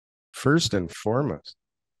first and foremost.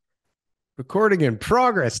 Recording in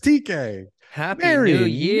progress, TK. Happy Merry New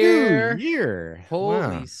Year. New Year. Holy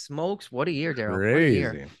Wow. smokes. What a year, Darryl. What a Crazy.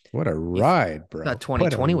 year. What a ride, bro. That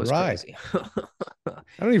 2020 was crazy. I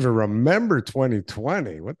don't even remember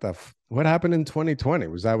 2020. What happened in 2020?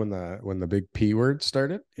 Was that when the big P word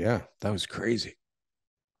started? Yeah, that was crazy.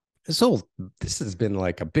 This has been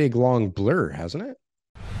like a big long blur, hasn't it?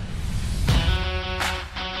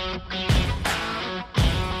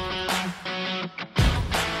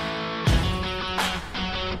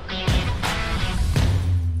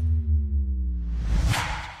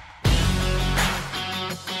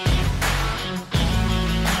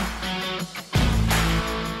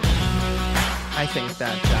 I think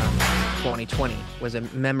that 2020 was a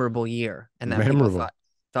memorable year, and that people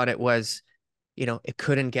thought it was, it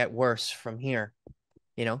couldn't get worse from here.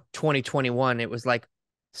 2021, it was like,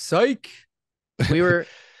 psych. We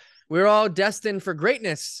were all destined for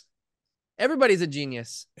greatness. Everybody's a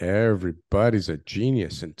genius. Everybody's a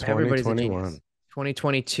genius in 2021.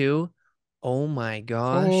 2022. Oh my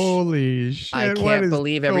gosh. Holy shit. I can't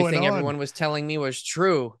believe everything everyone was telling me was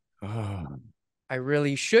true. Oh. I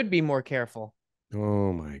really should be more careful.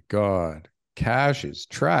 Oh my God. Cash is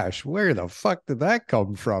trash. Where the fuck did that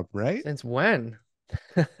come from, right? Since when?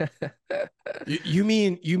 you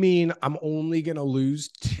mean I'm only gonna lose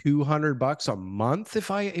 $200 a month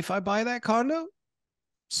if I buy that condo?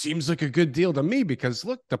 Seems like a good deal to me, because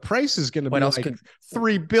look, the price is going to be like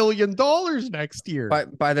 $3 billion next year.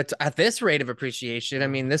 But at this rate of appreciation, I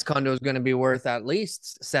mean, this condo is going to be worth at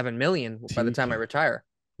least $7 million by the time I retire.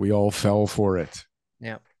 We all fell for it.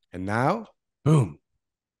 Yeah. And now, boom,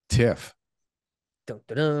 TIFF. Dun,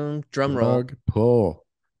 dun, dun, drum roll. Rug pull.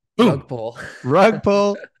 Rug pull. Rug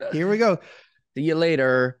pull. Here we go. See you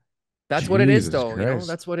later. That's what it is, though. Christ.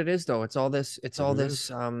 That's what it is, though. It's all this. It's all this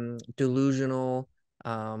delusional.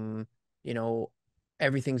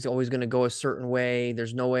 Everything's always going to go a certain way.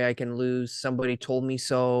 There's no way I can lose. Somebody told me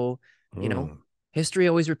so. History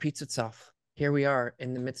always repeats itself. Here we are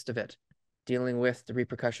in the midst of it, dealing with the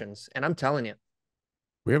repercussions. And I'm telling you,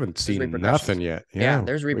 we haven't seen nothing yet. Yeah,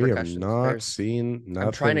 there's repercussions. We have not seen nothing.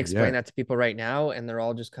 I'm trying to explain that to people right now, and they're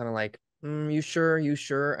all just kind of like, you sure? You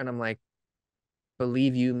sure? And I'm like,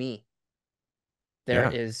 believe you me,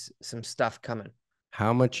 there is some stuff coming.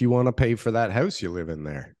 How much you want to pay for that house you live in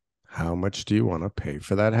there? How much do you want to pay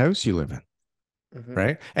for that house you live in? Mm-hmm.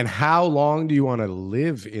 Right? And how long do you want to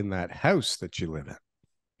live in that house that you live in?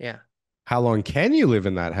 Yeah. How long can you live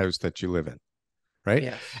in that house that you live in? Right?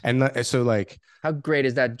 Yes. And so, like, how great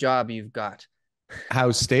is that job you've got?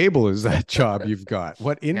 How stable is that job you've got?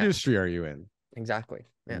 What industry are you in? Exactly.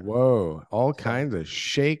 Yeah. Whoa. All kinds of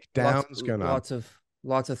shakedowns going on.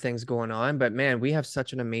 Lots of things going on, but man, we have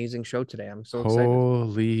such an amazing show today. I'm so excited.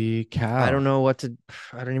 Holy cow. I don't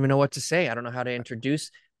even know what to say. I don't know how to introduce.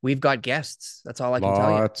 We've got guests. That's all I can tell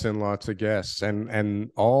you. Lots and lots of guests, and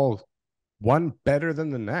all one better than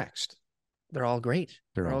the next. They're all great.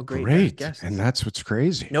 They're all great guests. And that's what's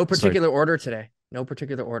crazy. No particular order today. No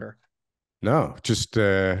particular order. No, just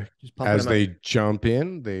as they jump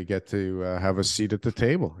in, they get to have a seat at the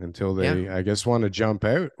table until they, I guess, want to jump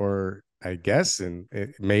out, or I guess, and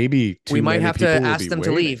maybe we might have to ask them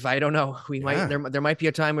to leave. I don't know. We might. There might be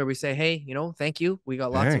a time where we say, "Hey, thank you. We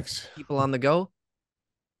got lots of people on the go.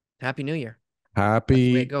 Happy New Year." Happy. That's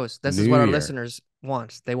the way it goes. This is what our listeners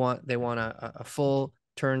want. They want a full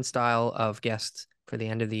turnstile of guests for the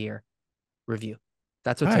end of the year review.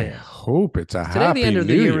 That's what today is. I hope it's a today happy the end of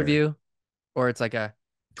the New year Year review, or it's like a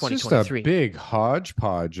 2023. It's just a big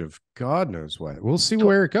hodgepodge of God knows what. We'll see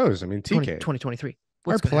where it goes. I mean, TK. 2023.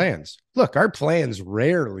 Our plans. Look, our plans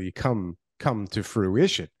rarely come to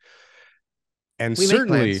fruition. And we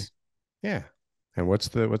certainly, yeah. And what's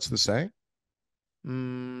the saying?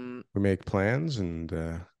 We make plans and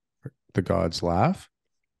the gods laugh.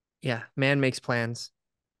 Yeah, man makes plans.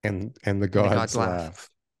 And the gods laugh.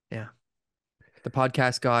 Yeah. The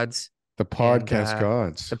podcast gods. The podcast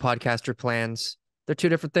gods. The podcaster plans. They're two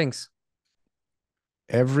different things.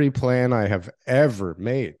 Every plan I have ever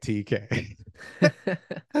made, TK,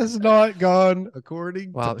 has not gone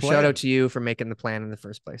according to plan. Shout out to you for making the plan in the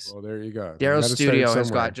first place. Well, there you go. Darryl's studio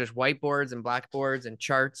has got just whiteboards and blackboards and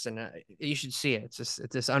charts, and you should see it. It's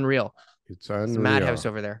just unreal. It's unreal. It's a madhouse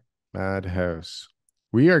over there. Madhouse.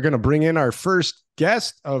 We are going to bring in our first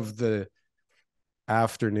guest of the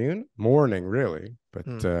morning, really.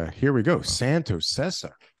 But here we go. Santo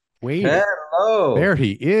Cesar. Wait. Hello. There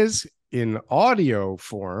he is in audio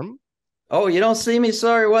form. Oh, you don't see me?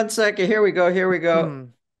 Sorry. 1 second. Here we go.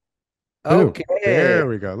 Okay. There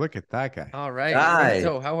we go. Look at that guy. All right. Hi.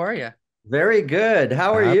 So how are you? Very good.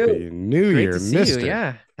 How are you? Happy New Year, mister.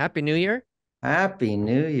 Yeah. Happy New Year. Happy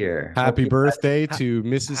New Year. Happy birthday to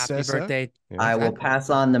Mrs. Happy Sessa. birthday. Yeah. I will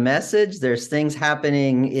pass on the message. There's things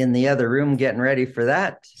happening in the other room, getting ready for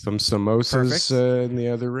that. Some samosas in the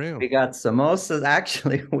other room. We got samosas.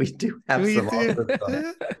 Actually, we do have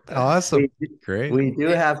samosas. Awesome. Great. We do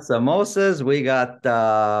have samosas. We got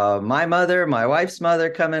my mother, my wife's mother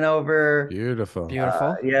coming over. Beautiful.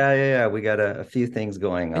 Yeah. We got a few things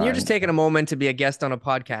going on. And you're just taking a moment to be a guest on a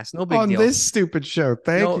podcast. No big deal. On this stupid show.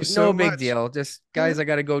 Thank you so much. No big deal. Just, guys, I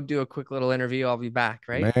got to go do a quick little interview. I'll be back,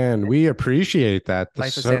 right? Man, we appreciate that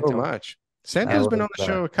so much. Santo's been on the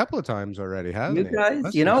show a couple of times already, hasn't he? You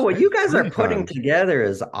guys, you know what you guys are putting together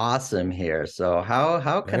is awesome here. So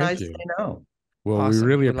how can I say no? Well, we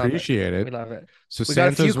really appreciate it. We love it. So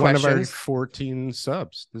Santa's one of our 14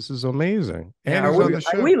 subs. This is amazing. And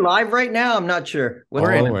are we live right now? I'm not sure.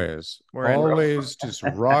 We're always just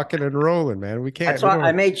rocking and rolling, man. We can't. That's why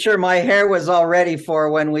I made sure my hair was all ready for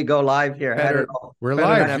when we go live here. We're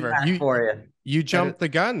live. You jumped the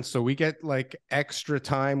gun, so we get like extra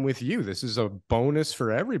time with you. This is a bonus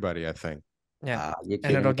for everybody, I think. Yeah,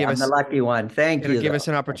 and it'll give us the lucky one. Thank you. It'll give us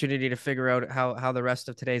an opportunity to figure out how the rest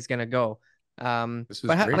of today is going to go. But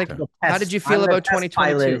how did you feel about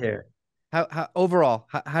 2022? How overall,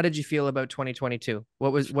 how did you feel about 2022?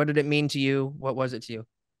 What did it mean to you? What was it to you?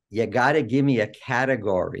 You got to give me a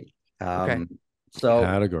category. Okay. So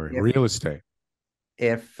real estate.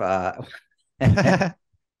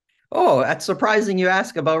 Oh, that's surprising you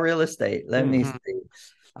ask about real estate. Let me see.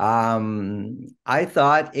 I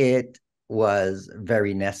thought it was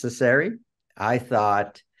very necessary. I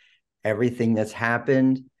thought everything that's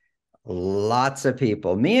happened, lots of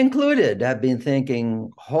people, me included, have been thinking,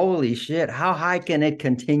 holy shit, how high can it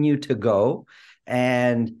continue to go?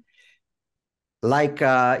 And like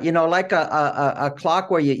a clock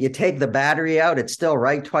where you take the battery out, it's still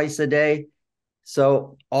right twice a day.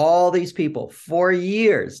 So all these people for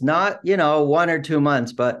years, not 1 or 2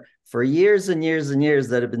 months, but for years and years and years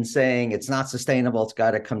that have been saying it's not sustainable, it's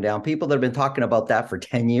got to come down. People that have been talking about that for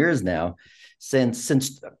 10 years now,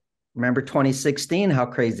 since remember 2016, how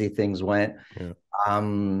crazy things went. Yeah.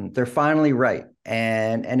 They're finally right.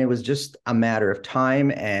 And it was just a matter of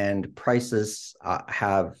time, and prices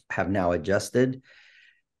have now adjusted,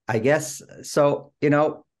 I guess. So,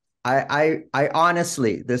 I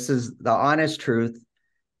honestly, this is the honest truth.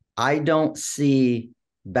 I don't see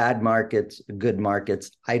bad markets, good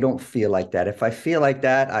markets. I don't feel like that. If I feel like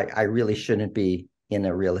that, I really shouldn't be in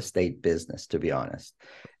a real estate business, to be honest.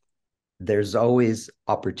 There's always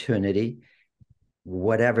opportunity,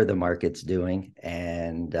 whatever the market's doing.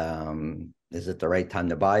 And is it the right time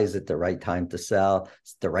to buy? Is it the right time to sell?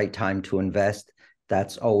 Is it the right time to invest?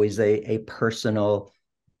 That's always a personal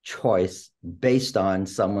choice based on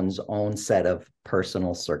someone's own set of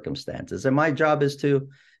personal circumstances. And my job is to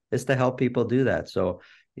help people do that. So,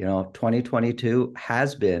 2022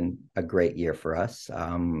 has been a great year for us.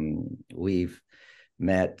 We've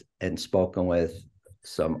met and spoken with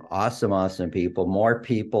some awesome people, more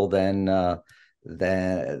people than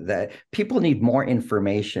that. People need more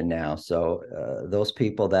information now. So those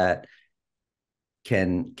people that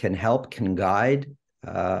can help, can guide,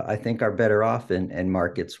 I think are better off in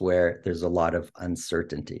markets where there's a lot of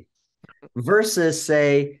uncertainty versus,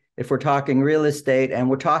 say, if we're talking real estate and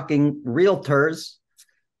we're talking realtors,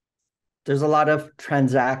 there's a lot of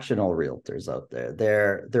transactional realtors out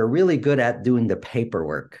there. They're really good at doing the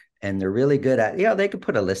paperwork, and they're really good at, they could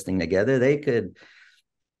put a listing together. They could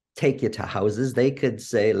take you to houses. They could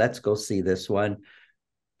say, let's go see this one.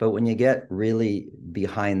 But when you get really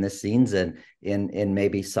behind the scenes and in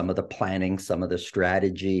maybe some of the planning, some of the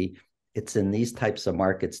strategy, it's in these types of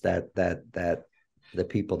markets that the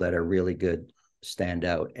people that are really good stand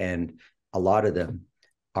out. And a lot of them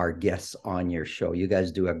are guests on your show. You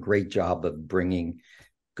guys do a great job of bringing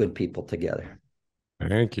good people together.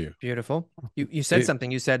 Thank you. Beautiful. You said something.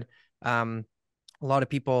 You said a lot of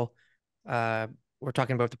people were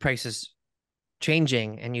talking about the prices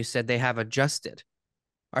changing, and you said they have adjusted.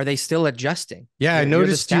 Are they still adjusting? Yeah, I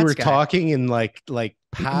noticed you were talking in like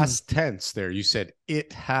past tense there. You said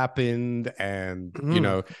it happened, and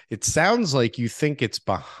it sounds like you think it's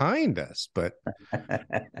behind us, but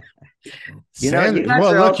you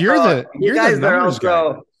guys are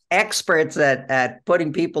also experts at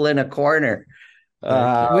putting people in a corner.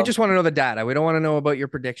 We just want to know the data. We don't want to know about your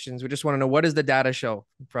predictions. We just want to know, what does the data show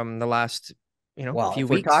from the last few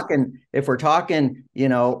weeks?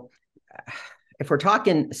 If we're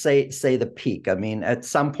talking, say the peak, I mean, at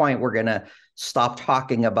some point we're going to stop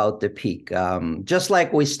talking about the peak. Just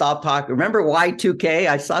like we stopped talking. Remember Y2K?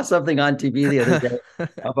 I saw something on TV the other day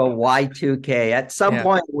about Y2K. At some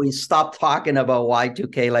point, we stopped talking about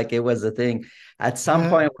Y2K like it was a thing. At some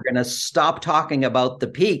point, we're going to stop talking about the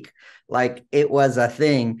peak like it was a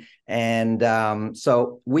thing. And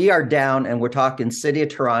so we are down, and we're talking City of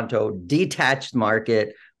Toronto, detached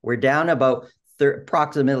market. We're down about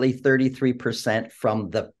approximately 33%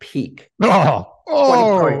 from the peak.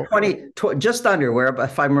 20, just under where,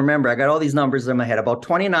 if I remember, I got all these numbers in my head, about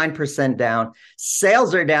 29% down.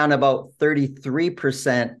 Sales are down about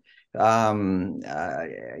 33%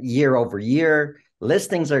 year over year.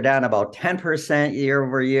 Listings are down about 10% year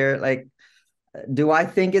over year. Like, do I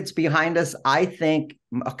think it's behind us? I think,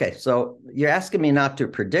 okay, so you're asking me not to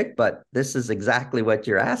predict, but this is exactly what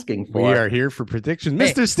you're asking for. We are here for predictions.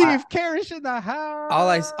 Hey, Mr. Steve Karish in the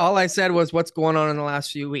house. All I said was what's going on in the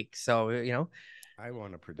last few weeks. So, you know. I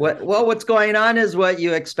want to predict. What's going on is what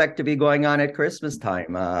you expect to be going on at Christmas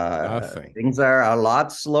time. Nothing. Things are a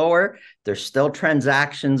lot slower. There's still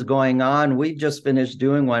transactions going on. We just finished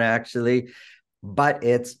doing one, actually, but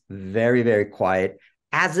it's very, very quiet,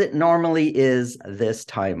 as it normally is this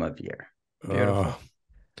time of year. Beautiful.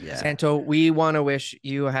 Yeah. Santo, we want to wish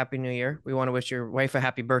you a happy new year. We want to wish your wife a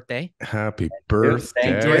happy birthday. Happy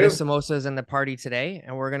birthday. Enjoy the samosas and the party today.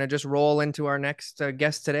 And we're going to just roll into our next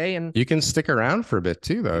guest today. And you can stick around for a bit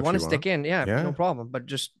too, though. If you want to stick in. Yeah, no problem. But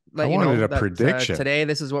just let you know that prediction. Today,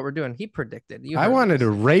 this is what we're doing. He predicted. I wanted a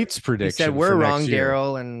rates prediction. He said we're wrong,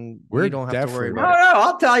 Daryl, and we don't have to worry about it. No,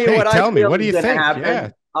 I'll tell you what I feel. Tell me, what do you think? Yeah.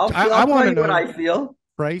 I'll tell you what I feel.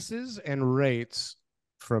 Prices and rates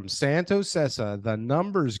from Santo Sessa, the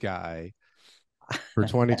numbers guy, for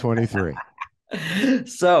 2023.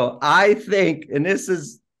 So I think, and this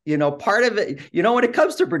is, part of it, when it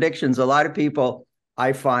comes to predictions, a lot of people,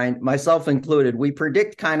 I find, myself included, we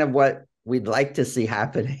predict kind of what we'd like to see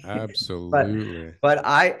happening. Absolutely. but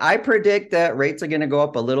I predict that rates are going to go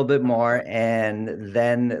up a little bit more, and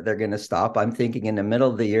then they're going to stop. I'm thinking in the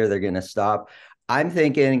middle of the year, they're going to stop. I'm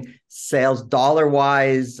thinking sales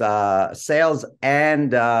dollar-wise, sales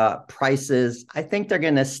and prices, I think they're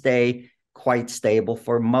going to stay quite stable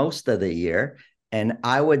for most of the year. And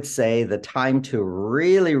I would say the time to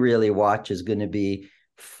really, really watch is going to be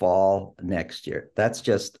fall next year. That's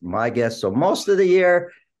just my guess. So most of the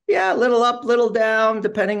year, a little up, little down,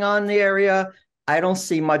 depending on the area. I don't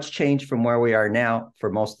see much change from where we are now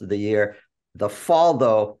for most of the year. The fall,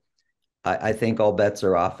 though, I think all bets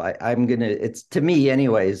are off. It's to me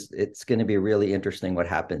anyways, it's going to be really interesting what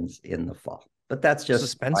happens in the fall. But that's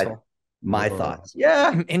just suspenseful. My thoughts.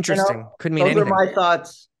 Yeah. Interesting. Could mean anything. Those are my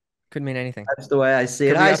thoughts. Could mean anything. That's the way I see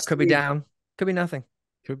it. Could be up, could be down. Could be nothing.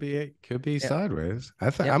 Could be sideways.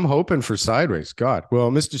 I'm hoping for sideways. God.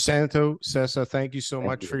 Well, Mr. Santo Sessa, thank you so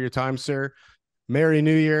much for your time, sir. Merry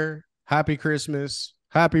New Year. Happy Christmas.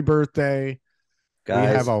 Happy birthday. Guys,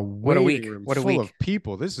 we have a week full of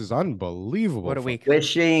people. This is unbelievable. What a week.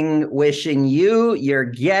 Wishing you, your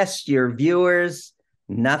guests, your viewers,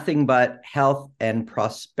 nothing but health and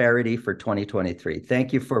prosperity for 2023.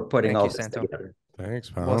 Thank you for putting all this together.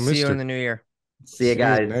 Thanks, pal. We'll see you in the new year. See you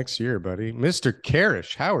guys next year, buddy. Mr.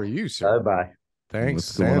 Karish, how are you, sir? Bye-bye.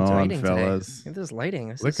 Thanks, What's going on, fellas? Look at this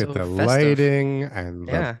lighting. Look at the lighting and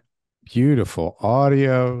the beautiful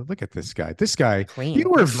audio. Look at this guy. Clean.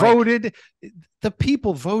 You were voted. The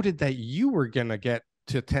people voted that you were gonna get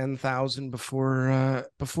to 10,000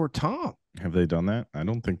 before Tom. Have they done that? I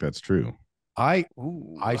don't think that's true. I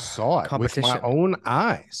saw it with my own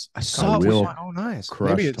eyes. I saw it with my own eyes.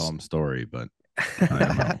 Crush Tom's story, but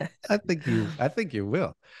I think you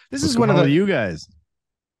will. This is one of you guys.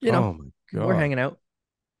 Oh my God. We're hanging out.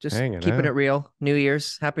 Just keeping it real. New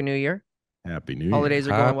Year's. Happy New Year. Happy New Year. Holidays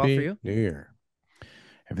are going well for you. New Year.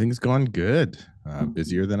 Everything's gone good.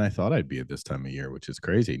 Busier than I thought I'd be at this time of year, which is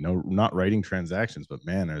crazy. No, not writing transactions, but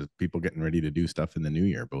man, there's people getting ready to do stuff in the new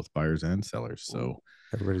year, both buyers and sellers. So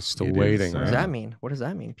everybody's still waiting. What does that mean? What does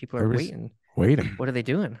that mean? People are waiting. Waiting. What are they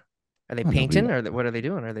doing? Are they painting, or what are they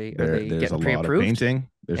doing? Are they getting pre-approved? Painting.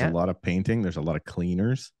 There's a lot of painting. There's a lot of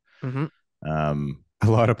cleaners. Mm-hmm. A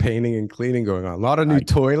lot of painting and cleaning going on. A lot of new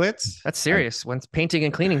toilets. That's serious. Once painting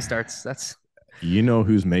and cleaning starts, that's. You know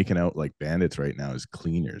who's making out like bandits right now is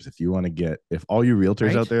cleaners. If you want to if all you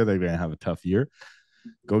realtors out there, they're going to have a tough year,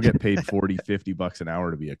 go get paid $40-50 an hour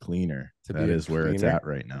to be a cleaner. That is where it's at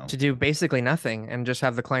right now. To do basically nothing and just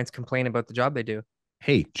have the clients complain about the job they do.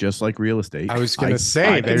 Hey, just like real estate. I was going to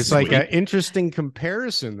say, there's like an interesting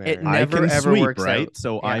comparison there. It never ever works right? out.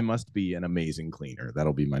 So I must be an amazing cleaner.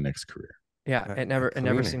 That'll be my next career. Yeah, it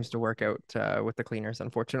never seems to work out with the cleaners,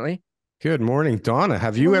 unfortunately. Good morning, Donna.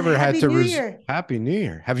 Have you ever had to Happy New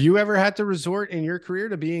Year. Have you ever had to resort in your career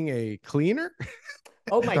to being a cleaner?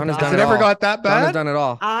 Oh my Donna's God. done Has it ever got that bad? Donna's done it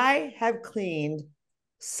all. I have cleaned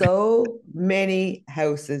so many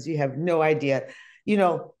houses. You have no idea. You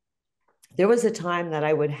know, there was a time that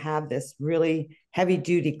I would have this really heavy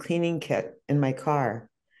duty cleaning kit in my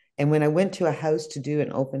car. And when I went to a house to do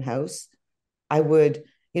an open house, I would,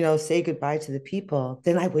 say goodbye to the people.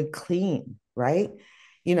 Then I would clean, right?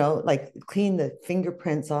 Like clean the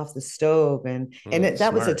fingerprints off the stove.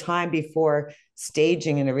 That was a time before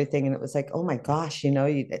staging and everything. And it was like, oh my gosh, you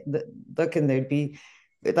look, and there'd be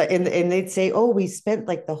like, and they'd say, oh, we spent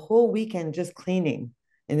like the whole weekend just cleaning.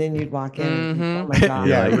 And then you'd walk in and think, oh my God.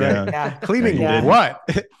 Yeah, right. Yeah. Cleaning what?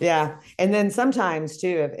 Yeah. And then sometimes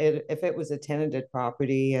too, if it was a tenanted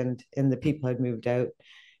property and the people had moved out,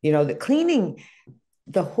 the cleaning,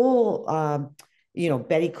 the whole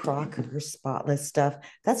Betty Crocker spotless stuff,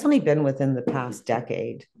 that's only been within the past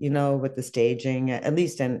decade, with the staging, at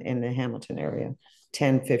least in the Hamilton area,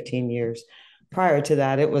 10, 15 years. Prior to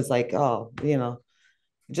that, it was like,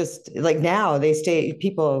 just like now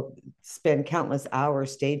people spend countless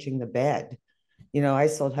hours staging the bed. I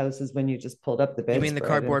sold houses when you just pulled up the bed. You mean the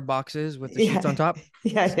cardboard boxes with the sheets on top?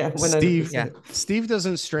 Yeah. 100%. Steve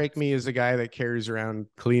doesn't strike me as a guy that carries around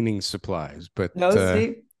cleaning supplies, but no,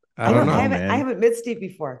 Steve. I haven't met Steve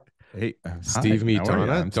before. Hey, Steve, meet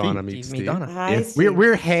Donna. Donna meet Steve. Hi,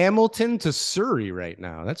 we're Hamilton to Surrey right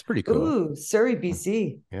now. That's pretty cool. Ooh, Surrey,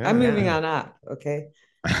 BC. Yeah. I'm moving on up. Okay.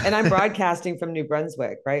 And I'm broadcasting from New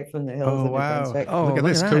Brunswick, right? From the hills of New Brunswick. Oh, look at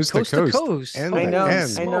this, coast to coast. And I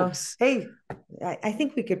know. Hey, I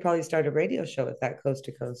think we could probably start a radio show with that coast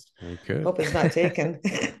to coast. We could. Hope it's not taken.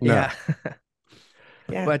 Yeah.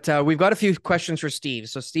 Yeah. But we've got a few questions for Steve.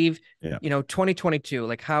 So Steve, 2022,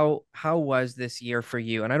 like how was this year for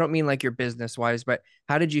you? And I don't mean like your business wise, but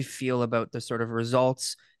how did you feel about the sort of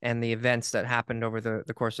results and the events that happened over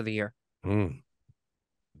the course of the year?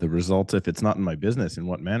 The results, if it's not in my business, in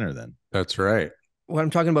what manner then? That's right. Well, I'm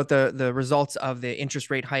talking about the results of the interest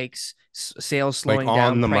rate hikes, sales slowing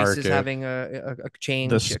down, the prices market. Having a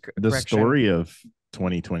change. The story of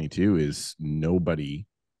 2022 is nobody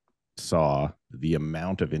saw the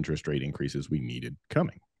amount of interest rate increases we needed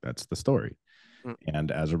coming. That's the story. And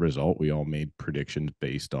as a result, we all made predictions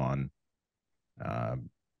based on a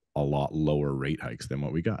lot lower rate hikes than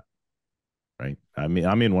what we got. Right. I mean,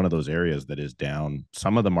 I'm in one of those areas that is down.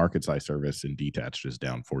 Some of the markets I service in detached is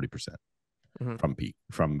down 40% from peak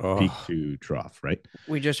to trough. Right.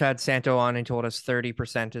 We just had Santo on and told us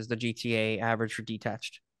 30% is the GTA average for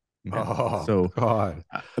detached. Yeah. God.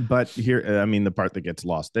 But here, I mean, the part that gets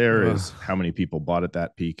lost there is how many people bought at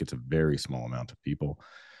that peak. It's a very small amount of people.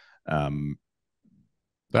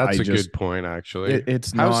 That's a good point, actually.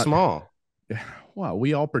 It's how not small. Well,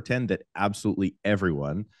 we all pretend that absolutely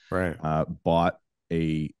everyone bought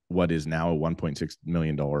what is now a $1.6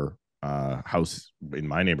 million house in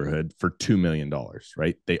my neighborhood for $2 million,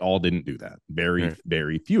 right? They all didn't do that.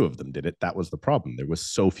 Very few of them did it. That was the problem. There was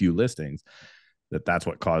so few listings that's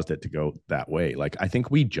what caused it to go that way. Like, I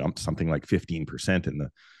think we jumped something like 15% in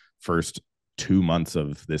the first 2 months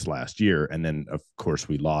of this last year. And then, of course,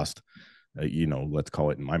 we lost, let's call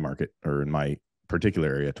it in my market or in my particular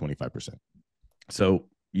area, 25%. So,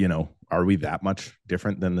 are we that much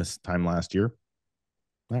different than this time last year?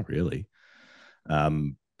 Not really.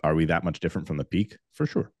 Are we that much different from the peak? For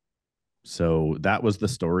sure. So that was the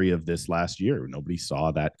story of this last year. Nobody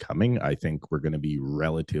saw that coming. I think we're going to be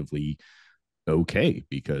relatively okay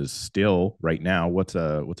because still right now, what's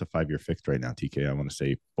a 5-year fixed right now, TK? I want to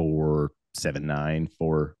say 4.79,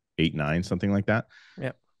 4.89, something like that.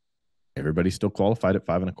 Yep. Everybody's still qualified at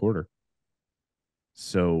 5.25.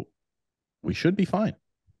 So we should be fine,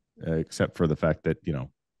 except for the fact that,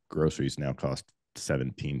 groceries now cost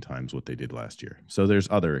 17 times what they did last year. So there's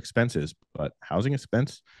other expenses, but housing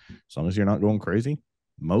expense, as long as you're not going crazy,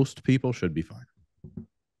 most people should be fine.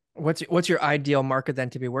 What's your ideal market then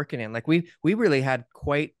to be working in? Like we really had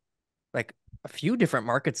quite like a few different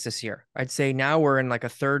markets this year. I'd say now we're in like a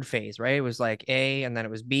third phase, right? It was like A and then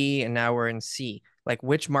it was B and now we're in C. Like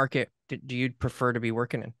which market do you prefer to be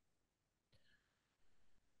working in?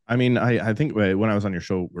 I mean, I think when I was on your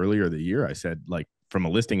show earlier the year, I said, like, from a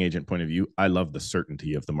listing agent point of view, I love the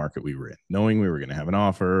certainty of the market we were in, knowing we were going to have an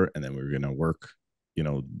offer and then we were going to work,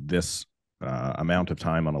 this amount of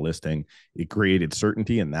time on a listing. It created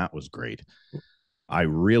certainty, and that was great. I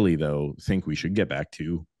really, though, think we should get back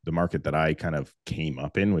to the market that I kind of came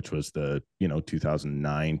up in, which was the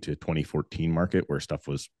 2009 to 2014 market, where stuff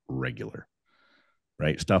was regular,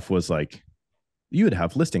 right? Stuff was like you would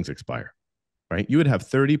have listings expire, right? You would have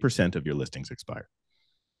 30% of your listings expire.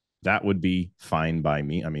 that would be fine by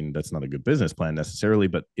me. I mean, that's not a good business plan necessarily,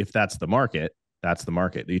 but if that's the market, that's the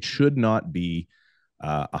market. It should not be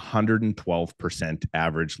 112%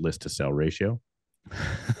 average list to sell ratio.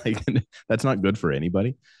 That's not good for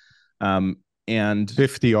anybody. And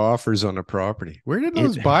 50 offers on a property. Where did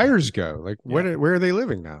those buyers go? Like, where are they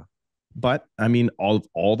living now? But I mean,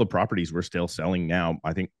 all the properties we're still selling now.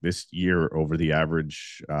 I think this year over the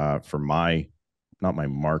average for my, not my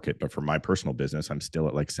market, but for my personal business, I'm still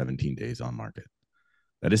at like 17 days on market.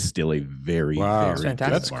 That is still a very, very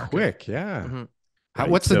that's market. quick. Yeah. Mm-hmm. Right?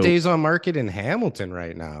 What's the days on market in Hamilton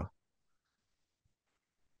right now?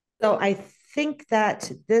 So I think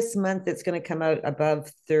that this month it's going to come out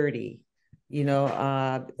above 30,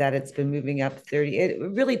 that it's been moving up 30. It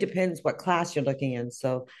really depends what class you're looking in.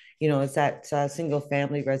 So, is that single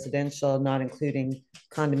family residential, not including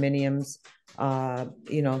condominiums,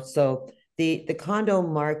 so the condo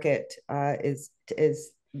market is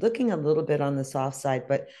looking a little bit on the soft side,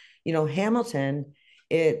 but, Hamilton,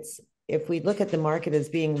 if we look at the market as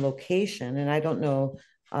being location, and I don't know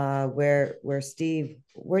where Steve,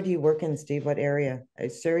 where do you work in, Steve? What area?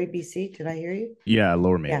 Surrey, BC? Did I hear you? Yeah,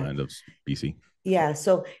 lower mainland of BC. Yeah,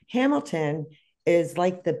 so Hamilton is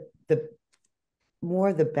like the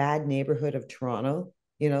more the bad neighborhood of Toronto,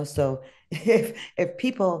 so if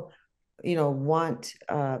people, want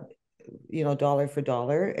dollar for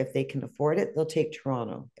dollar, if they can afford it, they'll take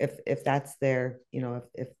Toronto. If that's their,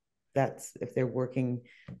 if they're working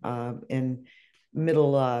in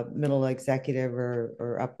middle executive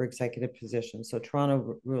or upper executive position. So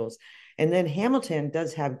Toronto rules. And then Hamilton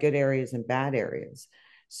does have good areas and bad areas.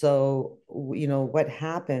 So, what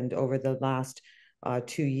happened over the last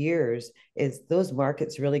 2 years is those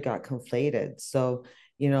markets really got conflated. So,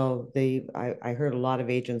 I heard a lot of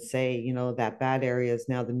agents say, that bad area is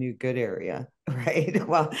now the new good area, right?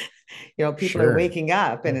 Well, people are waking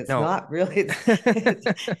up and it's not really,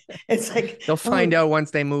 it's like, they'll find out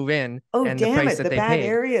once they move in. Oh, and damn it, the bad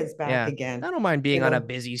area is back again. I don't mind being on a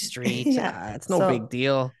busy street. It's no big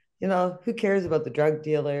deal. Who cares about the drug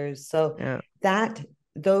dealers? So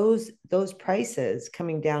those prices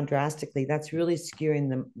coming down drastically, that's really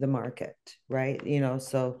skewing the market, right?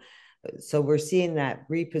 So we're seeing that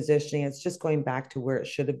repositioning. It's just going back to where it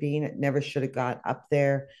should have been. It never should have got up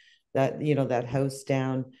there. That, that house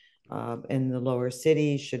down in the lower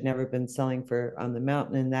city should never have been selling for on the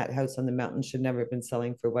mountain, and that house on the mountain should never have been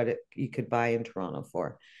selling for what you could buy in Toronto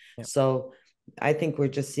for. Yeah. So I think we're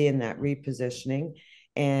just seeing that repositioning,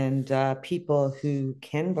 and people who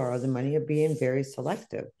can borrow the money are being very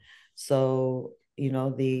selective. So,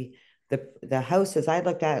 the houses I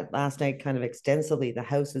looked at last night kind of extensively, the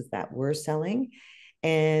houses that were selling,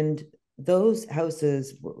 and those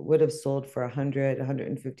houses would have sold for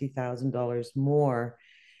 $150,000 more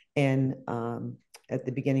in at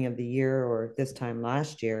the beginning of the year or this time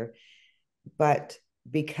last year. But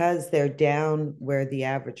because they're down where the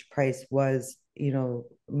average price was,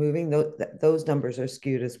 moving, those numbers are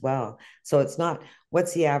skewed as well. So it's not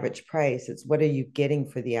what's the average price, it's what are you getting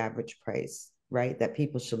for the average price, right? That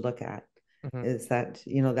people should look at. Mm-hmm. Is that,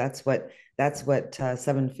 that's what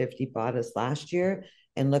 750 bought us last year,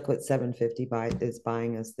 and look what 750 is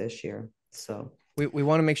buying us this year. So we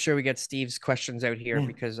want to make sure we get Steve's questions out here,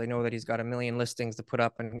 because I know that he's got a million listings to put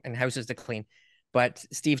up and houses to clean. But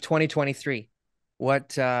Steve, 2023,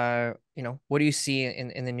 what what do you see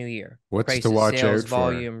in the new year? What's prices, to watch sales, out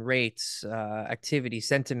volume, for? rates, activity,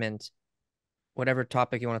 sentiment, whatever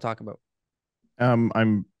topic you want to talk about.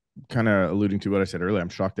 I'm kind of alluding to what I said earlier. I'm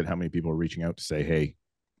shocked at how many people are reaching out to say, hey,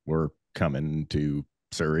 we're coming to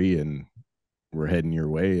Surrey and we're heading your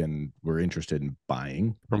way and we're interested in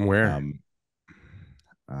buying. From where?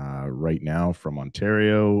 Right now from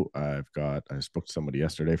Ontario. I spoke to somebody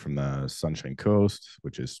yesterday from the Sunshine Coast,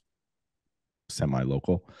 which is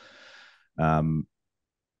semi-local.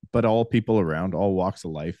 But all people around, all walks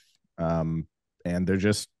of life. And they're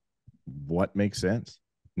just what makes sense.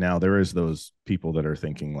 Now, there is those people that are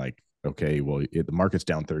thinking like, okay, well, the market's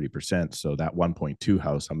down 30%. So that 1.2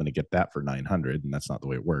 house, I'm going to get that for 900. And that's not the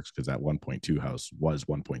way it works, because that 1.2 house was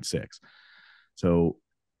 1.6. So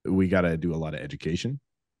we got to do a lot of education.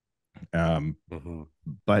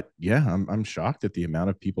 But yeah, I'm shocked at the amount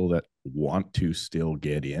of people that want to still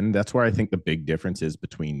get in. That's where I think the big difference is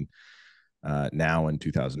between now and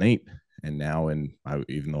 2008 and now. And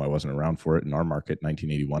even though I wasn't around for it in our market,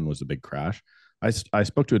 1981 was a big crash. I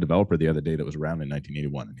spoke to a developer the other day that was around in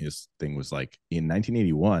 1981, and his thing was like, in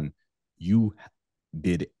 1981, you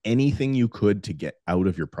did anything you could to get out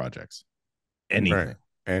of your projects. Anything. Right.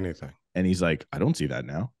 Anything. And he's like, I don't see that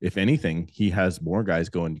now. If anything, he has more guys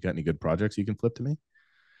going, you got any good projects you can flip to me?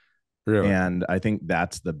 Really? And I think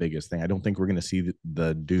that's the biggest thing. I don't think we're going to see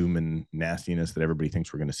the doom and nastiness that everybody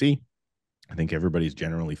thinks we're going to see. I think everybody's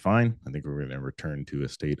generally fine. I think we're going to return to a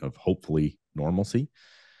state of hopefully normalcy.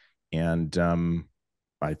 And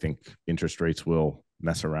I think interest rates will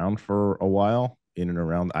mess around for a while in and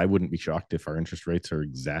around. I wouldn't be shocked if our interest rates are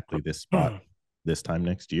exactly this spot this time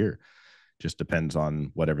next year. Just depends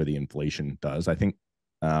on whatever the inflation does. I think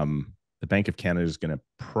the Bank of Canada is going to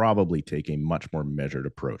probably take a much more measured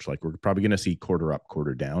approach. Like we're probably going to see quarter up,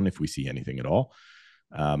 quarter down if we see anything at all.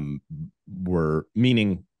 We're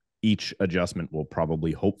meaning each adjustment will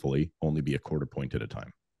probably, hopefully, only be a quarter point at a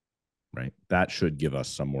time, right? That should give us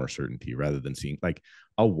some more certainty rather than seeing like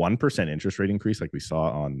a 1% interest rate increase like we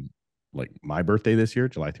saw on like my birthday this year,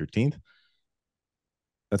 July 13th.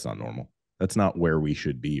 That's not normal. That's not where we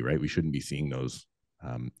should be, right? We shouldn't be seeing those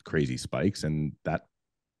crazy spikes. And that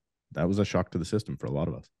was a shock to the system for a lot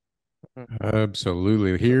of us.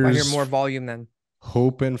 Absolutely. I hear more volume then.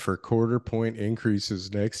 Hoping for quarter point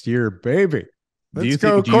increases next year, baby. Do you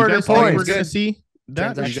think quarter point? We're going to see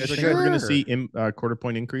that? Do you guys think Sure. we're going to see quarter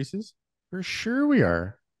point increases? For sure we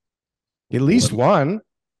are. At least one.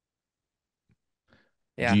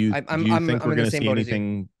 Yeah, do you think we're going to see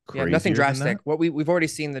anything crazy? Yeah, nothing drastic. What we've already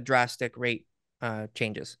seen the drastic rate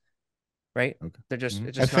changes, right? Okay. They're just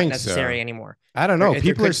it's just not necessary anymore. I don't know.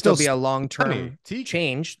 People are still be a long-term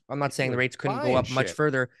change. I'm not saying the rates couldn't go up much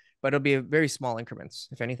further, but it'll be a very small increments,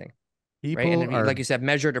 if anything. Right? And like you said,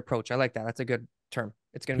 measured approach. I like that. That's a good term.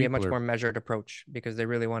 It's going to be a much more measured approach because they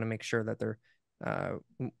really want to make sure that they're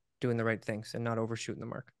doing the right things and not overshooting the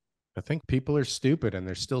mark. I think people are stupid and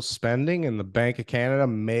they're still spending, and the Bank of Canada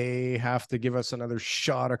may have to give us another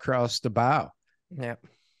shot across the bow. Yeah.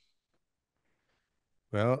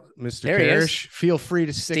 Well, Mr. Karish, feel free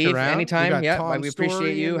to stick around anytime. Yeah, we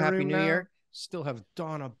appreciate you. Happy New Year. Still have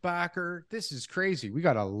Donna Backer. This is crazy. We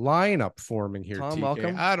got a lineup forming here. Tom, TK.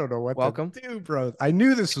 welcome. I don't know what to do, bro. I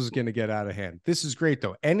knew this was going to get out of hand. This is great,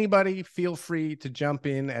 though. Anybody feel free to jump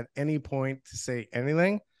in at any point to say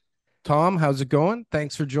anything. Tom, how's it going?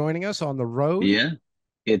 Thanks for joining us on the road. Yeah,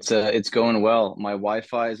 it's going well. My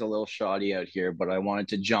Wi-Fi is a little shoddy out here, but I wanted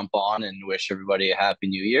to jump on and wish everybody a happy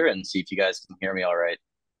New Year and see if you guys can hear me all right.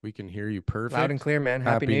 We can hear you perfect. Loud and clear, man.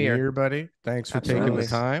 Happy New Year, buddy. Thanks for taking the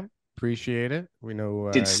time. Appreciate it. We know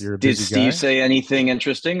you're a busy Did Steve say anything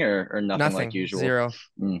interesting or nothing like usual? Zero.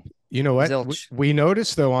 You know what? We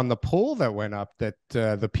noticed, though, on the poll that went up that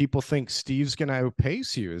the people think Steve's going to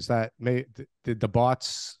outpace you. Is that did the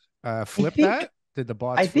bots flip that? Did the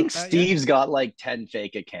bots? I think Steve's got like 10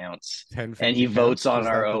 fake accounts, and he votes on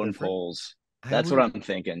our own polls. That's what I'm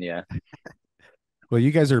thinking. Yeah. Well,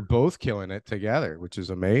 you guys are both killing it together, which is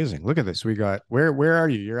amazing. Look at this. We got where are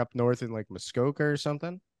you? You're up north in like Muskoka or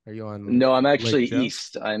something? Are you on? No, I'm actually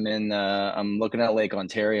east. I'm in I'm looking at Lake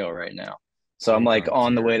Ontario right now. So I'm like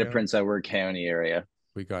on the way to Prince Edward County area.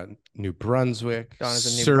 We got New Brunswick,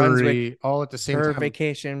 Surrey, Brunswick, all at the same time.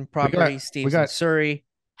 Vacation property. Steve's in Surrey.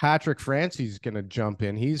 Patrick Francie's going to jump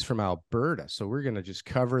in. He's from Alberta. So we're going to just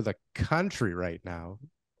cover the country right now.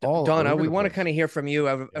 Donna, we want to kind of hear from you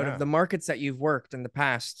out of the markets that you've worked in the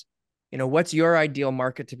past. You know, what's your ideal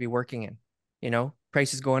market to be working in? You know,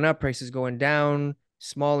 prices going up, prices going down,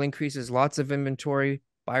 small increases, lots of inventory,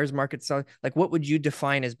 buyer's market selling. Like, what would you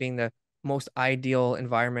define as being the most ideal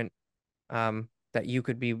environment that you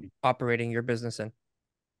could be operating your business in?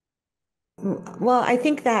 Well, I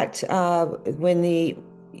think that when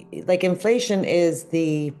inflation is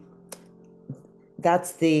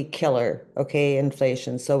that's the killer, okay,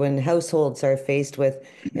 inflation. So when households are faced with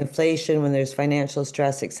inflation, when there's financial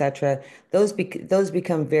stress, etc., those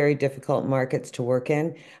become very difficult markets to work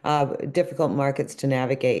in, difficult markets to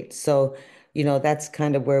navigate. So, you know, that's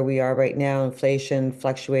kind of where we are right now, inflation,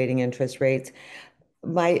 fluctuating interest rates.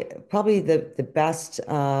 Probably the best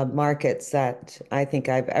markets that I think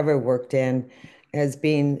I've ever worked in has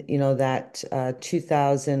been, you know, that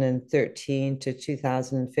 2013 to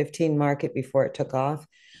 2015 market before it took off,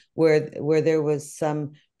 where there was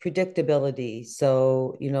some predictability.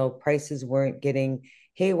 So, you know, prices weren't getting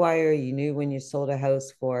haywire. You knew when you sold a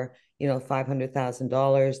house for, you know,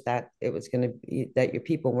 $500,000 that it was going to be, that your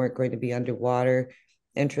people weren't going to be underwater.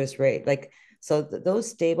 Interest rate, like, so those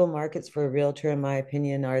stable markets for a realtor, in my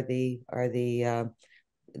opinion, are the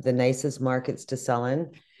nicest markets to sell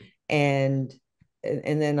in. And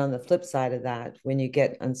then on the flip side of that, when you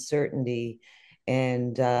get uncertainty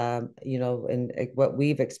and, you know, and what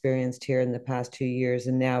we've experienced here in the past 2 years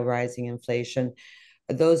and now rising inflation,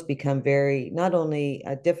 those become very, not only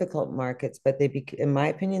difficult markets, but in my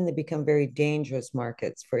opinion, they become very dangerous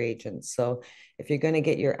markets for agents. So if you're going to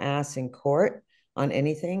get your ass in court, on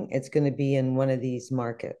anything, it's going to be in one of these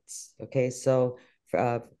markets. Okay. So,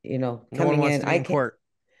 you know, coming in court.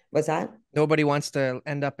 What's that? Nobody wants to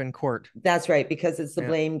end up in court. That's right, because it's the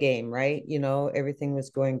blame game, right? You know, everything was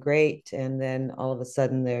going great, and then all of a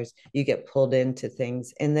sudden you get pulled into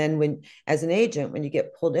things. And then when, as an agent, when you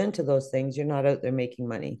get pulled into those things, you're not out there making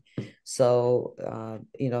money. So,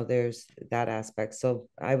 you know, there's that aspect. So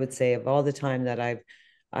I would say of all the time that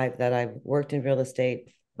I've worked in real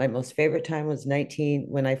estate, my most favorite time was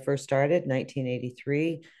when I first started,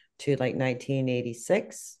 1983 to like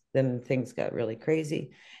 1986. Then things got really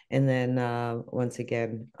crazy. And then once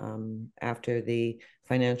again, after the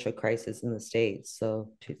financial crisis in the States, so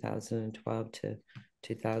 2012 to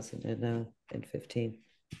 2015.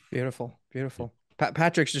 Beautiful, beautiful.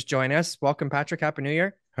 Patrick's just joined us. Welcome, Patrick. Happy New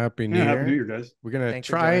Year. Happy New Year. Happy New Year, guys. We're going to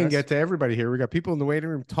try and get to everybody here. We got people in the waiting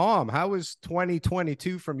room. Tom, how was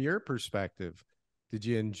 2022 from your perspective? Did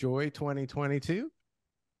you enjoy 2022?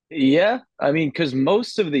 Yeah, I mean, because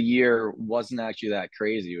most of the year wasn't actually that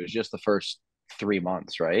crazy. It was just the first 3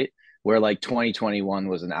 months, right? Where like 2021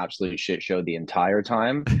 was an absolute shit show the entire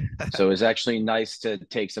time. So it was actually nice to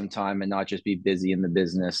take some time and not just be busy in the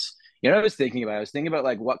business. You know, I was thinking about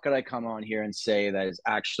like, what could I come on here and say that is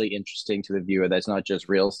actually interesting to the viewer that's not just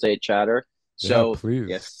real estate chatter? So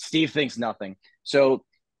yes, Steve thinks nothing. So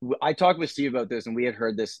I talked with Steve about this, and we had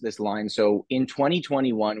heard this line. So in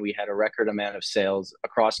 2021, we had a record amount of sales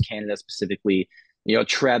across Canada, specifically. You know,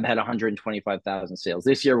 Treb had 125,000 sales.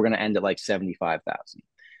 This year, we're going to end at like 75,000.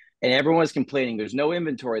 And everyone was complaining, there's no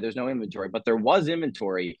inventory, but there was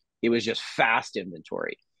inventory. It was just fast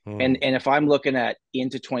inventory. And if I'm looking at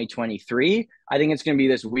into 2023, I think it's going to be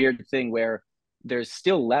this weird thing where there's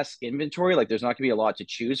still less inventory. Like there's not going to be a lot to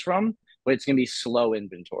choose from, but it's going to be slow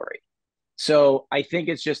inventory. So I think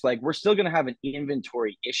it's just like, we're still going to have an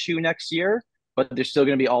inventory issue next year, but there's still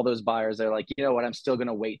going to be all those buyers that are like, you know what, I'm still going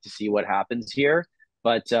to wait to see what happens here.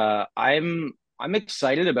 But I'm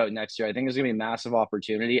excited about next year. I think there's going to be a massive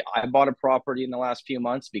opportunity. I bought a property in the last few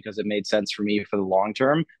months because it made sense for me for the long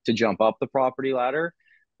term to jump up the property ladder.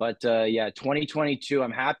 But yeah, 2022,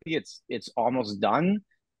 I'm happy it's almost done,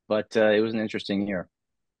 but it was an interesting year.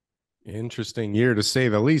 Interesting year, to say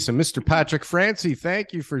the least. And Mr. Patrick Francie,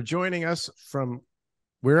 thank you for joining us from,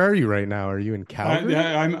 where are you right now? Are you in Calgary?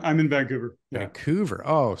 I'm in Vancouver. Vancouver.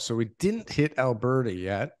 Oh, so we didn't hit Alberta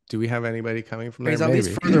yet. Do we have anybody coming from there? He's at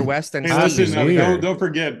least further west than Steve. Don't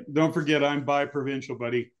forget, I'm bi-provincial,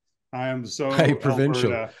 buddy. I am so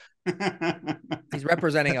bi-provincial. He's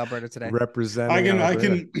representing Alberta today.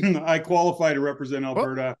 I qualify to represent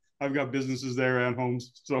Alberta. I've got businesses there and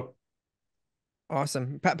homes. So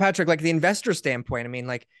awesome. Patrick, like the investor standpoint, I mean,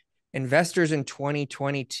 like investors in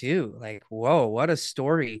 2022, like, whoa, what a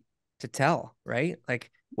story to tell, right?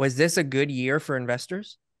 Like, was this a good year for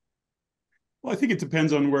investors? Well, I think it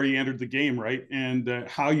depends on where you entered the game, right? And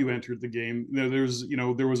how you entered the game.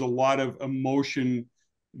 There was a lot of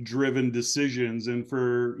emotion-driven decisions. And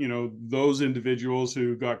for, those individuals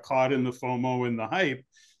who got caught in the FOMO and the hype,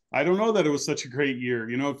 I don't know that it was such a great year.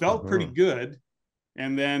 It felt pretty good.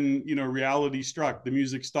 And then, reality struck, the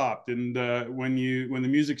music stopped. And when the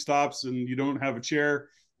music stops and you don't have a chair,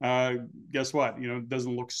 guess what? It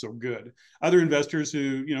doesn't look so good. Other investors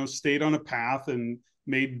who, stayed on a path and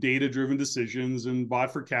made data-driven decisions and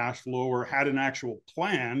bought for cash flow or had an actual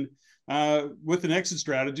plan with an exit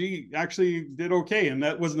strategy actually did okay. And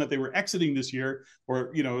that wasn't that they were exiting this year,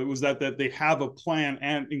 or, it was that they have a plan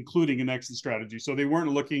and including an exit strategy. So they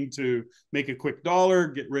weren't looking to make a quick dollar,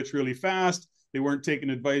 get rich really fast. They weren't taking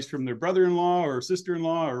advice from their brother-in-law or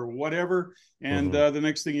sister-in-law or whatever. And the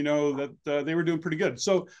next thing you know, that they were doing pretty good.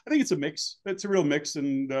 So I think it's a mix. It's a real mix.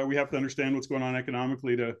 And we have to understand what's going on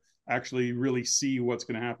economically to actually really see what's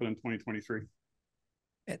going to happen in 2023.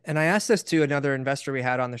 And I asked this to another investor we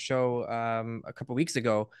had on the show a couple of weeks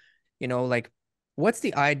ago, like, what's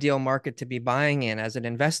the ideal market to be buying in as an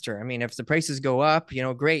investor? I mean, if the prices go up,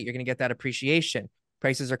 great, you're going to get that appreciation.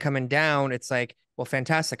 Prices are coming down. It's like, well,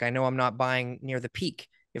 fantastic. I know I'm not buying near the peak.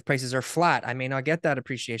 If prices are flat, I may not get that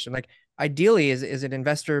appreciation. Like, ideally, is an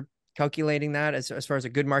investor calculating that as far as a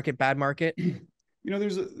good market, bad market?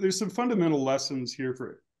 There's some fundamental lessons here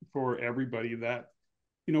for everybody that,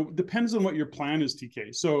 depends on what your plan is,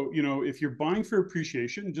 TK. So, if you're buying for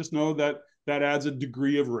appreciation, just know that adds a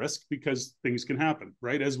degree of risk because things can happen,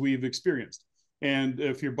 right? As we've experienced. And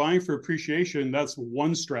if you're buying for appreciation, that's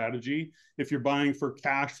one strategy. If you're buying for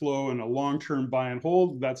cash flow and a long-term buy and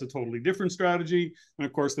hold, that's a totally different strategy. And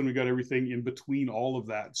of course, then we got everything in between all of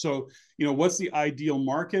that. So, what's the ideal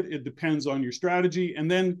market? It depends on your strategy. And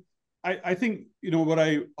then I think, what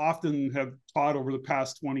I often have taught over the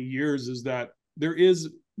past 20 years is that there is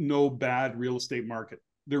no bad real estate market.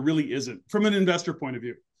 There really isn't. From an investor point of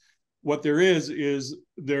view, what there is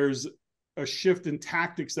there's a shift in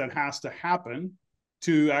tactics that has to happen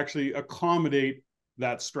to actually accommodate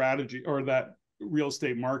that strategy or that real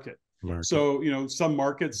estate market. So, some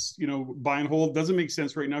markets, buy and hold doesn't make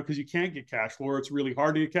sense right now because you can't get cash flow, or it's really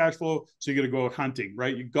hard to get cash flow. So you got to go out hunting,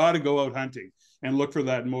 right? You got to go out hunting and look for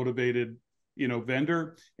that motivated,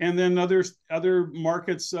 vendor. And then other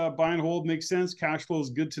markets, buy and hold makes sense. Cash flow is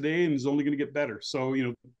good today and is only going to get better. So,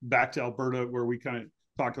 back to Alberta, where we kind of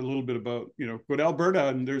talked a little bit about, go to Alberta,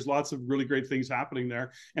 and there's lots of really great things happening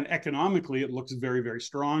there. And economically, it looks very, very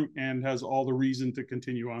strong and has all the reason to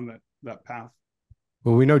continue on that path.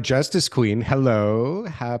 Well, we know Justice Queen. Hello,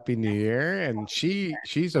 Happy New Year. And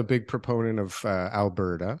she's a big proponent of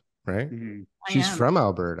Alberta, right? Mm-hmm. She's from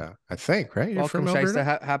Alberta, I think, right? You're Welcome, from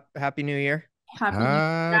Alberta. Happy New Year.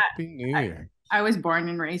 Happy New Year. I was born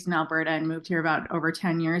and raised in Alberta and moved here about over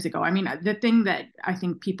 10 years ago. I mean, the thing that I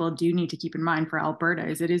think people do need to keep in mind for Alberta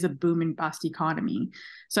is it is a boom and bust economy.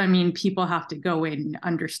 So, I mean, people have to go in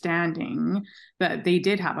understanding that they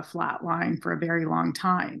did have a flat line for a very long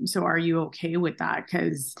time. So are you okay with that?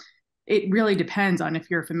 Because it really depends on if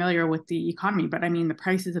you're familiar with the economy. But I mean, the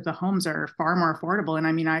prices of the homes are far more affordable. And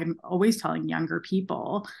I mean, I'm always telling younger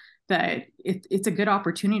people that it's a good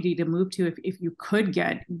opportunity to move to if you could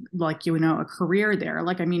get a career there.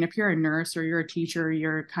 Like, I mean, if you're a nurse or you're a teacher,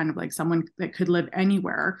 you're kind of like someone that could live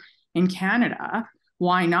anywhere in Canada,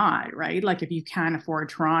 why not, right? Like, if you can afford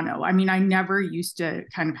Toronto. I mean, I never used to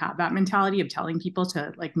kind of have that mentality of telling people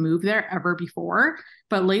to like move there ever before.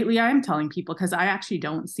 But lately I'm telling people, because I actually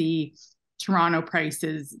don't see Toronto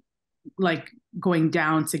prices like going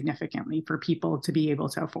down significantly for people to be able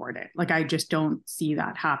to afford it. Like, I just don't see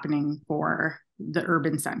that happening for the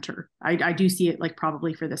urban center. I do see it like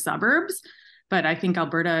probably for the suburbs, but I think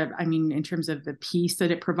Alberta, I mean, in terms of the peace that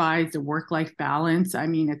it provides, the work-life balance, I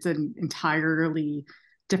mean, it's an entirely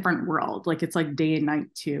different world. Like, it's like day and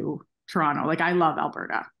night to Toronto. Like, I love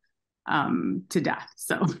Alberta to death.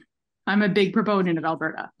 So I'm a big proponent of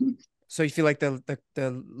Alberta. So you feel like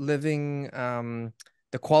the living,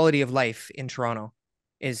 the quality of life in Toronto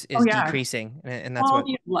is decreasing, and that's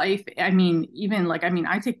quality of life. I mean, even like, I mean,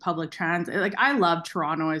 I take public transit. Like, I love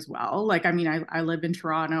Toronto as well. Like, I mean, I live in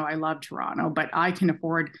Toronto. I love Toronto, but I can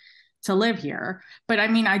afford to live here. But I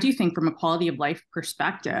mean, I do think from a quality of life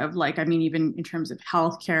perspective, like, I mean, even in terms of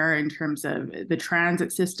healthcare, in terms of the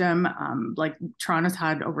transit system, like Toronto's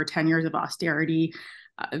had over 10 years of austerity.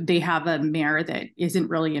 They have a mayor that isn't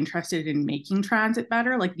really interested in making transit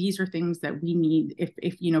better. Like, these are things that we need. If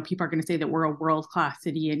people are going to say that we're a world-class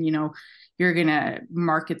city and, you're going to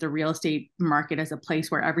market the real estate market as a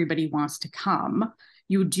place where everybody wants to come,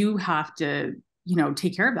 you do have to,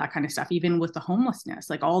 take care of that kind of stuff, even with the homelessness,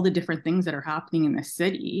 like all the different things that are happening in the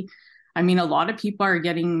city. I mean, a lot of people are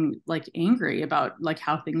getting like angry about like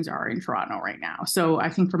how things are in Toronto right now. So I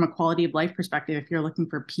think from a quality of life perspective, if you're looking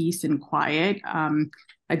for peace and quiet,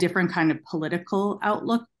 a different kind of political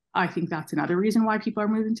outlook, I think that's another reason why people are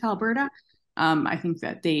moving to Alberta. I think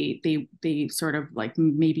that they sort of like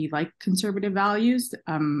maybe like conservative values.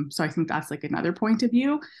 So I think that's like another point of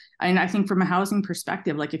view. And I think from a housing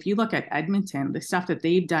perspective, like if you look at Edmonton, the stuff that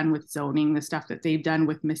they've done with zoning, the stuff that they've done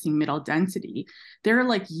with missing middle density, they're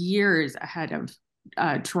like years ahead of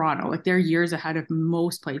Toronto. Like, they're years ahead of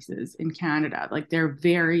most places in Canada. Like, they're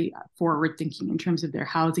very forward thinking in terms of their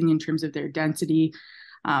housing, in terms of their density,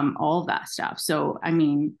 all of that stuff. So, I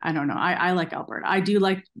mean, I don't know. I like Alberta. I do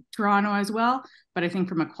like Toronto as well. But I think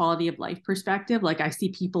from a quality of life perspective, like, I see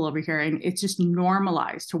people over here and it's just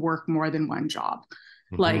normalized to work more than one job.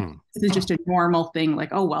 Like, this is just a normal thing. Like,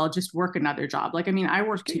 oh, well, just work another job. Like, I mean, I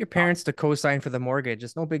work. Get your parents to co-sign for the mortgage.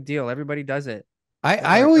 It's no big deal. Everybody does it.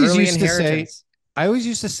 I always used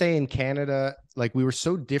to say in Canada, like, we were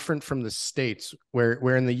so different from the States,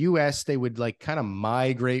 where in the US, they would like kind of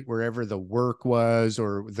migrate wherever the work was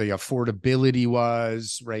or the affordability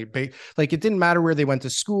was, right? Like, it didn't matter where they went to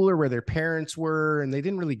school or where their parents were, and they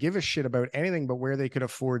didn't really give a shit about anything but where they could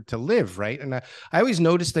afford to live, right? And I always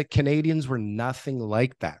noticed that Canadians were nothing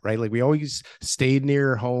like that, right? Like, we always stayed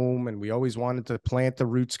near home and we always wanted to plant the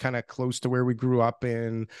roots kind of close to where we grew up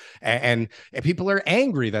in. And people are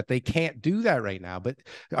angry that they can't do that right now. But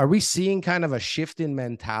are we seeing kind of a shift in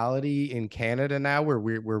mentality in Canada now where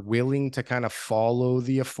we're willing to kind of follow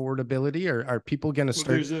the affordability, or are people going to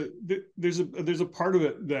start? There's a part of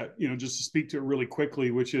it that, just to speak to it really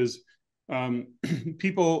quickly, which is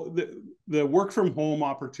people, the work from home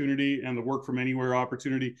opportunity and the work from anywhere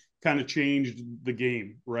opportunity kind of changed the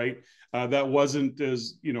game, right? That wasn't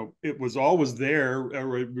as, it was always there,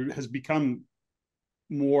 or it has become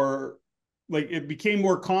more like it became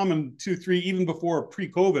more common 2, 3, even before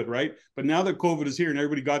pre-COVID, right? But now that COVID is here and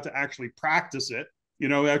everybody got to actually practice it,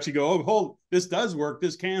 actually go, oh, hold, this does work,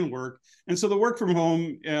 this can work. And so the work from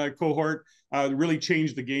home cohort really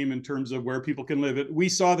changed the game in terms of where people can live. We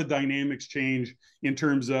saw the dynamics change in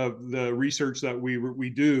terms of the research that we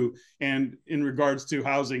do, and in regards to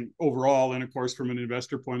housing overall, and of course from an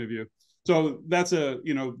investor point of view. So that's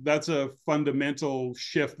a fundamental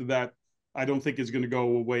shift that I don't think is going to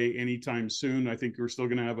go away anytime soon. I think we're still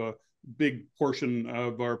going to have a big portion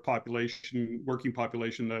of our population, working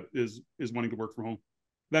population, that is wanting to work from home.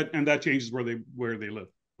 That changes where they live.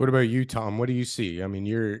 What about you, Tom? What do you see? I mean,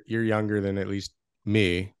 you're younger than at least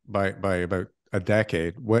me by about a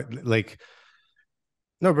decade. What, like,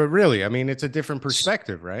 no, but really, I mean, it's a different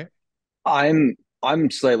perspective, right? I'm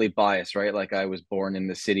slightly biased, right? Like, I was born in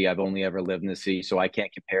the city. I've only ever lived in the city, so I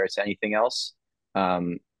can't compare it to anything else.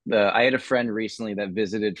 I had a friend recently that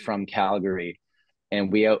visited from Calgary, and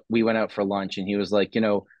we went out for lunch, and he was like,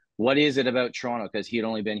 what is it about Toronto? Because he had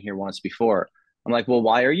only been here once before. I'm like, well,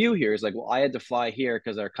 why are you here? He's like, well, I had to fly here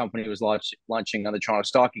because our company was launching on the Toronto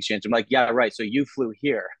Stock Exchange. I'm like, yeah, right. So you flew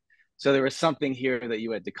here. So there was something here that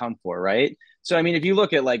you had to come for, right? So, I mean, if you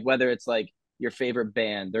look at like whether it's like your favorite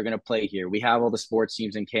band, they're going to play here. We have all the sports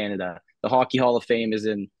teams in Canada. The Hockey Hall of Fame is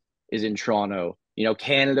in Toronto.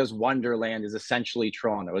 Canada's Wonderland is essentially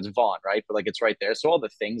Toronto. It's Vaughan, right? But like, it's right there. So all the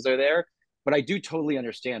things are there. But I do totally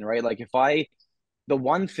understand, right? Like, the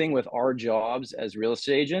one thing with our jobs as real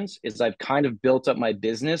estate agents is I've kind of built up my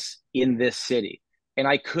business in this city, and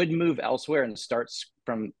I could move elsewhere and start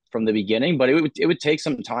from the beginning, but it would take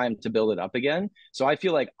some time to build it up again. So I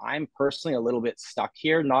feel like I'm personally a little bit stuck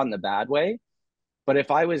here, not in a bad way. But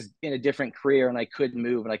if I was in a different career and I could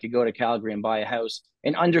move and I could go to Calgary and buy a house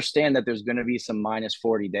and understand that there's going to be some minus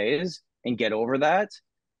 40 days and get over that,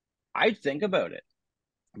 I'd think about it.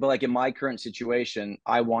 But like, in my current situation,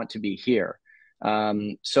 I want to be here.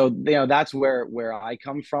 So that's where I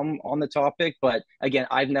come from on the topic. But again,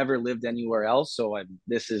 I've never lived anywhere else, so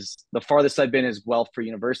this is the farthest I've been is Guelph for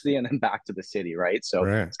university, and then back to the city, right? So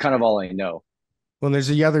It's kind of all I know. Well, there's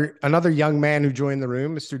another young man who joined the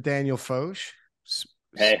room, Mr. Daniel Foch.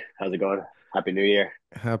 Hey, how's it going? Happy New Year.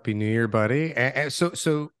 Happy New Year, buddy. And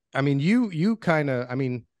so I mean, you kind of, I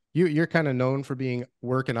mean, you're kind of known for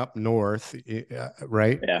working up north,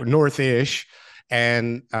 right? Yeah. North-ish.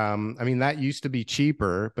 And I mean, that used to be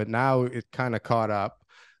cheaper, but now it kind of caught up.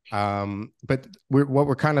 But what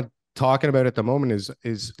we're kind of talking about at the moment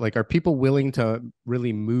is like, are people willing to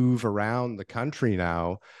really move around the country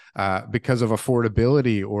now because of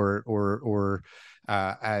affordability, or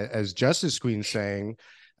as Justice Queen's saying,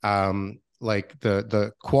 like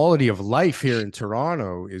the quality of life here in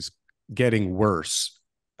Toronto is getting worse.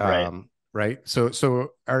 Right. Right. So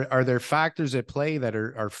are there factors at play that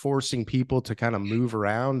are forcing people to kind of move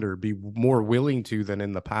around or be more willing to than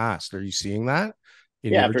in the past? Are you seeing that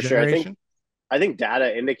in your generation? Sure. I think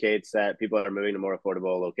data indicates that people are moving to more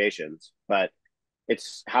affordable locations, but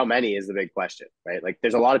it's how many is the big question, right? Like,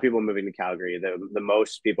 there's a lot of people moving to Calgary. The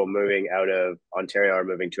most people moving out of Ontario are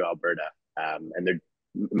moving to Alberta, and they're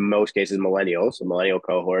in most cases millennials. The millennial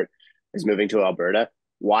cohort is moving to Alberta.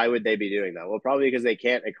 Why would they be doing that? Well, probably because they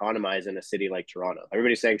can't economize in a city like Toronto.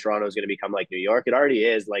 Everybody's saying Toronto is going to become like New York. It already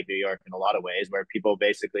is like New York in a lot of ways, where people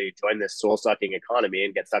basically join this soul-sucking economy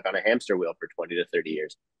and get stuck on a hamster wheel for 20 to 30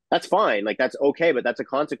 years. That's fine. Like, that's okay, but that's a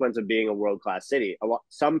consequence of being a world-class city.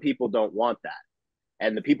 Some people don't want that.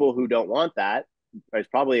 And the people who don't want that is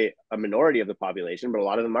probably a minority of the population, but a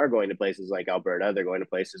lot of them are going to places like Alberta. They're going to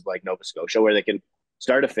places like Nova Scotia, where they can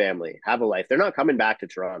start a family, have a life. They're not coming back to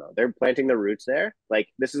Toronto. They're planting their roots there. Like,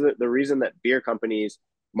 this is the reason that beer companies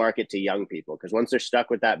market to young people, because once they're stuck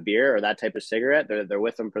with that beer or that type of cigarette, they're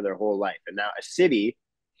with them for their whole life. And now a city,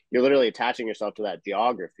 you're literally attaching yourself to that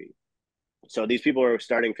geography. So these people are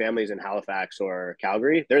starting families in Halifax or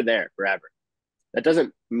Calgary. They're there forever. That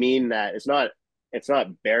doesn't mean that it's not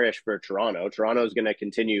bearish for Toronto. Toronto is going to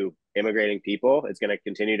continue immigrating people. It's going to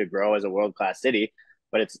continue to grow as a world-class city,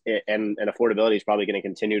 but and affordability is probably going to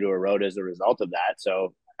continue to erode as a result of that.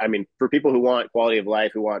 So, I mean, for people who want quality of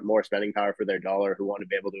life, who want more spending power for their dollar, who want to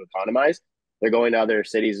be able to economize, they're going to other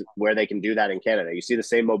cities where they can do that in Canada. You see the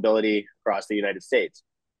same mobility across the United States.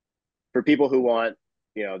 For people who want,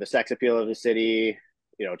 the sex appeal of the city,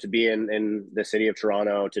 to be in the city of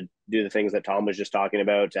Toronto, to do the things that Tom was just talking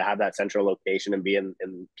about, to have that central location and be in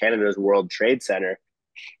Canada's World Trade Center,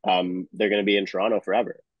 they're going to be in Toronto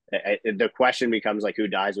forever. The question becomes, like, who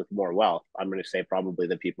dies with more wealth? I'm going to say probably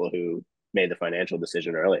the people who made the financial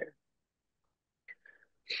decision earlier.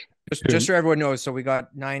 Just so everyone knows, so we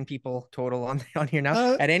got 9 people total on here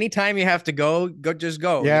now. At any time you have to go, just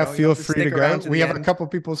go. Yeah, feel free to go. We have a couple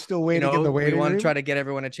people still waiting in the waiting room. We want to try to get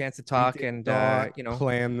everyone a chance to talk and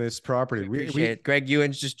plan this property. We appreciate it. Greg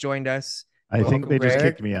Ewens just joined us. I think they just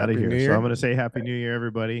kicked me out of here. So I'm going to say Happy New Year,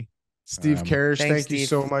 everybody. Steve Karish, thank you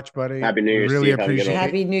so much, buddy. Happy New Year, really Steve. appreciate it.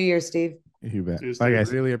 Happy New Year, Steve. You bet. Bye,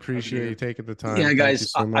 guys. Really appreciate you taking the time. Yeah,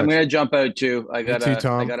 guys, so I'm gonna jump out too. I got a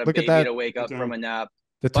Look baby at that. to wake up from a nap.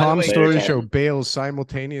 The Tom Story Show bails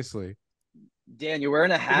simultaneously. Dan, you're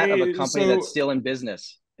wearing a hat of a company that's still in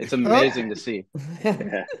business. It's amazing to see.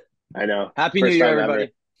 Yeah, I know. Happy New Year,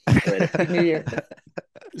 everybody. Happy New Year.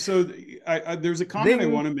 So there's a comment I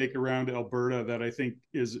want to make around Alberta that I think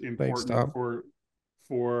is important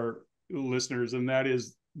for listeners, and that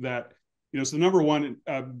is that, so number one,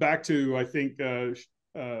 back to, I think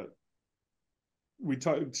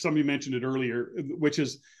somebody mentioned it earlier, which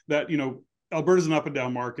is that, Alberta's an up and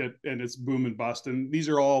down market and it's boom and bust. And these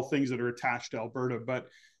are all things that are attached to Alberta, but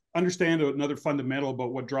understand another fundamental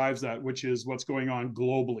about what drives that, which is what's going on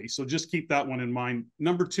globally. So just keep that one in mind.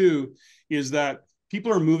 Number two is that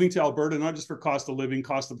people are moving to Alberta, not just for cost of living,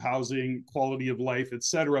 cost of housing, quality of life, et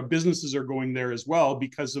cetera. Businesses are going there as well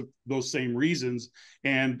because of those same reasons.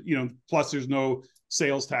 And, plus there's no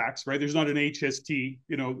sales tax, right? There's not an HST,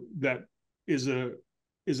 that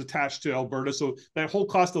is attached to Alberta. So that whole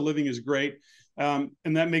cost of living is great. And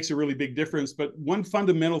that makes a really big difference. But one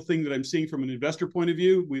fundamental thing that I'm seeing from an investor point of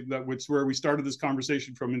view, which where we started this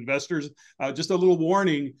conversation from investors, just a little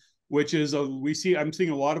warning, which is I'm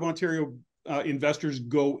seeing a lot of Ontario investors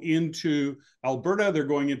go into Alberta. They're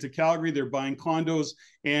going into Calgary. They're buying condos.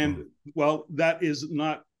 And well, that is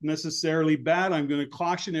not necessarily bad. I'm going to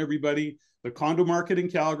caution everybody. The condo market in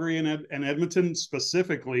Calgary and Edmonton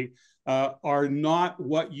specifically are not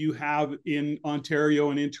what you have in Ontario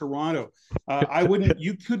and in Toronto.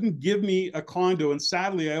 You couldn't give me a condo, and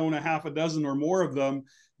sadly I own a half a dozen or more of them,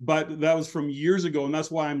 but that was from years ago. And that's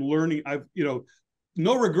why I'm learning. I've,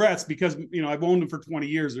 no regrets, because, I've owned them for 20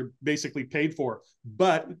 years. They're basically paid for.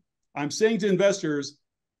 But I'm saying to investors,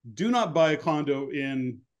 do not buy a condo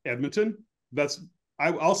in Edmonton.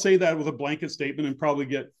 I'll say that with a blanket statement and probably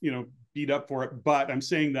get, beat up for it, but I'm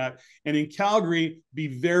saying that. And in Calgary,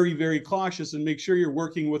 be very, very cautious and make sure you're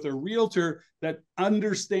working with a realtor that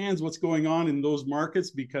understands what's going on in those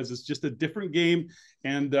markets, because it's just a different game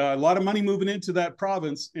and a lot of money moving into that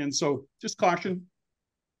province. And so just caution.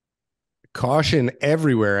 Caution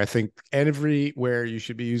everywhere. I think everywhere you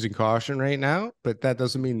should be using caution right now, but that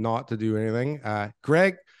doesn't mean not to do anything.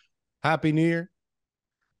 Greg, Happy New Year.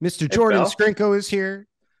 Mr. Jordan Skrinko is here.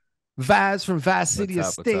 Vaz from Vaz City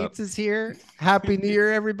Estates is here. Happy New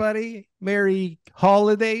Year, everybody. Merry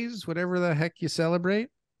holidays, whatever the heck you celebrate.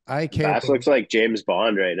 I can't. Vaz looks like James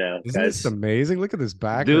Bond right now. Isn't this amazing? Look at this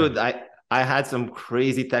background. Dude, I had some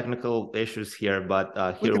crazy technical issues here,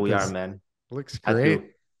 but here we are, man. Looks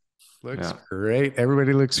great. Looks great.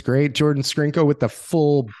 Everybody looks great. Jordan Skrinko with the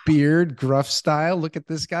full beard, gruff style. Look at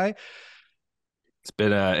this guy.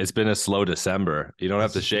 It's been a slow December. You don't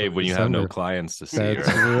have to shave when you have no clients to see. That's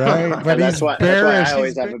right. But that's why I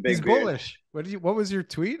always have a big He's bullish. What was your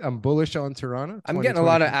tweet? I'm bullish on Toronto. I'm getting a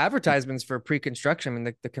lot of advertisements for pre-construction. I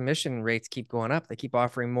mean, the commission rates keep going up. They keep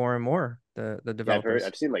offering more and more. The developers.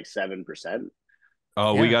 I've seen like 7%.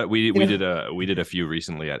 Oh, we did a few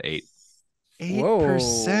recently at 8%.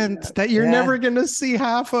 8% that you're never gonna see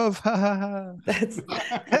half of. That's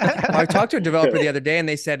I talked to a developer the other day and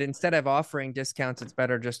they said instead of offering discounts, it's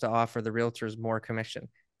better just to offer the realtors more commission.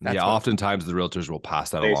 Oftentimes the realtors will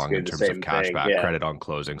pass that along in terms of cashback credit on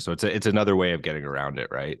closing. So it's another way of getting around it,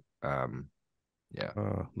 right?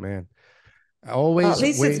 Oh man. Always at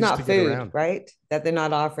least it's not food, right? That they're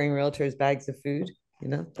not offering realtors bags of food.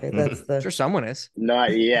 That's the. I'm sure someone is.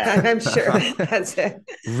 Not yet. I'm sure that's it.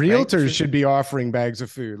 Realtors should be offering bags of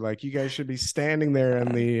food. Like you guys should be standing there in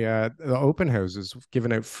the open houses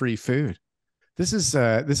giving out free food. This is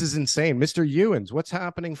insane. Mr. Ewens, what's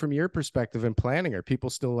happening from your perspective in planning? Are people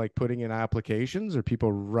still like putting in applications? Are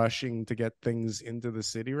people rushing to get things into the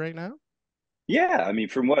city right now? Yeah, I mean,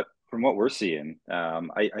 from what we're seeing,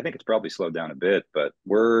 I think it's probably slowed down a bit, but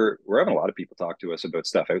we're having a lot of people talk to us about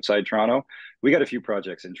stuff outside Toronto. We got a few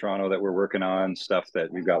projects in Toronto that we're working on, stuff that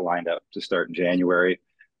we've got lined up to start in January.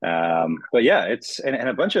 But yeah, it's and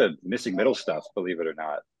a bunch of missing middle stuff, believe it or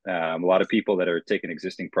not. A lot of people that are taking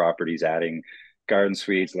existing properties, adding garden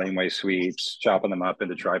suites, laneway suites, chopping them up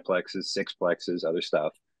into triplexes, sixplexes, other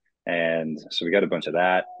stuff. And so we got a bunch of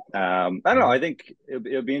that. I don't know. I think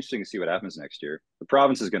it'll be interesting to see what happens next year. The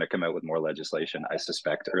province is going to come out with more legislation, I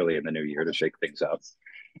suspect, early in the new year to shake things up.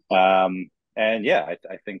 And yeah,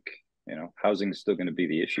 I think housing is still going to be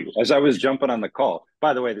the issue. As I was jumping on the call,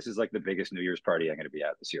 by the way, this is like the biggest New Year's party I'm going to be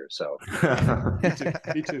at this year. So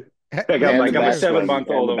me too. I got my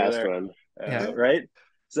 7-month-old over there, right?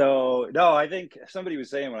 So no, I think somebody was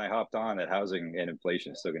saying when I hopped on that housing and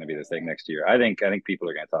inflation is still going to be the thing next year. I think people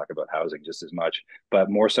are going to talk about housing just as much, but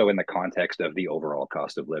more so in the context of the overall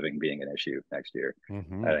cost of living being an issue next year.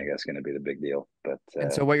 Mm-hmm. I think that's going to be the big deal. But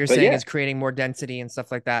and so what you're saying is creating more density and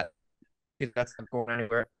stuff like that. That's not going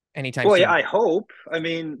anywhere anytime soon. Yeah, I hope. I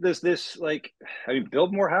mean,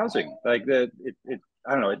 build more housing. Like I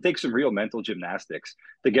don't know. It takes some real mental gymnastics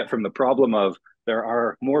to get from the problem of there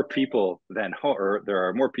are more people than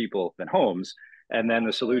homes, and then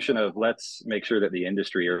the solution of let's make sure that the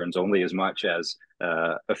industry earns only as much as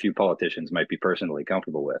a few politicians might be personally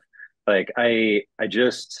comfortable with. Like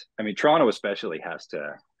Toronto especially has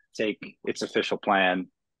to take its official plan,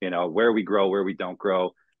 where we grow, where we don't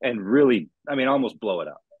grow, and really, almost blow it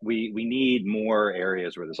up. We need more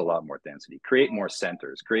areas where there's a lot more density. Create more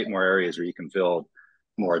centers. Create more areas where you can build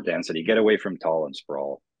more density. Get away from tall and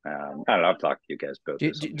sprawl. I don't know. I've talked to you guys about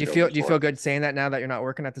this. Do you feel good saying that now that you're not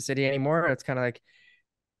working at the city anymore? It's kind of like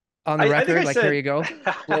on the record, like here you go,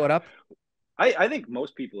 blow it up. I think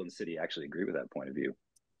most people in the city actually agree with that point of view.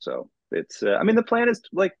 So it's the plan is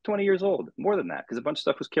like 20 years old, more than that, because a bunch of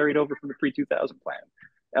stuff was carried over from the pre-2000 plan.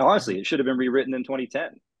 And honestly, it should have been rewritten in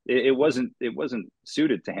 2010. It wasn't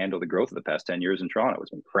suited to handle the growth of the past 10 years in Toronto. It's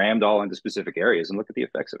been crammed all into specific areas, and look at the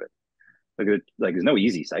effects of it. There's no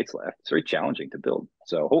easy sites left. It's very challenging to build.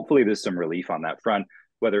 So hopefully there's some relief on that front,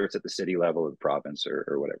 whether it's at the city level or the province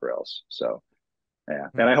or whatever else. So yeah.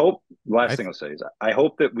 And I hope thing I'll say is I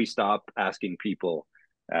hope that we stop asking people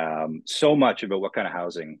so much about what kind of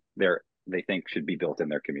housing they think should be built in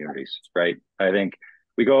their communities. Right. I think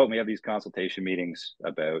we go out and we have these consultation meetings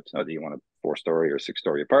about, do you want a 4-story or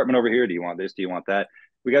 6-story apartment over here? Do you want this? Do you want that?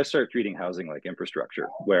 We got to start treating housing like infrastructure,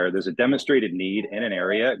 where there's a demonstrated need in an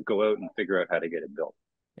area, go out and figure out how to get it built.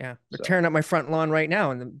 Yeah. We're tearing up my front lawn right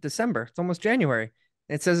now in December. It's almost January.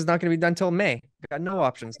 It says it's not going to be done till May. Got no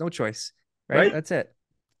options, no choice. Right? That's it.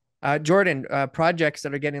 Jordan, projects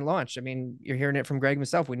that are getting launched. You're hearing it from Greg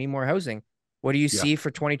himself. We need more housing. What do you see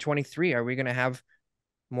for 2023? Are we going to have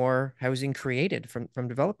more housing created from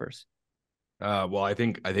developers? Well, I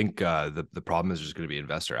think the problem is just going to be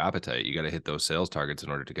investor appetite. You got to hit those sales targets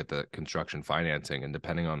in order to get the construction financing. And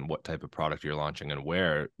depending on what type of product you're launching and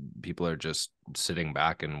where, people are just sitting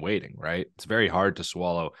back and waiting, right? It's very hard to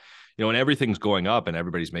swallow, when everything's going up and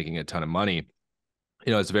everybody's making a ton of money.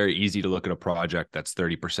 It's very easy to look at a project that's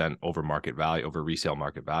 30% over market value, over resale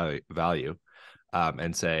market value,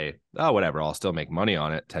 and say, oh, whatever, I'll still make money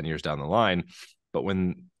on it 10 years down the line. But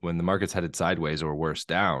when the market's headed sideways or worse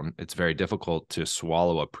down, it's very difficult to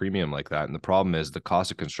swallow a premium like that. And the problem is the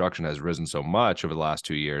cost of construction has risen so much over the last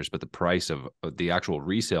 2 years, but the price of the actual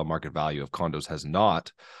resale market value of condos has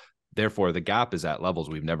not. Therefore, the gap is at levels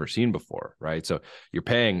we've never seen before, right? So you're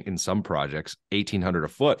paying in some projects $1,800 a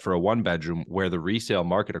foot for a 1-bedroom, where the resale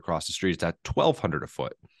market across the street is at $1,200 a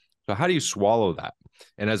foot. So how do you swallow that?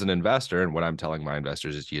 And as an investor, and what I'm telling my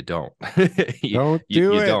investors is you don't. you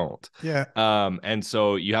don't. Yeah. And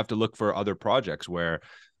so you have to look for other projects where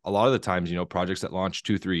a lot of the times, projects that launched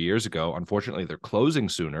 2-3 years ago, unfortunately, they're closing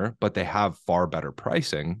sooner, but they have far better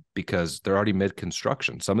pricing because they're already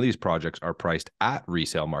mid-construction. Some of these projects are priced at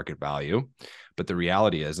resale market value, but the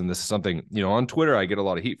reality is, and this is something, on Twitter, I get a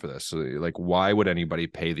lot of heat for this. So like, why would anybody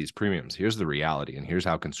pay these premiums? Here's the reality, and here's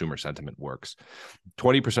how consumer sentiment works.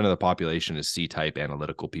 20% of the population is C-type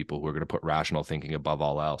analytical people who are going to put rational thinking above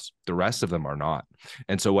all else. The rest of them are not.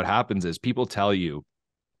 And so what happens is people tell you,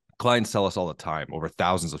 clients tell us all the time, over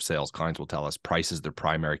thousands of sales, clients will tell us price is their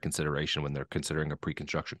primary consideration when they're considering a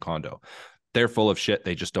pre-construction condo. They're full of shit.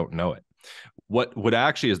 They just don't know it. What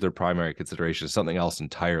actually is their primary consideration is something else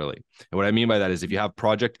entirely. And what I mean by that is if you have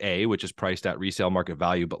project A, which is priced at resale market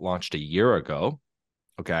value, but launched a year ago,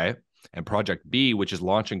 okay, and project B, which is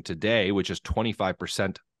launching today, which is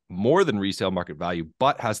 25% more than resale market value,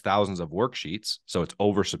 but has thousands of worksheets. So it's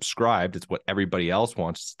oversubscribed. It's what everybody else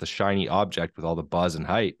wants. It's the shiny object with all the buzz and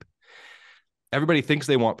hype. Everybody thinks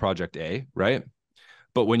they want project A, right?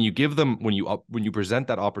 But when you give them, when you present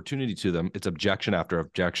that opportunity to them, it's objection after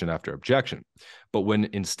objection after objection. But when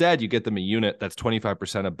instead you get them a unit that's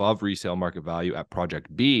 25% above resale market value at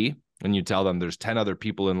project B, and you tell them there's 10 other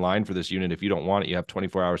people in line for this unit. If you don't want it, you have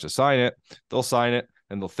 24 hours to sign it. They'll sign it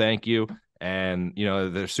and they'll thank you. And,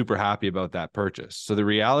 they're super happy about that purchase. So the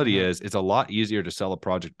reality is it's a lot easier to sell a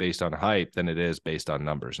project based on hype than it is based on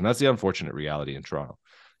numbers. And that's the unfortunate reality in Toronto.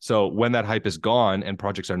 So when that hype is gone and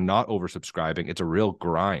projects are not oversubscribing, it's a real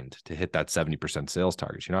grind to hit that 70% sales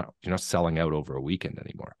target. You're not selling out over a weekend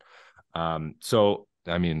anymore. So,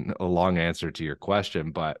 I mean, a long answer to your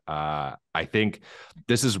question, but I think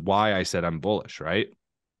this is why I said I'm bullish, right?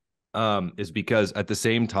 Is because at the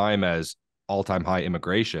same time as all-time high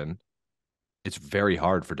immigration, it's very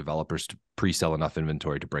hard for developers to pre-sell enough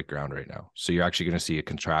inventory to break ground right now. So you're actually going to see a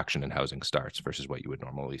contraction in housing starts versus what you would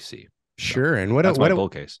normally see. Sure. So and that's my bull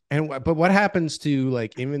case. But what happens to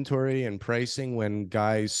like inventory and pricing when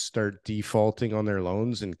guys start defaulting on their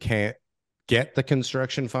loans and can't get the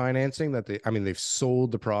construction financing that they've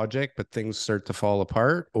sold the project, but things start to fall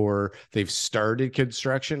apart, or they've started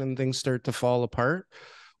construction and things start to fall apart?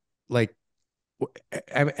 Like,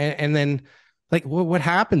 and then like, what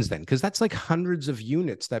happens then? Because that's like hundreds of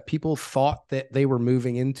units that people thought that they were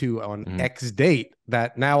moving into on X date,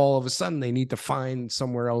 that now all of a sudden they need to find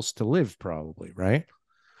somewhere else to live, probably, right?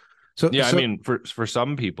 So yeah, I mean, for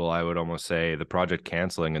some people, I would almost say the project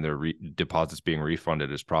canceling and their deposits being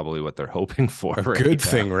refunded is probably what they're hoping for. A good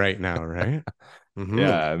thing right now, right?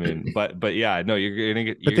 Yeah, I mean, but yeah, no, you're gonna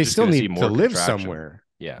get. But they still need to live somewhere,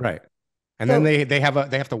 yeah, right? And then they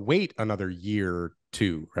have to wait another year or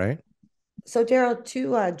two, right? So Darryl,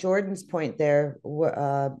 to Jordan's point there,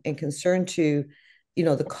 and concern to,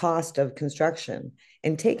 the cost of construction,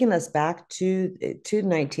 and taking us back to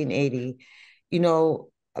 1980,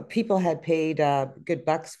 people had paid good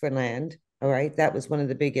bucks for land. All right, that was one of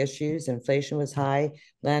the big issues. Inflation was high,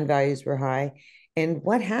 land values were high, and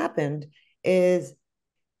what happened is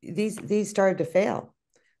these started to fail.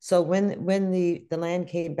 So when the land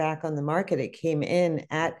came back on the market, it came in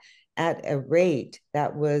at a rate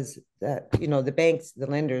that was the banks, the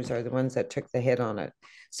lenders are the ones that took the hit on it.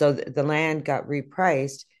 So the land got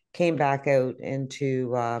repriced, came back out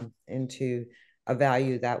into a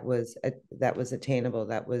value that was attainable,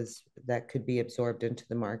 that could be absorbed into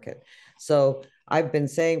the market. So I've been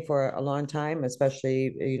saying for a long time,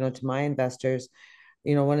 especially to my investors,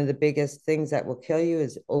 one of the biggest things that will kill you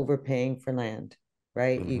is overpaying for land,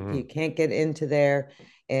 right? You can't get into there,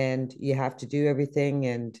 and you have to do everything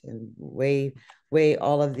and weigh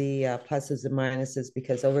all of the pluses and minuses,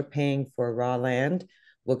 because overpaying for raw land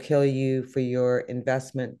will kill you for your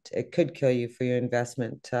investment. It could kill you for your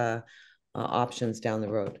investment options down the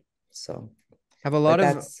road. So have a lot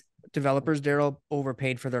of developers, Darryl,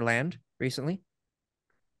 overpaid for their land recently?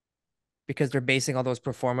 Because they're basing all those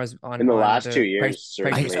performers on in the last 2 years.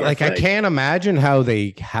 I can't imagine how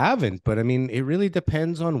they haven't, but I mean, it really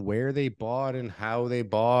depends on where they bought and how they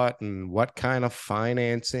bought and what kind of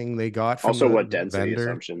financing they got from also the what density vendor.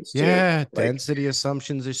 assumptions. Yeah, density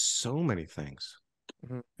assumptions. There's so many things.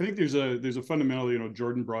 I think there's a fundamental,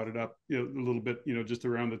 Jordan brought it up, a little bit, just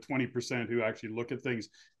around the 20% who actually look at things.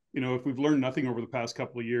 If we've learned nothing over the past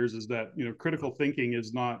couple of years, is that, critical thinking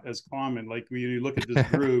is not as common. Like when you look at this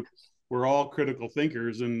group, we're all critical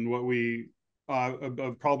thinkers. And what we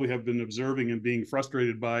probably have been observing and being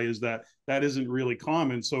frustrated by is that isn't really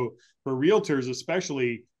common. So for realtors,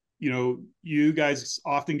 especially, you guys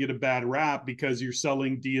often get a bad rap because you're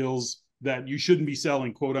selling deals that you shouldn't be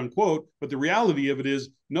selling, quote unquote. But the reality of it is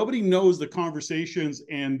nobody knows the conversations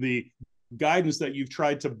and the guidance that you've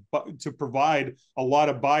tried to provide a lot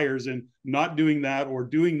of buyers, and not doing that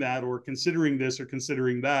or considering this or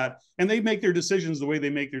considering that. And they make their decisions the way they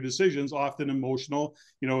make their decisions, often emotional,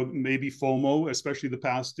 maybe FOMO, especially the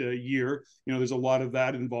past year, there's a lot of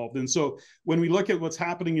that involved. And so when we look at what's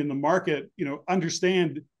happening in the market,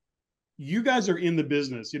 understand you guys are in the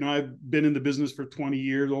business. I've been in the business for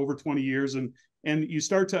over 20 years, and you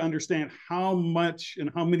start to understand how much and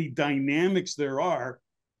how many dynamics there are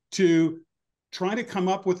to try to come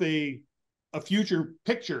up with a future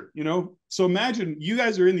picture, So imagine you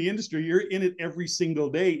guys are in the industry, you're in it every single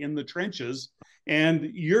day in the trenches, and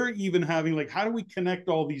you're even having like, how do we connect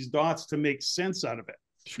all these dots to make sense out of it?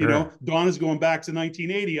 Sure. Don is going back to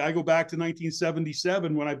 1980. I go back to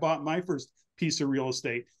 1977 when I bought my first piece of real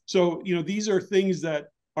estate. So, these are things that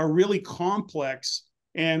are really complex.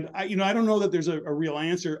 And I don't know that there's a real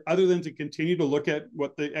answer other than to continue to look at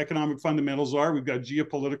what the economic fundamentals are. We've got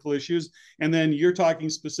geopolitical issues. And then you're talking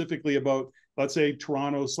specifically about, let's say,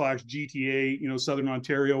 Toronto/GTA, Southern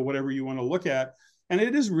Ontario, whatever you want to look at. And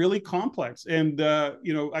it is really complex. And,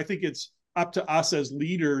 I think it's up to us as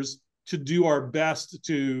leaders to do our best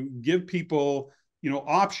to give people,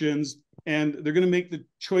 options, and they're going to make the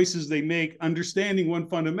choices they make, understanding one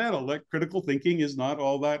fundamental, that critical thinking is not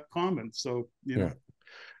all that common. So, Yeah.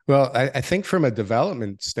 Well, I think from a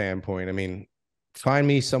development standpoint, I mean, find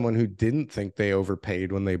me someone who didn't think they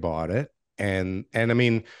overpaid when they bought it. And I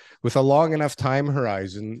mean, with a long enough time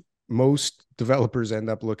horizon, most developers end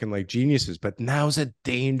up looking like geniuses, but now's a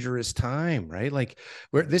dangerous time, right? Like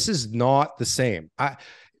this is not the same.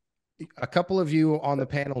 a couple of you on the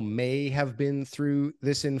panel may have been through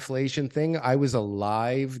this inflation thing. I was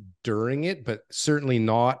alive during it, but certainly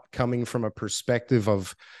not coming from a perspective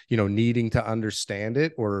of, needing to understand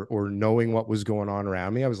it or knowing what was going on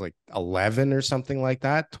around me. I was like 11 or something like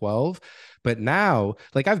that, 12. But now,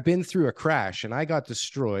 like, I've been through a crash and I got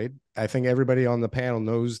destroyed. I think everybody on the panel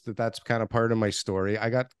knows that that's kind of part of my story. I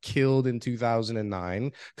got killed in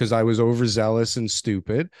 2009 because I was overzealous and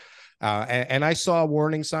stupid. And I saw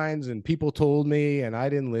warning signs and people told me and I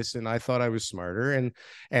didn't listen. I thought I was smarter and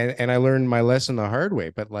I learned my lesson the hard way.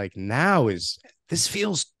 But like now this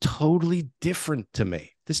feels totally different to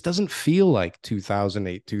me. This doesn't feel like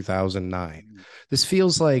 2008, 2009. This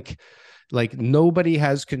feels like nobody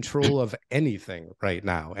has control of anything right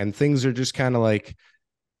now. And things are just kind of like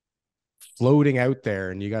floating out there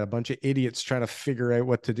and you got a bunch of idiots trying to figure out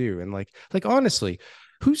what to do. And like honestly,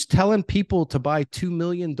 who's telling people to buy $2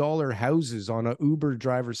 million houses on an Uber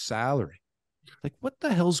driver's salary? Like, what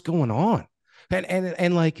the hell's going on?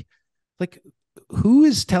 And like, who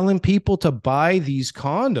is telling people to buy these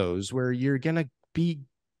condos where you're going to be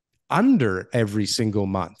under every single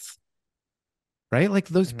month? Right? Like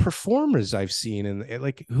those performers I've seen and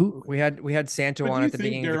like who we had Santo on at the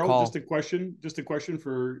beginning of the call. Just a question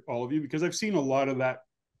for all of you, because I've seen a lot of that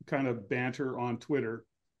kind of banter on Twitter.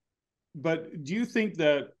 But do you think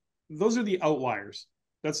that those are the outliers?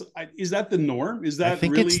 Is that the norm? Is that I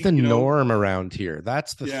think really, it's the norm around here.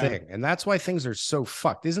 That's the thing. And that's why things are so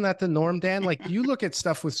fucked. Isn't that the norm, Dan? Like you look at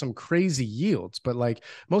stuff with some crazy yields, but like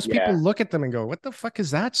most people look at them and go, what the fuck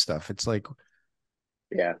is that stuff? It's like,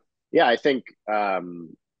 yeah, I think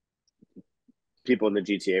people in the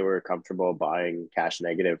GTA were comfortable buying cash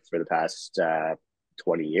negative for the past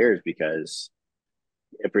 20 years because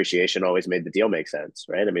appreciation always made the deal make sense,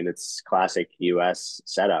 right? I mean, it's classic US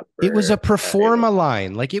setup. It was a performa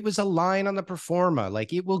line. Like it was a line on the performa.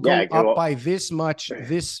 Like it will go up by this much,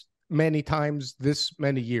 this many times, this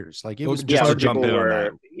many years. Like it was just jump in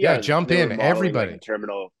on that. Jump in, everybody. Like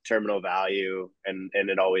terminal value, and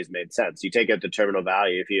it always made sense. You take out the terminal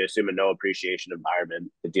value, if you assume a no appreciation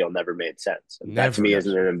environment, the deal never made sense. And that to me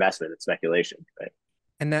isn't an investment; it's speculation, right?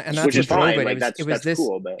 And that's which is what drove fine. it. Like, it was this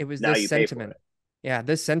cool, but it was now this you sentiment. pay for it. Yeah,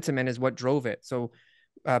 this sentiment is what drove it. So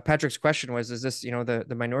Patrick's question was, is this,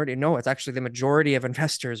 the minority? No, it's actually the majority of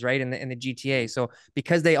investors, right, in the GTA. So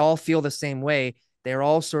because they all feel the same way, they're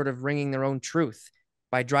all sort of ringing their own truth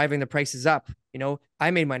by driving the prices up.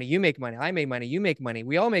 I made money, you make money, I made money, you make money,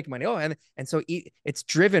 we all make money. Oh, and so it's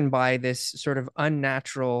driven by this sort of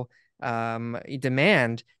unnatural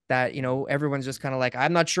demand that, everyone's just kind of like,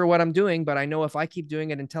 I'm not sure what I'm doing, but I know if I keep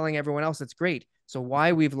doing it and telling everyone else, it's great. So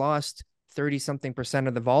why we've lost 30-something%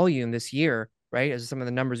 of the volume this year, right? As some of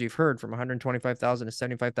the numbers you've heard from 125,000 to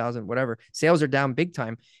 75,000, whatever, sales are down big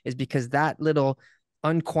time, is because that little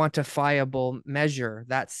unquantifiable measure,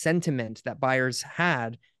 that sentiment that buyers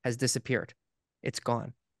had, has disappeared. It's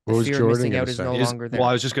gone. The fear of missing out is no longer there. Well,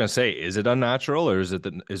 I was just going to say, is it unnatural, or is it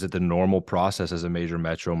the normal process as a major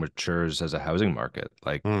metro matures as a housing market?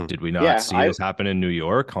 Like, did we not see this happen in New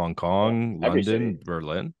York, Hong Kong, London,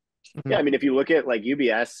 Berlin? Yeah, I mean, if you look at like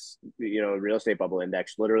UBS, real estate bubble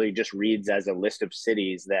index literally just reads as a list of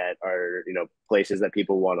cities that are, places that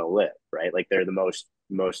people want to live, right? Like they're the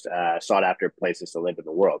most sought after places to live in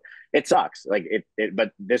the world. It sucks. Like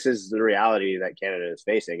but this is the reality that Canada is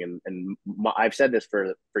facing. And I've said this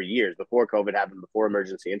for years, before COVID happened, before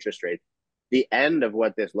emergency interest rates. The end of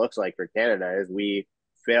what this looks like for Canada is we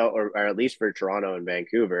fail, or at least for Toronto and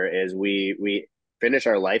Vancouver, is we finish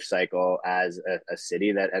our life cycle as a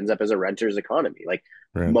city that ends up as a renter's economy. Like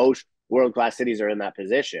most world-class cities are in that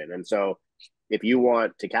position. And so if you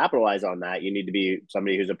want to capitalize on that, you need to be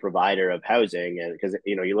somebody who's a provider of housing. And because,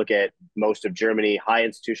 you look at most of Germany, high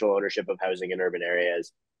institutional ownership of housing in urban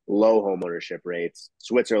areas, low home ownership rates.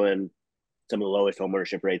 Switzerland, some of the lowest home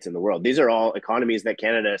ownership rates in the world. These are all economies that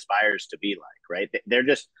Canada aspires to be like, right? They're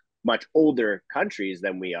just much older countries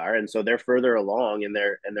than we are. And so they're further along in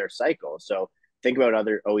their cycle. So think about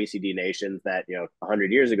other OECD nations that,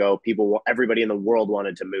 100 years ago, everybody in the world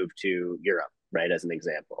wanted to move to Europe, right? As an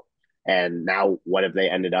example. And now what have they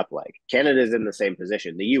ended up like? Canada is in the same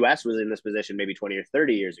position. The US was in this position maybe 20 or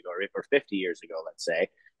 30 years ago, or 50 years ago, let's say.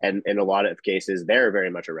 And in a lot of cases, they're very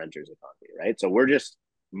much a renter's economy, right? So we're just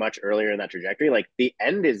much earlier in that trajectory. Like the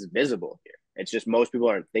end is visible here. It's just most people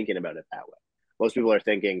aren't thinking about it that way. Most people are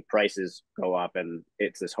thinking prices go up and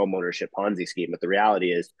it's this home ownership Ponzi scheme. But the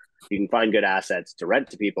reality is you can find good assets to rent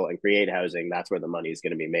to people and create housing. That's where the money is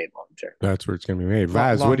going to be made long term. That's where it's going to be made.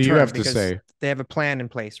 Vaz, what do you have to say? They have a plan in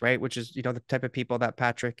place, right? Which is, the type of people that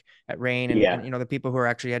Patrick at Rain and the people who are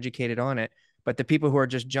actually educated on it. But the people who are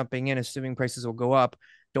just jumping in, assuming prices will go up,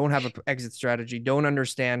 don't have an exit strategy, don't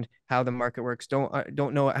understand how the market works, don't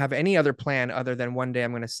have any other plan other than one day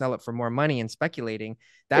I'm going to sell it for more money and speculating,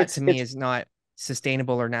 that to me is not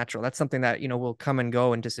sustainable or natural. That's something that, will come and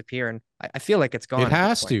go and disappear. And I feel like it's gone. It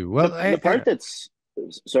has to. Well, the part that's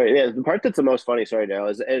the most funny, sorry, Darryl,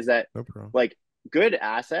 is that no problem. Like good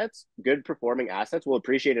assets, good performing assets will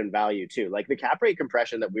appreciate in value too. Like the cap rate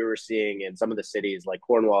compression that we were seeing in some of the cities, like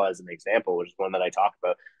Cornwall as an example, which is one that I talked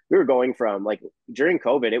about. We were going from like during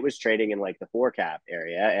COVID, it was trading in like the 4 cap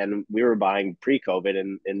area, and we were buying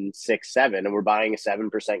pre-COVID in 6, 7, and we're buying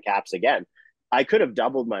 7% caps again. I could have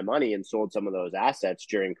doubled my money and sold some of those assets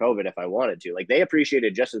during COVID if I wanted to. Like they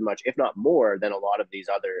appreciated just as much, if not more, than a lot of these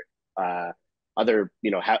other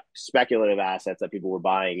speculative assets that people were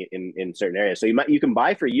buying in certain areas. So you can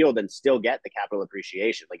buy for yield and still get the capital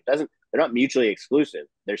appreciation. Like they're not mutually exclusive.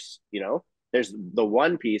 There's the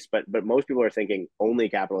one piece, but most people are thinking only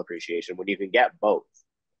capital appreciation when you can get both.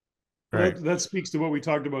 Right. That speaks to what we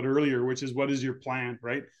talked about earlier, which is what is your plan,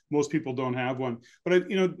 right? Most people don't have one. But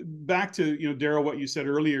back to Darryl, what you said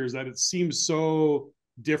earlier is that it seems so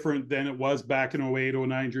different than it was back in 08,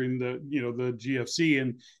 09 during the GFC.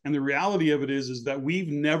 And the reality of it is that we've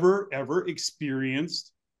never ever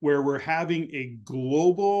experienced where we're having a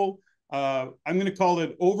global I'm going to call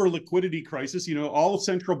it over liquidity crisis. All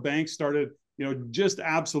central banks started just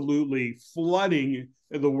absolutely flooding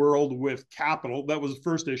the world with capital. That was the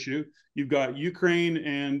first issue. You've got Ukraine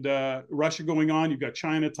and Russia going on. You've got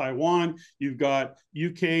China, Taiwan. You've got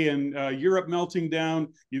UK and Europe melting down.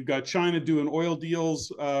 You've got China doing oil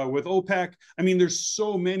deals with OPEC. I mean, there's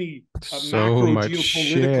so many macro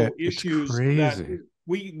geopolitical issues that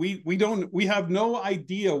we have no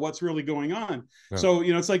idea what's really going on. No. So,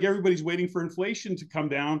 it's like everybody's waiting for inflation to come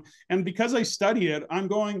down. And because I study it, I'm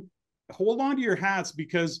going, hold on to your hats,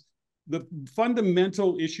 because the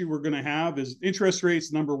fundamental issue we're going to have is interest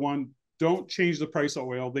rates. Number one, don't change the price of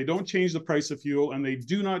oil. They don't change the price of fuel, and they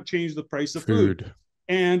do not change the price of food.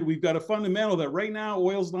 And we've got a fundamental that right now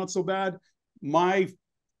oil's not so bad. I'm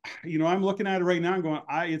looking at it right now and going,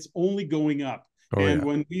 it's only going up.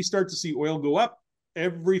 When we start to see oil go up,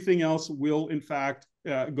 everything else will in fact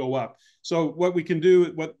go up. So what we can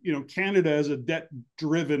do, Canada is a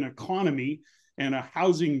debt-driven economy and a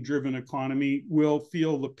housing-driven economy will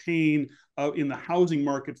feel the pain in the housing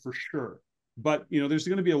market for sure. But, there's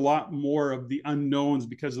going to be a lot more of the unknowns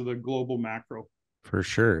because of the global macro. For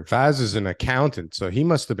sure. Vaz is an accountant, so he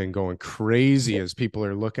must have been going crazy as people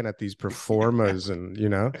are looking at these pro formas. And,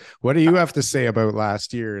 what do you have to say about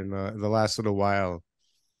last year and the last little while?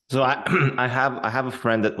 So I have a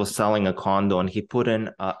friend that was selling a condo, and he put in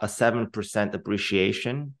a 7%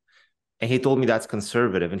 appreciation. And he told me that's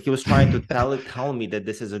conservative. And he was trying to tell me that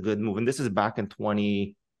this is a good move. And this is back in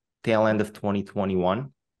tail end of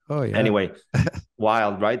 2021. Oh, yeah. Anyway,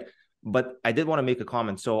 wild, right? But I did want to make a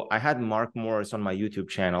comment. So I had Mark Morris on my YouTube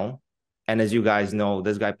channel. And as you guys know,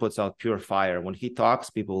 this guy puts out pure fire. When he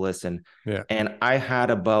talks, people listen. Yeah. And I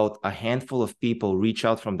had about a handful of people reach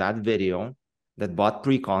out from that video that bought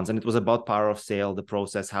pre-cons. And it was about power of sale, the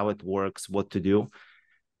process, how it works, what to do.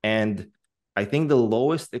 And I think the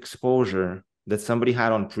lowest exposure that somebody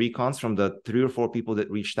had on pre-cons from the 3 or 4 people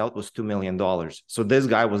that reached out was $2 million. So this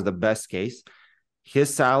guy was the best case.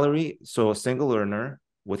 His salary, so a single earner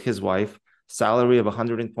with his wife, salary of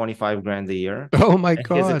 $125,000 a year. Oh my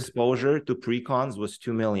God. His exposure to pre-cons was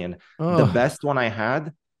 $2 million. Oh. The best one I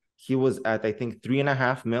had, he was at, I think,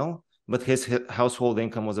 $3.5 million, but his household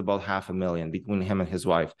income was about $500,000 between him and his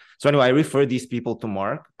wife. So anyway, I refer these people to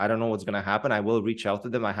Mark. I don't know what's going to happen. I will reach out to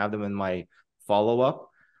them. I have them in my follow-up.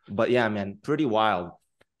 But yeah, man, pretty wild.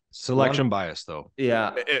 Selection bias, though.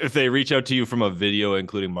 Yeah. If they reach out to you from a video,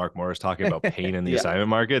 including Mark Morris talking about pain in the assignment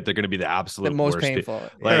market, they're going to be the absolute most worst. Painful.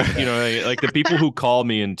 Like, like the people who call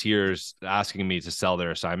me in tears asking me to sell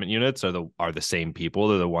their assignment units are the same people.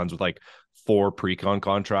 They're the ones with like 4 pre-con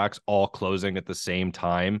contracts all closing at the same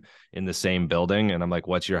time in the same building. And I'm like,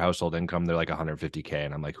 what's your household income? They're like $150K.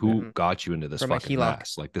 And I'm like, who got you into this fucking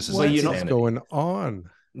mess? Like, this is what's going on?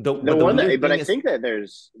 But I think that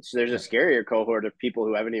there's a scarier cohort of people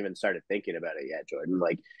who haven't even started thinking about it yet, Jordan.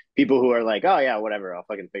 Like people who are like, oh yeah, whatever, I'll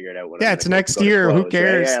fucking figure it out. Yeah, it's next year. Who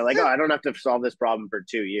cares? Right? Yeah, like, oh, I don't have to solve this problem for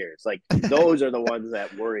 2 years. Like those are the ones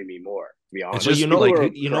that worry me more, to be honest. It's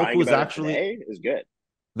just, who's actually is good.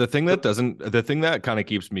 The thing that kind of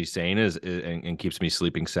keeps me sane and keeps me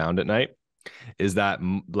sleeping sound at night is that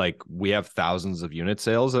like we have thousands of unit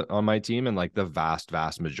sales on my team, and like the vast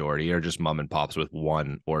majority are just mom and pops with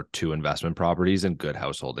 1 or 2 investment properties and good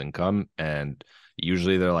household income. And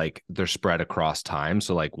usually they're spread across time.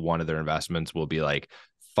 So like one of their investments will be like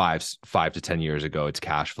five to 10 years ago. It's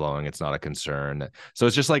cash flowing. It's not a concern. So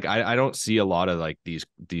it's just like, I don't see a lot of like these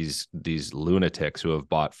lunatics who have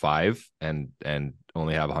bought 5 and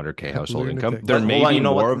only have 100K household income. There may be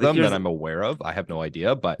more of them than I'm aware of. I have no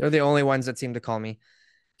idea, but they're the only ones that seem to call me.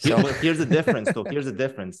 So here's the difference, though. Here's the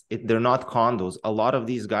difference. They're not condos. A lot of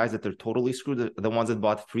these guys that they're totally screwed are the ones that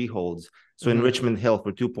bought freeholds. So in Richmond Hill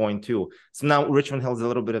for 2.2. So now Richmond Hill is a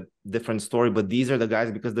little bit of a different story, but these are the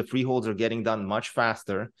guys because the freeholds are getting done much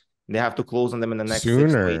faster. They have to close on them in the next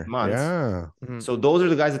 6 to 8 months. Yeah. So those are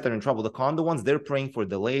the guys that are in trouble. The condo ones, they're praying for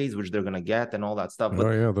delays, which they're going to get and all that stuff. But,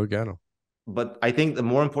 they'll get them. But I think the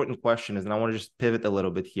more important question is, and I want to just pivot a little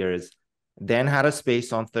bit here, is Dan had a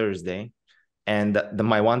space on Thursday. And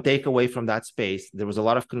my one takeaway from that space, there was a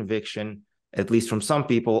lot of conviction, at least from some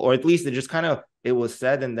people, or at least it just kind of, it was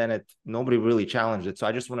said and then nobody really challenged it. So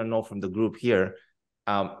I just want to know from the group here,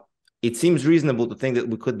 it seems reasonable to think that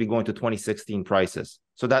we could be going to 2016 prices.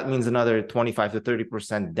 So that means another 25 to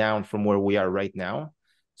 30% down from where we are right now.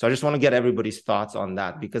 So I just want to get everybody's thoughts on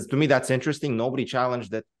that, because to me, that's interesting. Nobody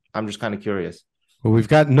challenged it. I'm just kind of curious. Well, we've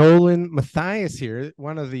got Nolan Matthias here,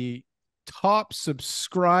 one of the top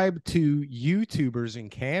subscribed to YouTubers in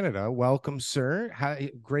Canada. Welcome, sir.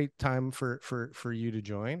 Great time for you to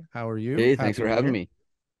join. How are you? Hey, thanks for having me.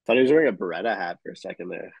 Thought he was wearing a Beretta hat for a second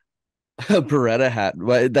there. A Beretta hat.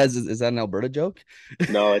 What? Is that an Alberta joke?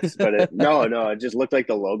 No, no. It just looked like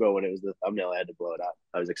the logo when it was the thumbnail. I had to blow it up.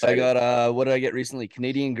 I was excited. I got what did I get recently?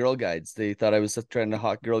 Canadian Girl Guides. They thought I was trying to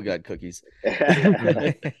hawk Girl Guide cookies.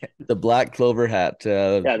 The black clover hat.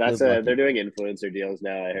 Yeah, that's they're doing influencer deals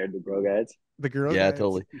now. I heard the Girl Guides. The Girl Guides.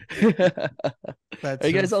 Totally. How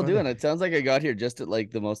you guys all doing? It sounds like I got here just at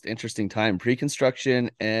like the most interesting time,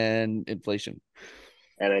 pre-construction and inflation.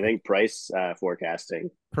 And I think price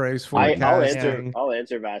forecasting. Price forecasting. I'll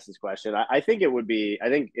answer Vass's question. I think it would be. I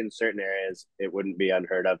think in certain areas it wouldn't be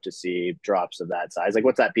unheard of to see drops of that size. Like,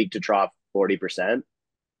 what's that peak to trough? 40%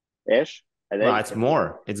 ish. I think it's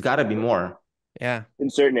more. It's got to be more. Yeah.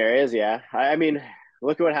 In certain areas, yeah. I mean,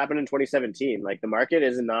 look at what happened in 2017. Like, the market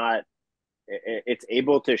is not. It's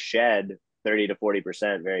able to shed 30 to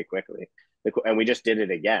 40% very quickly, and we just did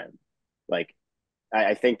it again. Like,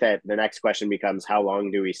 I think that the next question becomes, how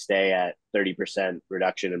long do we stay at 30%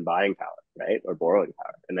 reduction in buying power, right? Or borrowing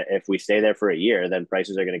power. And if we stay there for a year, then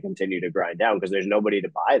prices are going to continue to grind down because there's nobody to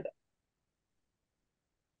buy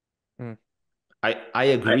them. I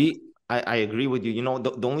agree. I agree with you. You know,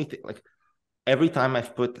 the only thing, like, every time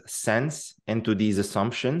I've put sense into these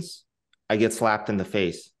assumptions, I get slapped in the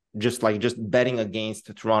face. Just betting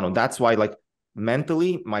against Toronto. That's why, like,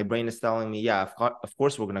 mentally, my brain is telling me, yeah, of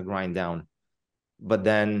course we're going to grind down. But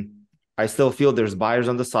then I still feel there's buyers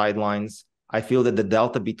on the sidelines. I feel that the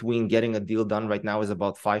delta between getting a deal done right now is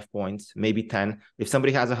about 5 points, maybe 10. If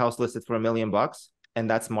somebody has a house listed for $1 million and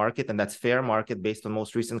that's market and that's fair market based on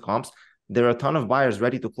most recent comps, there are a ton of buyers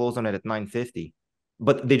ready to close on it at 950.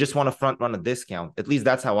 But they just want to front run a discount. At least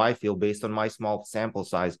that's how I feel based on my small sample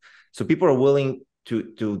size. So people are willing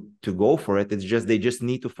to go for it. It's just they just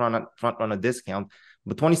need to front run a discount.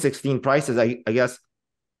 But 2016 prices, I guess.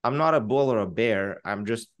 I'm not a bull or a bear. I'm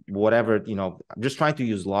just whatever, I'm just trying to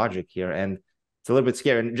use logic here. And it's a little bit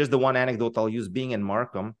scary. And just the one anecdote I'll use, being in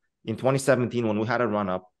Markham in 2017, when we had a run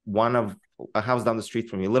up, a house down the street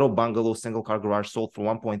from me, a little bungalow, single car garage, sold for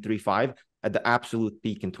 1.35 at the absolute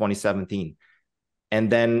peak in 2017.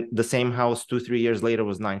 And then the same house 2-3 years later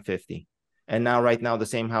was 950. And now, right now, the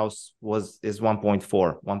same house is 1.4,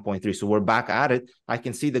 1.3. So we're back at it. I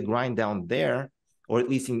can see the grind down there, or at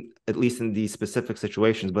least in these specific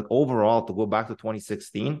situations. But overall, to go back to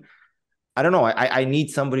 2016, I don't know. I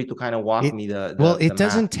need somebody to kind of walk me it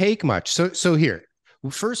doesn't take much. So here,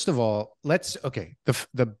 first of all,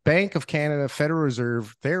 the Bank of Canada, Federal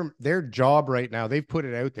Reserve, their job right now, they've put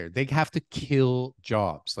it out there. They have to kill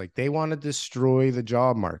jobs. Like, they want to destroy the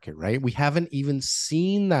job market, right? We haven't even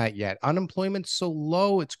seen that yet. Unemployment's so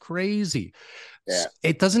low, it's crazy. Yeah.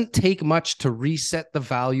 It doesn't take much to reset the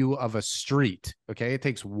value of a street. Okay. It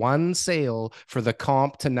takes one sale for the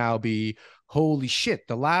comp to now be, holy shit.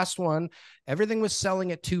 The last one, everything was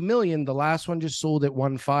selling at 2 million. The last one just sold at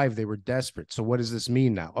 1.5. They were desperate. So what does this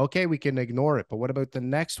mean now? Okay, we can ignore it. But what about the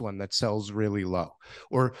next one that sells really low?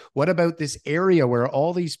 Or what about this area where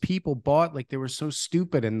all these people bought like they were so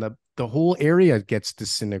stupid and the whole area gets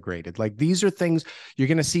disintegrated? Like, these are things you're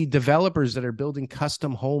going to see developers that are building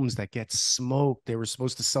custom homes that get smoked. They were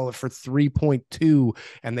supposed to sell it for 3.2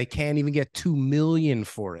 and they can't even get 2 million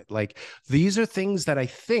for it. Like, these are things that I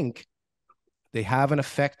think They have an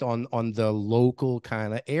effect on the local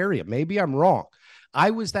kind of area. Maybe I'm wrong.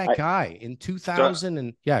 I was that guy in 2000,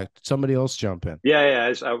 and yeah, somebody else jump in.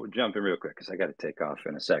 Yeah. I would jump in real quick because I got to take off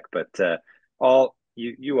in a sec. But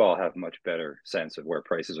you all have much better sense of where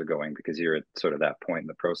prices are going because you're at sort of that point in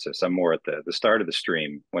the process. I'm more at the start of the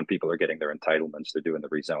stream when people are getting their entitlements, they're doing the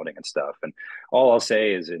rezoning and stuff. And all I'll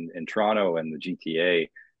say is in Toronto and the GTA,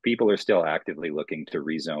 people are still actively looking to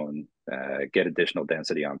rezone, get additional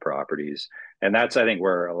density on properties. And that's, I think,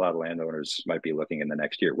 where a lot of landowners might be looking in the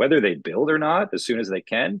next year. Whether they build or not, as soon as they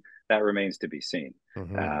can, that remains to be seen.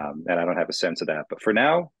 And I don't have a sense of that. But for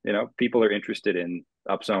now, people are interested in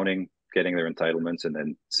upzoning, getting their entitlements, and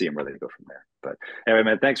then seeing where they go from there. But anyway,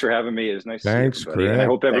 man, thanks for having me. It was nice to see everybody. And I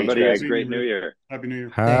hope everybody has a great New Year. Happy New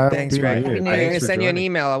Year. Thanks, Greg. Happy I'm going to send you an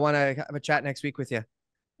email. I want to have a chat next week with you.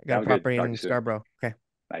 I got a property in Scarborough. Okay.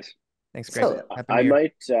 Nice. Thanks, Greg.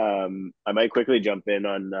 So I might quickly jump in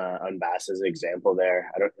on Bass's example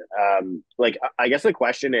there. I guess the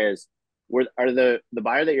question is, are the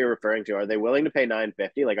buyer that you're referring to, are they willing to pay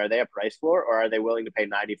 $950? Like, are they a price floor, or are they willing to pay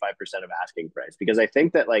 95% of asking price? Because I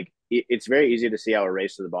think that it's very easy to see how a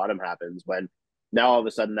race to the bottom happens when now all of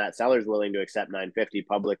a sudden that seller's willing to accept $950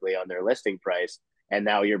 publicly on their listing price, and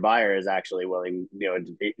now your buyer is actually willing,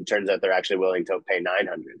 it turns out they're actually willing to pay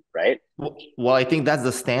 $900, right? Well, I think that's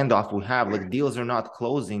the standoff we have. Like, deals are not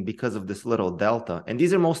closing because of this little delta. And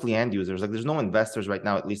these are mostly end users. Like, there's no investors right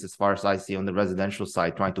now, at least as far as I see on the residential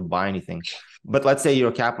side, trying to buy anything. But let's say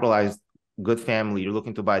you're a capitalized good family, you're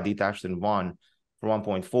looking to buy a detached in Vaughan for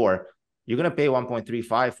 1.4. You're going to pay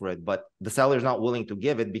 1.35 for it, but the seller's not willing to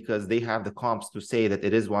give it because they have the comps to say that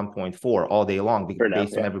it is 1.4 all day long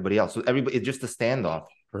based on everybody else. So it's just a standoff.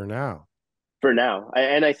 For now.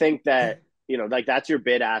 And I think that, that's your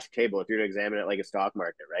bid ask table if you're to examine it like a stock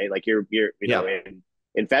market, right? Like you're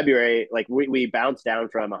in February, like we bounced down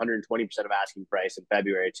from 120% of asking price in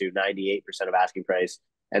February to 98% of asking price.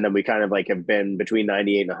 And then we kind of have been between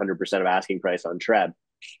 98 and 100% of asking price on Treb.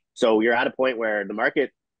 So you're at a point where the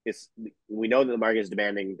market we know that the market is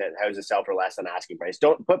demanding that houses sell for less than asking price.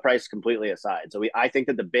 Don't put price completely aside. So I think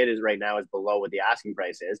that the bid is right now is below what the asking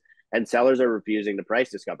price is, and sellers are refusing to price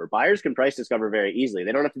discover. Buyers can price discover very easily.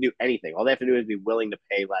 They don't have to do anything. All they have to do is be willing to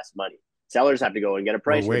pay less money. Sellers have to go and get a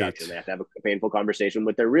price reduction. They have to have a painful conversation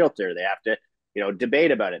with their realtor. They have to, debate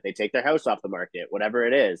about it. They take their house off the market, whatever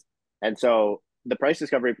it is. And so the price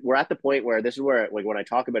discovery, we're at the point where this is where, when I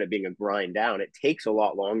talk about it being a grind down, it takes a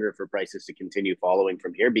lot longer for prices to continue following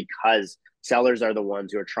from here because sellers are the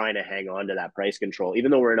ones who are trying to hang on to that price control, even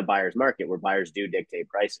though we're in a buyer's market where buyers do dictate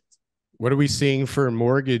prices. What are we seeing for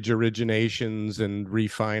mortgage originations and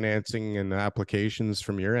refinancing and applications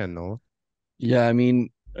from your end, Noah? Yeah, I mean,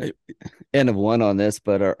 N of one on this,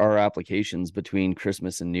 but our applications between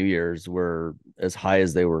Christmas and New Year's were as high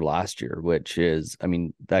as they were last year, which is, I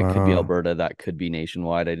mean, that could be Alberta, that could be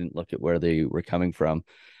nationwide. I didn't look at where they were coming from,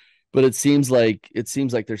 but it seems like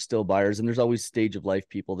there's still buyers, and there's always stage of life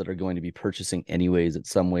people that are going to be purchasing anyways in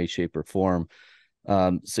some way, shape, or form.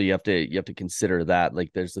 So you have to consider that.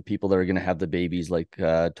 Like, there's the people that are going to have the babies, like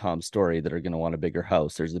Tom's story, that are going to want a bigger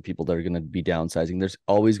house. There's the people that are going to be downsizing. There's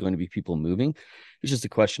always going to be people moving. It's just a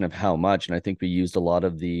question of how much. And I think we used a lot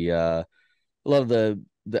of the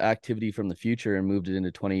activity from the future and moved it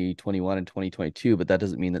into 2021 and 2022. But that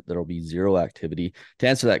doesn't mean that there'll be zero activity. To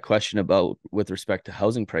answer that question about with respect to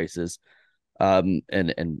housing prices, and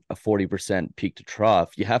a 40% peak to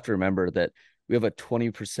trough, you have to remember that we have a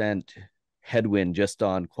 20% headwind just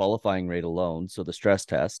on qualifying rate alone, so the stress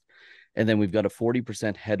test, and then we've got a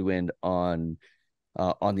 40% headwind on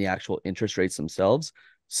the actual interest rates themselves.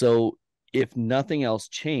 So if nothing else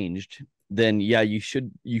changed, then yeah, you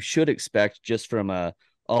should expect, just from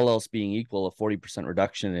all else being equal, a 40%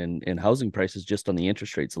 reduction in housing prices just on the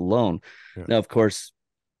interest rates alone. Yeah. Now, of course,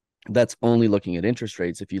 that's only looking at interest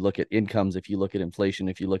rates. If you look at incomes, if you look at inflation,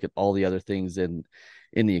 if you look at all the other things in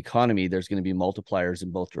the economy, there's going to be multipliers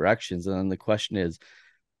in both directions. And then the question is,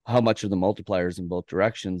 how much are the multipliers in both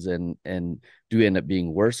directions? And do we end up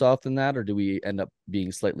being worse off than that, or do we end up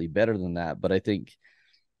being slightly better than that? But I think,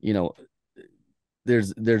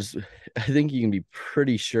 there's I think you can be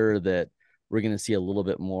pretty sure that we're going to see a little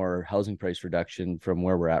bit more housing price reduction from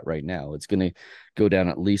where we're at right now. It's going to go down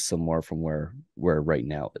at least some more from where right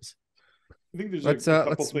now is. I think there's a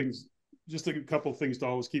couple things, just a couple things to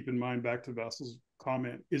always keep in mind, back to Vassal's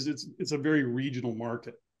comment, is it's a very regional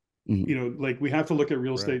market. Mm-hmm. Like, we have to look at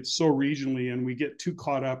real estate so regionally, and we get too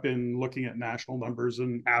caught up in looking at national numbers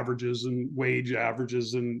and averages and wage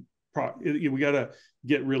averages, and we got to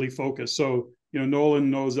get really focused. So Nolan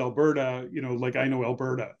knows Alberta, like I know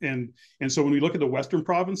Alberta. And so when we look at the Western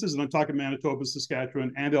provinces, and I'm talking Manitoba,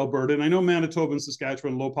 Saskatchewan, and Alberta, and I know Manitoba and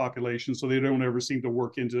Saskatchewan low population, so they don't ever seem to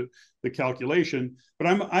work into the calculation. But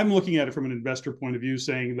I'm looking at it from an investor point of view,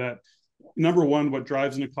 saying that number one, what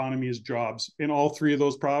drives an economy is jobs. And all three of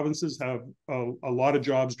those provinces have a lot of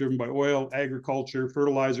jobs driven by oil, agriculture,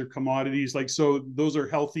 fertilizer, commodities. So those are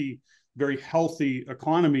healthy, very healthy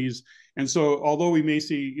economies. And so although we may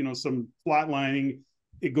see, some flatlining,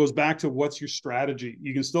 it goes back to what's your strategy.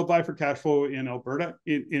 You can still buy for cash flow in Alberta,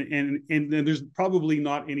 and there's probably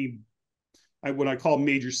not any what I call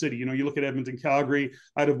major city. You look at Edmonton, Calgary,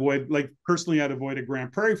 I'd avoid a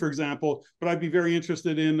Grand Prairie, for example, but I'd be very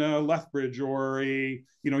interested in Lethbridge or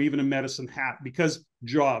even a Medicine Hat, because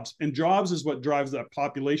jobs is what drives that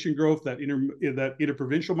population growth, that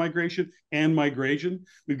interprovincial migration and migration.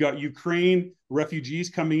 We've got Ukraine refugees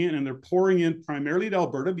coming in, and they're pouring in primarily to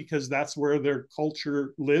Alberta because that's where their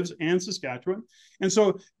culture lives, and Saskatchewan. And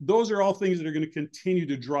so those are all things that are going to continue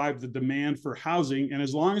to drive the demand for housing. And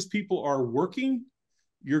as long as people are working,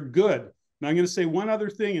 you're good. Now I'm going to say one other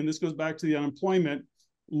thing, and this goes back to the unemployment,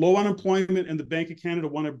 low unemployment, and the Bank of Canada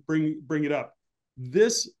want to bring it up.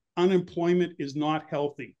 This unemployment is not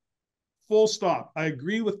healthy. Full stop. I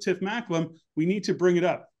agree with Tiff Macklem. We need to bring it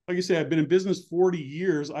up. Like I say, I've been in business 40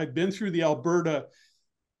 years. I've been through the Alberta.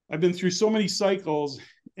 I've been through so many cycles,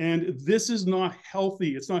 and this is not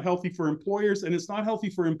healthy. It's not healthy for employers, and it's not healthy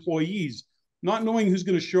for employees. Not knowing who's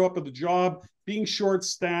going to show up at the job, being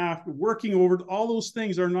short-staffed, working over, all those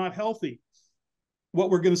things are not healthy. What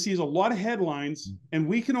we're going to see is a lot of headlines, and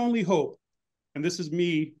we can only hope, and this is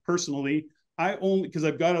me personally, because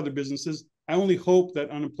I've got other businesses, I only hope that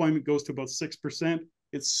unemployment goes to about 6%.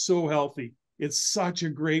 It's so healthy. It's such a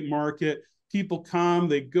great market. People come,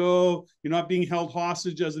 they go. You're not being held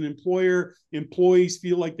hostage as an employer. Employees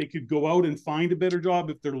feel like they could go out and find a better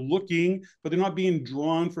job if they're looking, but they're not being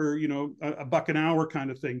drawn for, a buck an hour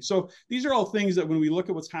kind of thing. So these are all things that when we look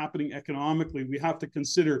at what's happening economically, we have to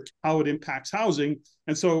consider how it impacts housing.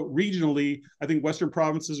 And so regionally, I think Western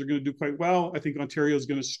provinces are going to do quite well. I think Ontario is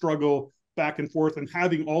going to struggle back and forth, and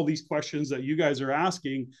having all these questions that you guys are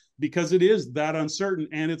asking, because it is that uncertain,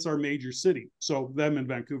 and it's our major city. So them in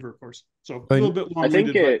Vancouver, of course. So a little bit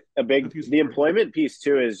long-winded. I think the employment piece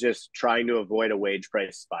too is just trying to avoid a wage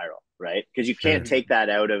price spiral, right? Because you can't take that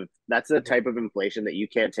out of, that's the type of inflation that you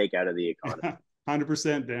can't take out of the economy.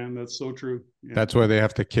 100%, Dan. That's so true. Yeah. That's why they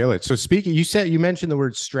have to kill it. So speaking, you mentioned the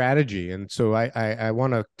word strategy, and so I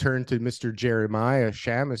want to turn to Mr. Jeremiah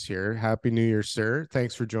Shamus here. Happy New Year, sir.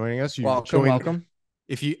 Thanks for joining us. Welcome.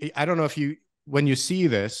 I don't know when you see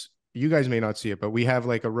this, you guys may not see it, but we have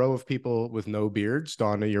like a row of people with no beards.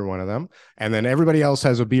 Donna, you're one of them. And then everybody else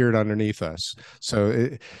has a beard underneath us. So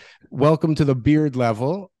welcome to the beard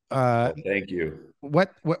level. Thank you.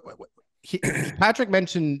 Patrick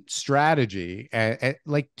mentioned strategy.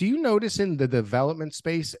 Do you notice in the development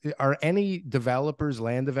space, are any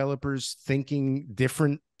land developers thinking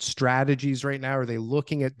different strategies right now? Are they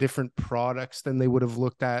looking at different products than they would have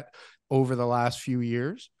looked at over the last few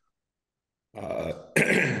years?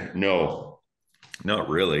 No, not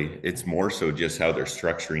really. It's more so just how they're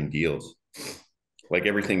structuring deals. Like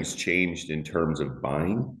everything's changed in terms of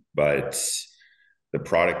buying, but the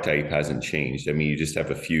product type hasn't changed. I mean, you just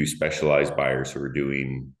have a few specialized buyers who are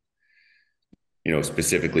doing,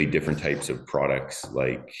 specifically different types of products,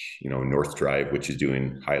 like, North Drive, which is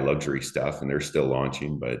doing high luxury stuff, and they're still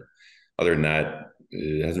launching. But other than that,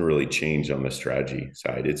 it hasn't really changed on the strategy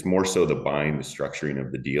side. It's more so the buying, the structuring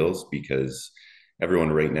of the deals, because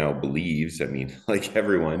everyone right now believes, like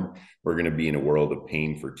everyone, we're going to be in a world of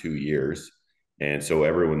pain for 2 years. And so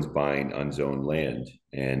everyone's buying unzoned land,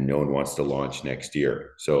 and no one wants to launch next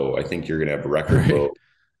year. So I think you're going to have record low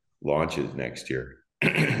launches next year.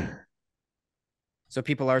 So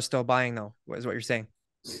people are still buying, though, is what you're saying?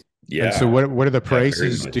 Yeah. And so what are the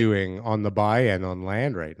prices doing on the buy end on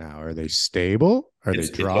land right now? Are they stable? Are they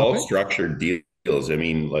dropping? It's all structured deals.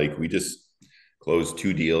 We just closed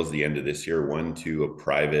 2 deals the end of this year. One to a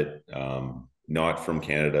private, not from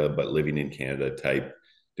Canada, but living in Canada type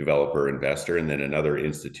developer investor, and then another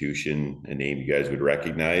institution, a name you guys would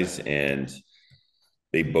recognize, and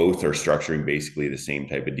they both are structuring basically the same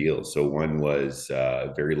type of deals. So one was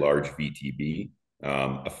a very large VTB,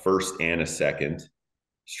 a first and a second,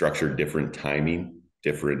 structured different timing,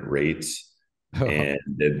 different rates. And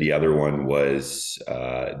the other one was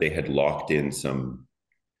they had locked in some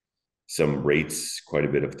rates quite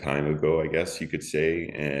a bit of time ago, I guess you could say,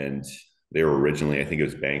 and they were originally, I think it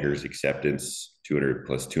was bankers acceptance, 200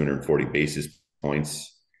 plus 240 basis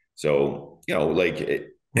points. So,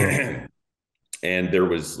 And there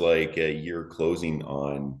was like a year closing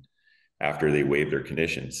on after they waived their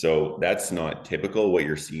conditions. So that's not typical. What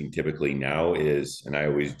you're seeing typically now is, and I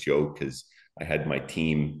always joke because I had my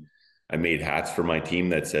team, I made hats for my team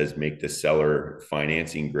that says make the seller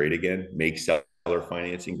financing great again, make seller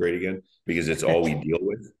financing great again, because it's all we deal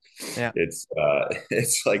with. Yeah.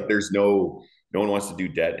 It's like there's no one wants to do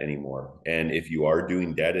debt anymore. And if you are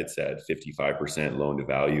doing debt, it's at 55% loan to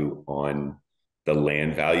value on the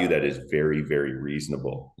land value. That is very, very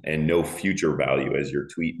reasonable, and no future value, as your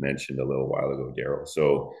tweet mentioned a little while ago, Darryl.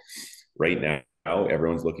 So right now,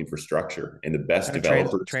 everyone's looking for structure, and the best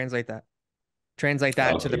developers translate that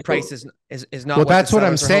to the price is not. Well, that's what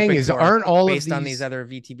I'm saying is aren't all based of these, on these other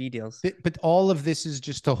VTB deals? But all of this is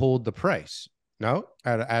just to hold the price. No,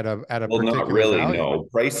 at a well, particular not really. value. No,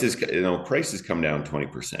 prices come down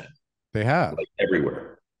 20%. They have, like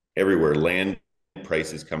everywhere. Land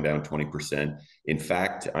prices come down 20%. In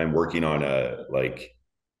fact, I'm working on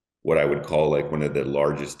what I would call like one of the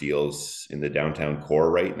largest deals in the downtown core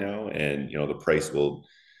right now, and the price will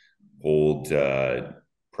hold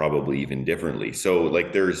probably even differently. So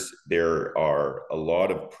like there are a lot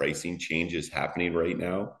of pricing changes happening right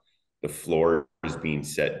now. The floor is being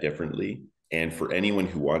set differently, and for anyone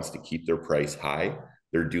who wants to keep their price high,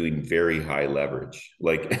 they're doing very high leverage.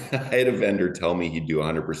 Like I had a vendor tell me he'd do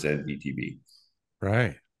 100% VTB.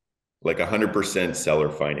 Right. Like 100% seller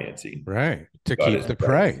financing. Right. To keep the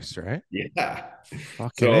price, right? Yeah.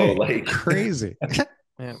 Fucking so like crazy.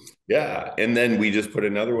 Yeah. And then we just put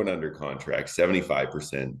another one under contract,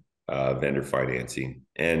 75% vendor financing.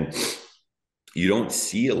 And you don't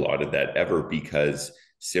see a lot of that ever, because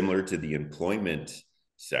similar to the employment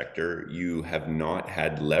sector, you have not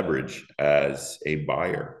had leverage as a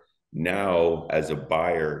buyer. Now, as a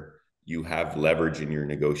buyer, you have leverage in your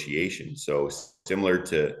negotiation. So similar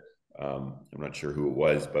to, I'm not sure who it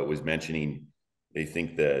was, but was mentioning they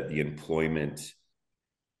think the employment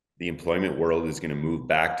world is going to move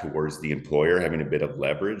back towards the employer having a bit of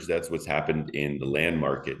leverage. That's what's happened in the land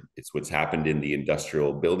market. It's what's happened in the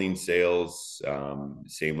industrial building sales.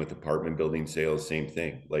 Same with apartment building sales, same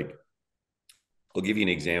thing. Like, I'll give you an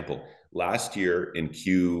example. Last year in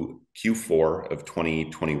Q4 of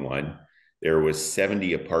 2021, there was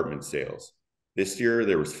 70 apartment sales. This year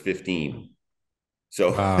there was 15.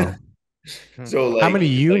 So, so like, how many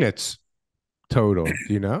units total? Do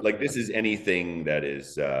you know? Like this is anything that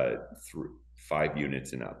is 5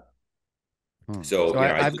 units and up. So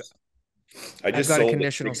I just sold a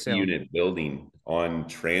conditional 60-unit building on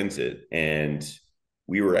transit, and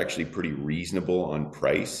we were actually pretty reasonable on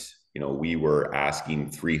price. We were asking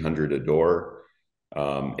 300 a door.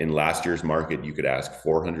 In last year's market, you could ask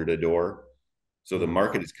 400 a door. So the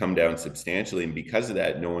market has come down substantially, and because of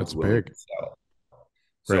that, no one's willing to sell.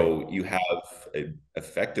 So you have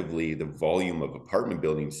effectively the volume of apartment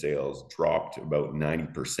building sales dropped about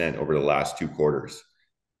 90% over the last 2 quarters.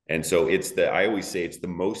 And so I always say it's the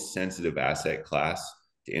most sensitive asset class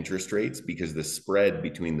to interest rates, because the spread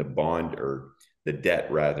between the bond, or the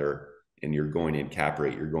debt rather, and you're going in cap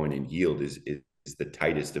rate, you're going in yield is the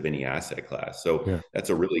tightest of any asset class. So that's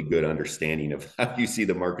a really good understanding of how you see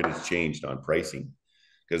the market has changed on pricing.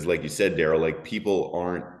 Because like you said, Darryl, like people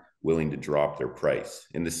aren't willing to drop their price.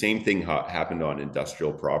 And the same thing happened on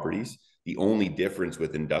industrial properties. The only difference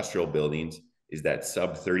with industrial buildings is that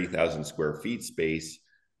sub 30,000 square feet space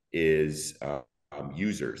is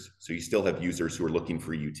users. So you still have users who are looking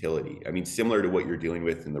for utility. I mean, similar to what you're dealing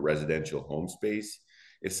with in the residential home space.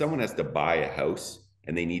 If someone has to buy a house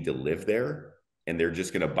and they need to live there, and they're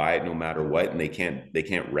just going to buy it no matter what, and they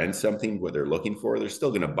can't rent something what they're looking for, they're still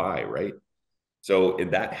going to buy, right? So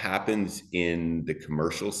that happens in the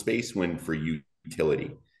commercial space for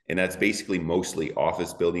utility. And that's basically mostly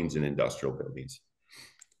office buildings and industrial buildings.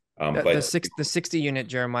 But the 60 unit,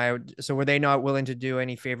 Jeremiah, so were they not willing to do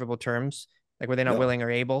any favorable terms? Like, were they not willing or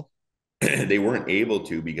able? They weren't able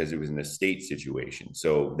to, because it was an estate situation.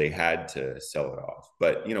 So they had to sell it off.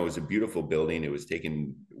 But, it was a beautiful building. It was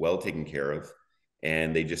well taken care of.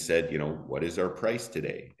 And they just said, what is our price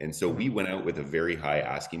today? And so we went out with a very high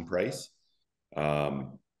asking price.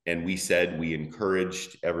 And we said we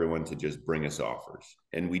encouraged everyone to just bring us offers.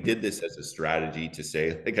 And we did this as a strategy to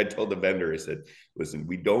say, like I told the vendor, I said, listen,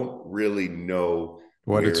 we don't really know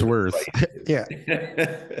what it's worth. Yeah.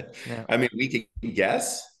 I mean, we can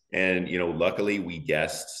guess. And, luckily we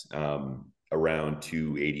guessed around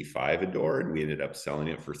 285 a door, and we ended up selling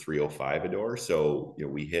it for 305 a door. So,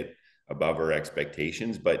 we hit above our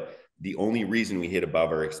expectations. But the only reason we hit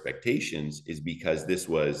above our expectations is because this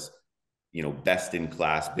was best in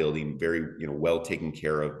class building, very, well taken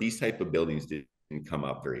care of. These type of buildings didn't come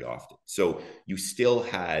up very often. So you still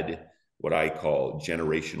had what I call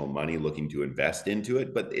generational money looking to invest into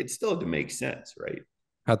it, but it still had to make sense, right?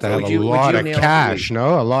 Have to have a lot of cash,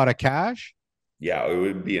 no? A lot of cash? Yeah, it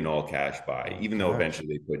would be an all cash buy, even though eventually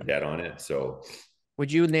they put debt on it. So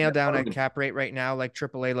would you nail down a cap rate right now, like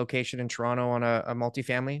AAA location in Toronto on a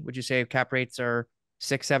multifamily? Would you say cap rates are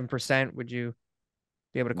 6-7%? Would you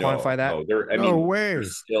be able to quantify that? No, no way. They're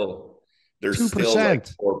still like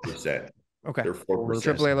 4%. Okay. They're 4%.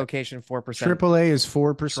 AAA location, 4%. AAA is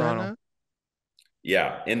 4%.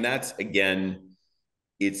 Yeah. And that's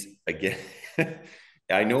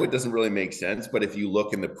I know it doesn't really make sense, but if you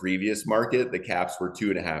look in the previous market, the caps were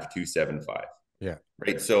 2.5, 2.75. Yeah.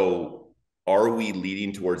 Right. So are we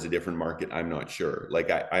leading towards a different market? I'm not sure.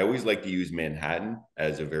 Like I always like to use Manhattan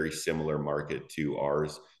as a very similar market to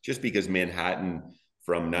ours, just because Manhattan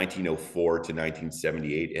from 1904 to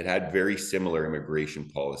 1978, it had very similar immigration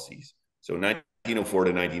policies. So 1904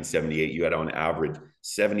 to 1978, you had on average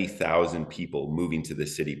 70,000 people moving to the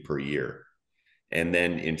city per year. And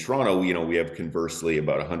then in Toronto, we have conversely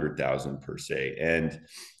about 100,000 per se. And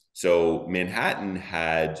so Manhattan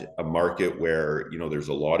had a market where, there's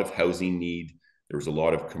a lot of housing need. There was a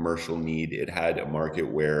lot of commercial need. It had a market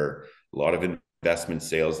where a lot of investment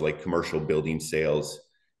sales, like commercial building sales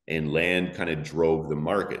and land, kind of drove the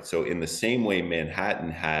market. So in the same way,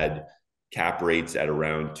 Manhattan had cap rates at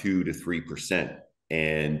around 2 to 3%.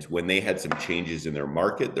 And when they had some changes in their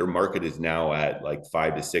market is now at like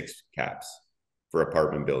 5 to 6 caps for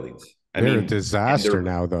apartment buildings. They're a disaster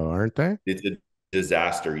now, though, aren't they? It's a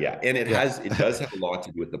disaster, yeah. And it does have a lot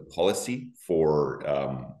to do with the policy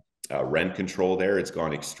for rent control there. It's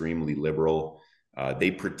gone extremely liberal.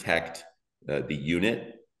 They protect the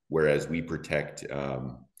unit, whereas we protect,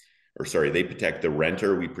 they protect the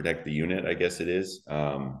renter. We protect the unit, I guess it is.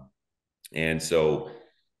 And so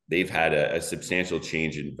they've had a substantial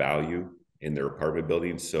change in value in their apartment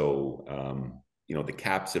buildings. So, the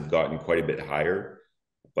caps have gotten quite a bit higher,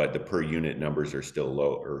 but the per unit numbers are still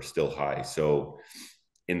low or still high. So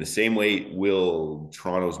in the same way, will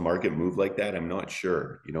Toronto's market move like that? I'm not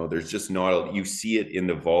sure. There's just not, you see it in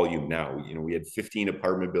the volume now. We had 15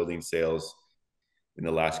 apartment building sales in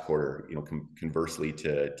the last quarter, conversely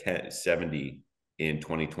to 70 in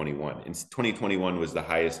 2021. And 2021 was the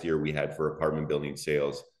highest year we had for apartment building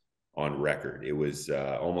sales on record. It was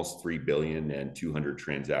almost 3 billion and 200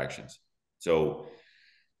 transactions. So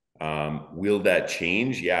will that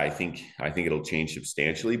change? Yeah, I think it'll change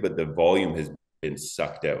substantially, but the volume has been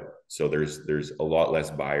sucked out. So there's a lot less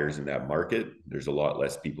buyers in that market. There's a lot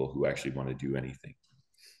less people who actually want to do anything.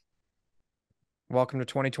 Welcome to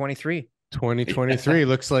 2023. 2023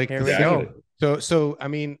 looks like the show. So I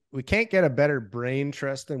mean, we can't get a better brain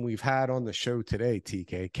trust than we've had on the show today,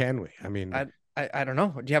 TK, can we? I mean, I don't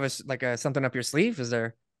know. Do you have something up your sleeve? Is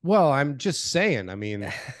there? Well, I'm just saying, I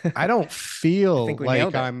mean, I don't feel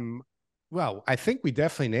like I think we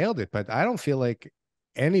definitely nailed it, but I don't feel like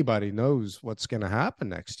anybody knows what's going to happen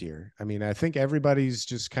next year. I mean, I think everybody's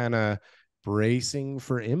just kind of bracing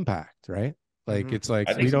for impact, right? Like, it's like,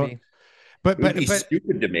 we don't, but it'd be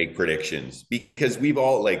stupid to make predictions, because we've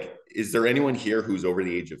all, like, is there anyone here who's over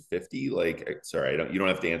the age of 50? Like, sorry, you don't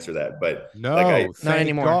have to answer that, but no, not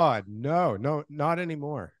anymore. God, no, not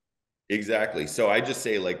anymore. Exactly. So I just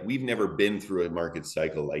say, like, we've never been through a market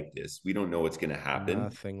cycle like this. We don't know what's going to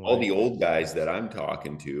happen. All the old guys that I'm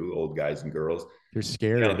talking to, old guys and girls, they're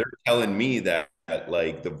scared. They're telling me that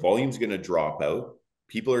like the volume's going to drop out.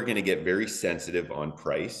 People are going to get very sensitive on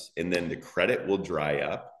price, and then the credit will dry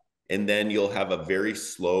up. And then you'll have a very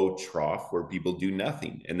slow trough where people do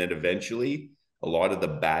nothing. And then eventually a lot of the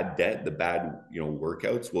bad debt, the bad,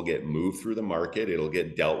 workouts will get moved through the market. It'll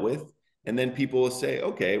get dealt with. And then people will say,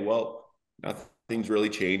 okay, well, nothing's really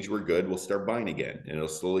changed. We're good. We'll start buying again, and it'll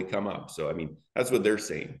slowly come up. So, I mean, that's what they're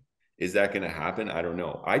saying. Is that going to happen? I don't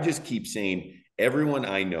know. I just keep saying, everyone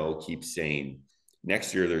I know keeps saying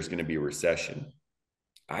next year there's going to be a recession.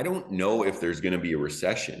 I don't know if there's going to be a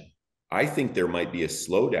recession. I think there might be a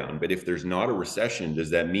slowdown, but if there's not a recession, does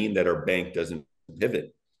that mean that our bank doesn't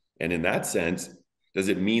pivot? And in that sense, does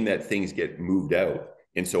it mean that things get moved out?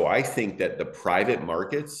 And so I think that the private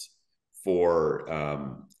markets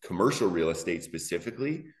for commercial real estate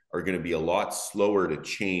specifically are going to be a lot slower to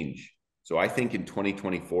change. So I think in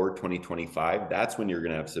 2024, 2025, that's when you're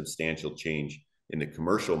going to have substantial change in the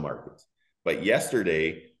commercial markets. But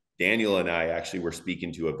yesterday, Daniel and I actually were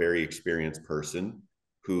speaking to a very experienced person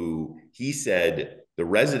who he said the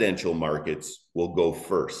residential markets will go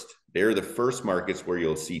first. They're the first markets where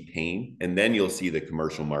you'll see pain, and then you'll see the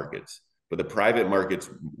commercial markets. But the private markets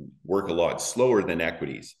work a lot slower than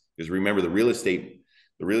equities. Because remember, the real estate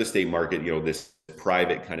market, this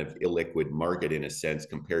private kind of illiquid market in a sense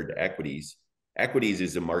compared to equities. Equities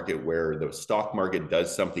is a market where the stock market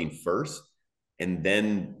does something first, and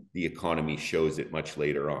then the economy shows it much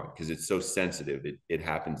later on because it's so sensitive. It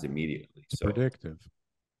happens immediately. It's predictive.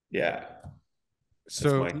 Yeah.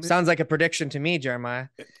 So sounds like a prediction to me, Jeremiah.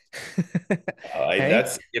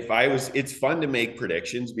 That's it's fun to make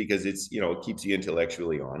predictions because it's, it keeps you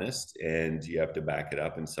intellectually honest and you have to back it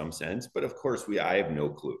up in some sense. But of course, I have no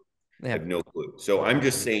clue. Yeah. I have no clue. So I'm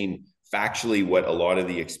just saying factually what a lot of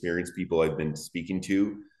the experienced people I've been speaking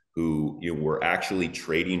to who were actually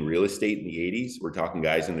trading real estate in the 80s. We're talking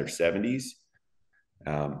guys in their 70s.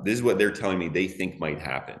 This is what they're telling me they think might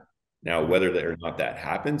happen. Now, whether or not that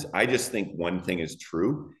happens, I just think one thing is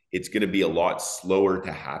true. It's going to be a lot slower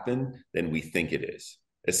to happen than we think it is,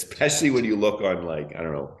 especially when you look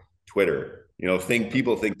on Twitter.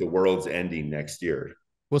 People think the world's ending next year.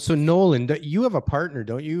 Well, so Nolan, you have a partner,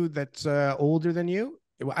 don't you, that's older than you?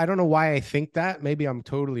 I don't know why I think that. Maybe I'm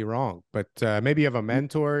totally wrong, but maybe you have a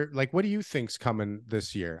mentor. Like, what do you think's coming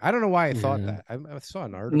this year? I don't know why I thought that. I saw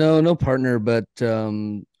an article. No partner, but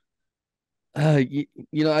I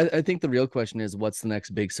think the real question is what's the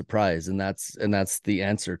next big surprise, and that's the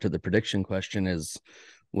answer to the prediction question. Is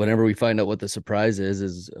whenever we find out what the surprise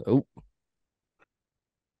is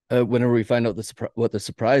whenever we find out what the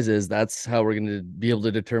surprise is, that's how we're going to be able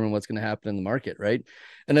to determine what's going to happen in the market, right?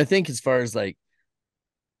 And I think as far as I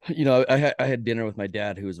had dinner with my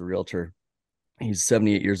dad, who is a realtor. He's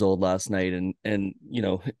 78 years old last night, and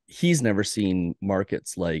he's never seen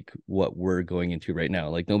markets like what we're going into right now.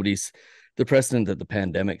 Like the precedent that the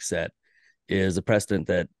pandemic set is a precedent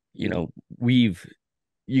that you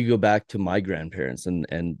go back to my grandparents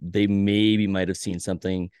and they maybe might have seen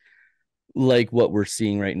something like what we're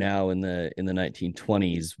seeing right now in the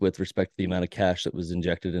 1920s with respect to the amount of cash that was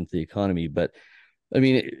injected into the economy. But I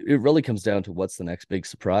mean, it really comes down to what's the next big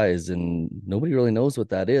surprise, and nobody really knows what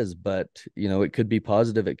that is. But it could be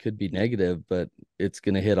positive, it could be negative, but it's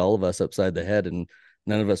going to hit all of us upside the head, and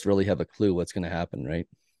none of us really have a clue what's going to happen, right?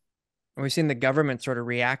 And we've seen the government sort of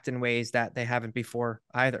react in ways that they haven't before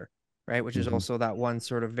either, right? Which is also that one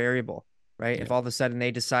sort of variable, right? Yeah. If all of a sudden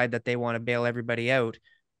they decide that they want to bail everybody out,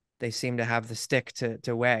 they seem to have the stick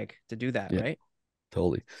to wag to do that, right?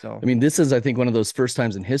 Totally. So, I mean, this is, I think, one of those first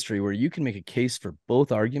times in history where you can make a case for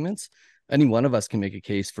both arguments. Any one of us can make a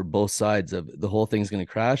case for both sides of the whole thing's going to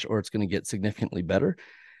crash or it's going to get significantly better.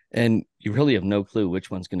 And you really have no clue which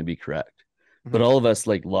one's going to be correct. But all of us,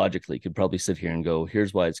 logically, could probably sit here and go,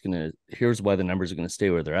 here's why the numbers are going to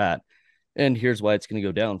stay where they're at. And here's why it's going to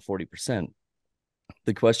go down 40%.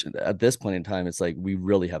 The question at this point in time, it's like, we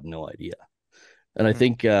really have no idea. And I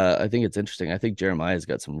think it's interesting. I think Jeremiah's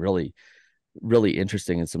got some really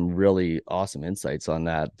interesting and some really awesome insights on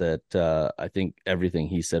that I think everything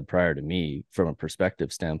he said prior to me from a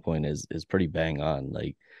perspective standpoint is pretty bang on.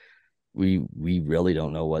 Like we really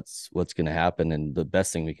don't know what's going to happen, and the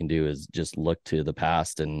best thing we can do is just look to the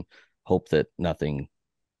past and hope that nothing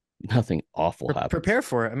awful happens. Prepare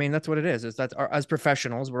for it. I mean, that's what it is. As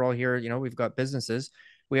professionals, we're all here, we've got businesses.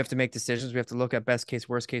 We have to make decisions. We have to look at best case,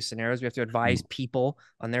 worst case scenarios. We have to advise people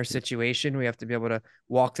on their situation. We have to be able to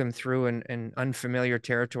walk them through an unfamiliar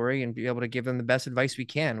territory and be able to give them the best advice we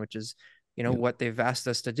can, which is, what they've asked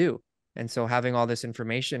us to do. And so having all this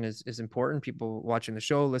information is important. People watching the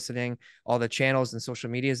show, listening, all the channels and social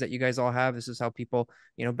medias that you guys all have. This is how people,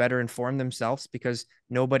 better inform themselves, because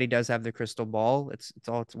nobody does have the crystal ball. It's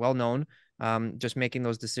well known. Just making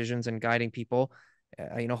those decisions and guiding people,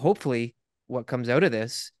 hopefully what comes out of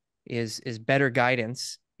this is better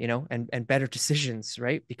guidance, and better decisions,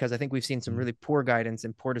 right? Because I think we've seen some really poor guidance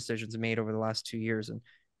and poor decisions made over the last 2 years. And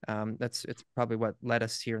it's probably what led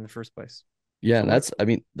us here in the first place. Yeah. And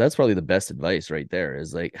that's probably the best advice right there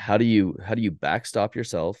is like, how do you backstop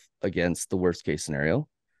yourself against the worst case scenario?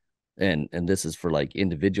 And this is for like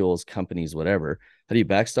individuals, companies, whatever. How do you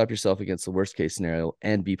backstop yourself against the worst case scenario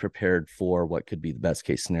and be prepared for what could be the best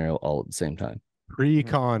case scenario all at the same time?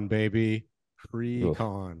 Pre-con, baby.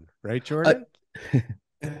 Pre-con, right, Jordan?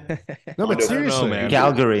 No, but seriously, man.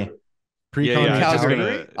 Calgary. Pre-con,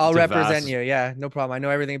 Calgary. I'll represent you. Yeah, no problem. I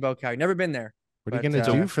know everything about Calgary. Never been there. What are you going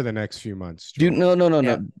to do for the next few months, Jordan? Dude,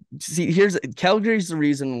 no. See, Calgary's the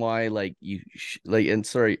reason why, and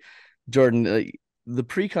sorry, Jordan, the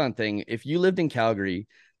pre-con thing. If you lived in Calgary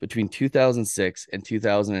between 2006 and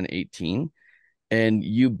 2018, and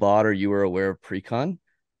you bought or you were aware of pre-con,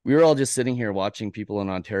 we were all just sitting here watching people in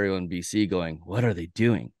Ontario and BC going, what are they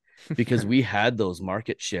doing? Because we had those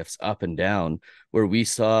market shifts up and down where we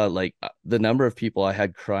saw the number of people I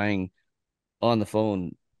had crying on the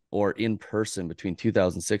phone or in person between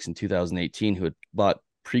 2006 and 2018 who had bought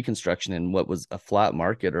pre-construction in what was a flat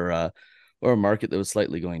market or a market that was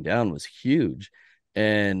slightly going down was huge.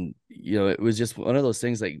 And, you know, it was just one of those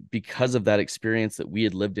things, like, because of that experience that we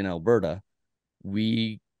had lived in Alberta,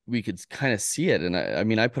 we could kind of see it. And I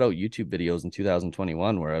mean, I put out YouTube videos in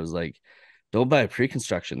 2021 where I was like, don't buy a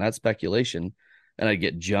pre-construction, that's speculation. And I'd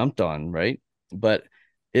get jumped on, right? But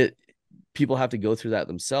people have to go through that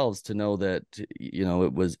themselves to know that, you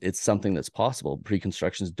know, it's something that's possible.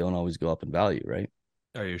 Pre-constructions don't always go up in value, right?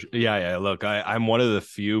 Yeah. Look, I'm one of the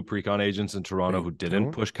few pre-con agents in Toronto who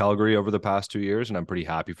didn't push Calgary over the past 2 years, and I'm pretty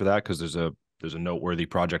happy for that because there's a noteworthy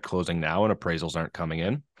project closing now, and appraisals aren't coming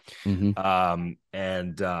in.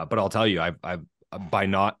 But I'll tell you, I've by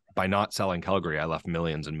not selling Calgary, I left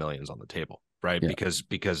millions and millions on the table, right? Yeah.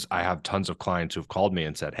 Because I have tons of clients who've called me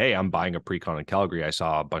and said, hey, I'm buying a pre-con in Calgary. I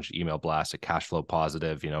saw a bunch of email blasts at cash flow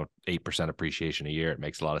positive, 8% appreciation a year. It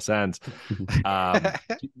makes a lot of sense.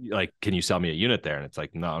 Like, can you sell me a unit there? And it's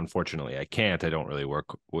like, no, unfortunately I can't. I don't really work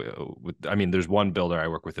with, I mean, there's one builder I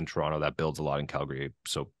work with in Toronto that builds a lot in Calgary.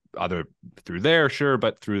 So other through there, sure.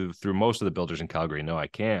 But through most of the builders in Calgary, no, I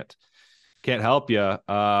can't help you.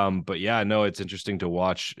 But yeah, no, it's interesting to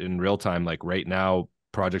watch in real time. Like right now,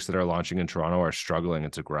 projects that are launching in Toronto are struggling.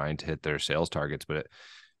 It's a grind to hit their sales targets. But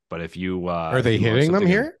if you are they hitting them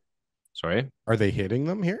here? Sorry, are they hitting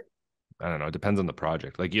them here? I don't know. It depends on the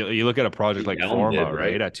project. Like you look at a project like Forma,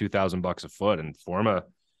 right? At $2,000 a foot, and Forma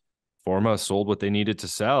sold what they needed to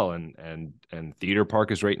sell, and Theater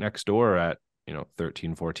Park is right next door at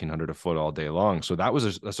 $1,300-1,400 a foot all day long. So that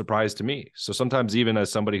was a surprise to me. So sometimes, even as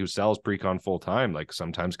somebody who sells pre-con full time, like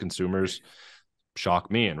sometimes consumers shock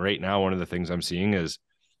me. And right now, one of the things I'm seeing is,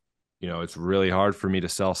 it's really hard for me to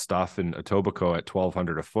sell stuff in Etobicoke at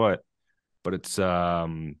 $1,200 a foot, but it's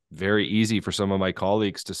very easy for some of my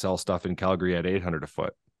colleagues to sell stuff in Calgary at $800 a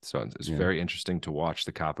foot. So it's very interesting to watch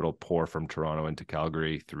the capital pour from Toronto into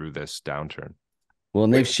Calgary through this downturn. Well,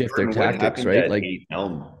 and they've shifted their tactics, right? Like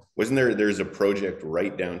Elm. Wasn't there's a project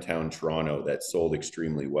right downtown Toronto that sold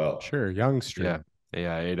extremely well. Sure. Yonge Street.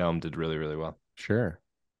 Yeah. 8 Elm did really, really well. Sure.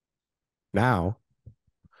 Now.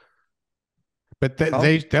 But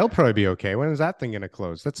they'll probably be okay. When is that thing going to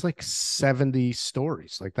close? That's like 70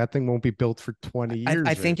 stories. Like that thing won't be built for 20 years.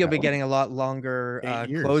 I think you'll be getting a lot longer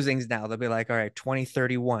closings now. They'll be like, all right,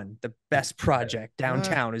 2031, the best project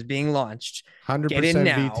downtown is being launched. 100% Get in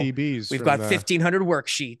now. VTBs. We've got 1,500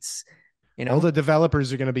 worksheets. All the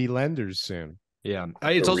developers are going to be lenders soon. Yeah.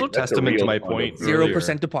 It's also testament to my point.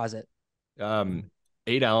 0% deposit.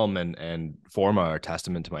 8 Elm and Forma are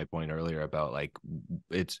testament to my point earlier about, like,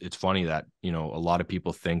 it's funny that, a lot of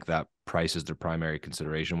people think that price is their primary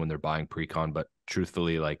consideration when they're buying pre-con, but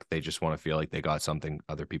truthfully, like, they just want to feel like they got something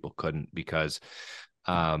other people couldn't, because,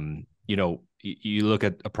 you look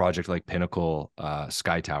at a project like Pinnacle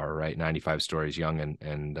Sky Tower, right? 95 stories, Yonge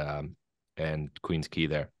and Queens Quay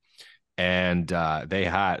there. And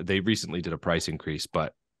they recently did a price increase,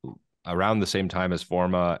 but around the same time as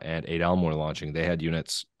Forma and 8 Elm were launching, they had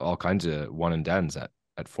units, all kinds of one and dens at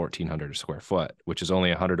 $1,400 a square foot, which is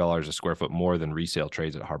only $100 a square foot more than resale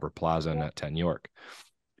trades at Harbor Plaza and at 10 York.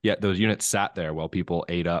 Yet those units sat there while people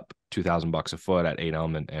ate up $2,000 a foot at 8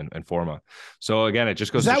 Elm and Forma. So again, it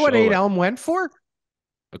just goes. Is that what 8 Elm went for?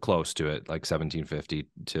 Close to it, like $1,750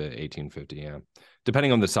 to $1,850. Yeah,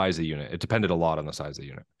 depending on the size of the unit. It depended a lot on the size of the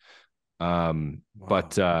unit. Wow.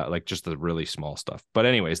 But like just the really small stuff. But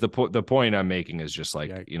anyways, the point I'm making is just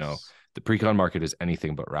like, the pre-con market is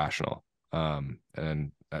anything but rational.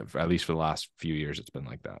 And at least for the last few years, it's been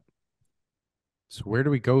like that. So where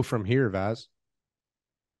do we go from here, Vaz?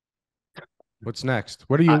 What's next?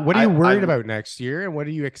 What are you worried about next year, and what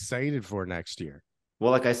are you excited for next year?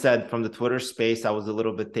 Well, like I said, from the Twitter space, I was a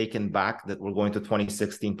little bit taken back that we're going to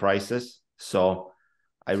 2016 prices. So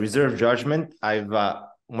I reserve judgment.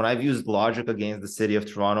 When I've used logic against the city of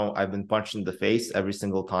Toronto, I've been punched in the face every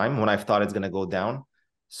single time when I've thought it's going to go down.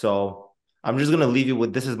 So I'm just going to leave you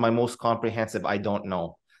with, this is my most comprehensive I don't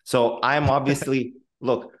know. So I'm obviously,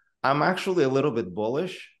 look, I'm actually a little bit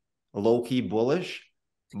bullish, low-key bullish,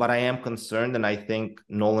 but I am concerned. And I think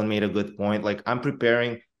Nolan made a good point. Like, I'm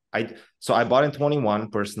preparing. So I bought in 21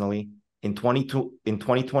 personally. In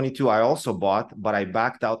 2022, I also bought, but I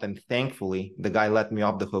backed out. And thankfully, the guy let me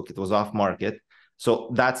off the hook. It was off market.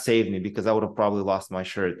 So that saved me, because I would have probably lost my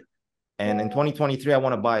shirt. And in 2023, I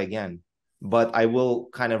want to buy again, but I will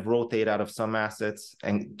kind of rotate out of some assets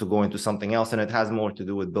and to go into something else. And it has more to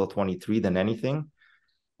do with Bill 23 than anything.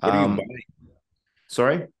 What are you buying?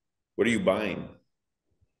 Sorry? What are you buying?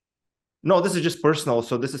 No, this is just personal.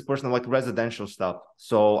 So this is personal, like residential stuff.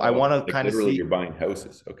 So I want to kind of see. You're buying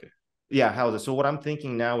houses. Okay. Yeah, houses. So what I'm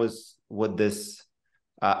thinking now is with this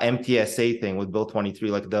MTSA thing with Bill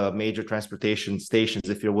 23, like the major transportation stations,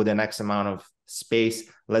 if you're within X amount of space,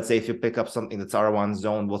 let's say if you pick up something that's R1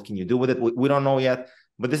 zone, what can you do with it? We don't know yet,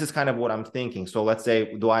 but this is kind of what I'm thinking. So let's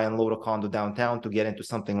say, do I unload a condo downtown to get into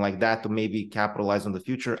something like that to maybe capitalize on the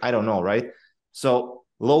future? I don't know, right? So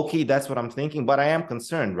low key, that's what I'm thinking, but I am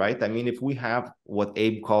concerned, right? I mean, if we have what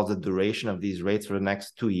Abe calls the duration of these rates for the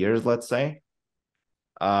next 2 years, let's say,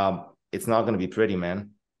 it's not going to be pretty,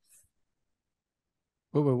 man.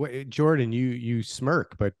 Wait, Jordan, you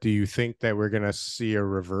smirk, but do you think that we're going to see a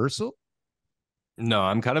reversal? No,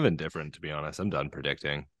 I'm kind of indifferent, to be honest. I'm done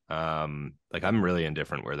predicting. Like I'm really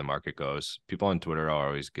indifferent where the market goes. People on Twitter are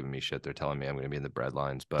always giving me shit. They're telling me I'm going to be in the bread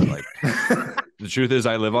lines, but like the truth is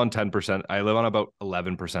I live on 10%. I live on about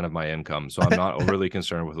 11% of my income. So I'm not overly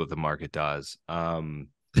concerned with what the market does.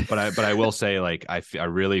 But I will say, like, I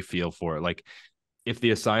really feel for it. Like, if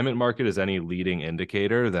the assignment market is any leading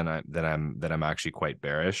indicator, then I'm actually quite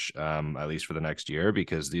bearish, at least for the next year,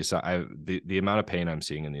 because the amount of pain I'm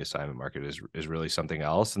seeing in the assignment market is really something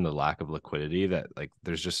else, and the lack of liquidity that, like,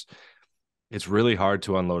 it's really hard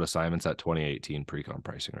to unload assignments at 2018 pre-con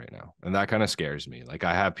pricing right now, and that kind of scares me. Like,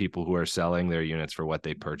 I have people who are selling their units for what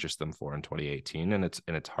they purchased them for in 2018, and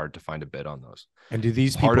it's hard to find a bid on those. And do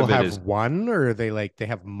these people have one, or are they like they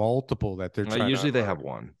have multiple that they're trying? Usually they have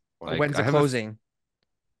one. Like, when's the closing?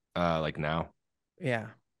 Like now. Yeah,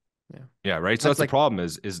 right. So that's the problem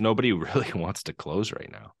is nobody really wants to close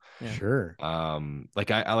right now. Yeah. Sure.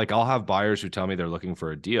 Like I'll have buyers who tell me they're looking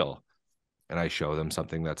for a deal, and I show them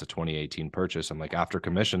something that's a 2018 purchase. I'm like, after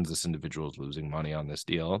commissions, this individual is losing money on this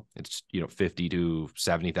deal. It's $50,000 to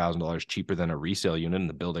 $70,000 cheaper than a resale unit in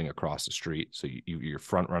the building across the street. So you're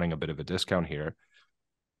front running a bit of a discount here.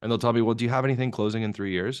 And they'll tell me, well, do you have anything closing in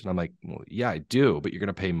 3 years? And I'm like, well, yeah, I do, but you're going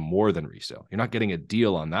to pay more than resale. You're not getting a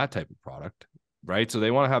deal on that type of product, right? So they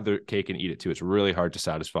want to have their cake and eat it too. It's really hard to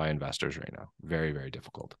satisfy investors right now. Very, very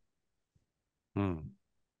difficult.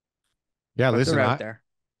 Yeah, listen, out there.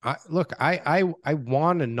 I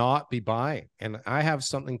want to not be buying, and I have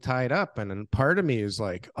something tied up, and then part of me is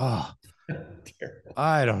like, oh,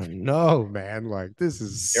 I don't know, man. Like, this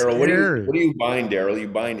is Darryl, scary. what are you buying, Darryl? Are you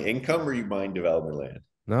buying income or are you buying development land?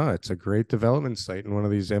 No, it's a great development site in one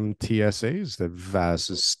of these MTSAs that Vass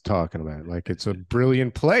is talking about. Like, it's a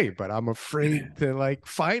brilliant play, but I'm afraid to like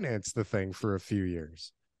finance the thing for a few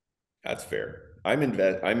years. That's fair. I'm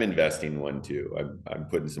investing one too. I'm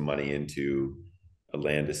putting some money into a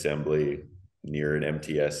land assembly near an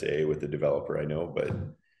MTSA with a developer I know. But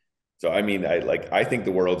so I mean, I think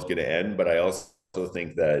the world's going to end, but I also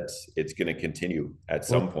think that it's going to continue at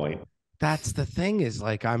some point. That's the thing, is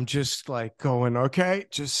like, I'm just like going, okay,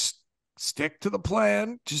 just stick to the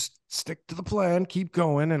plan, keep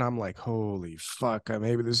going. And I'm like, holy fuck,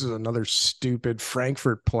 maybe this is another stupid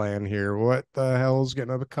Frankfurt plan here. What the hell's going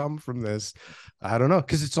to come from this? I don't know,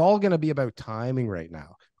 because it's all going to be about timing right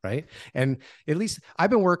now. Right. And at least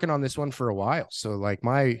I've been working on this one for a while. So like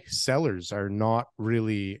my sellers are not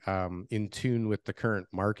really in tune with the current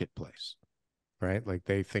marketplace. Right. Like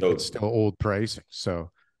they think it's still old pricing.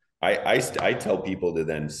 So I tell people to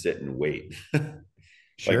then sit and wait.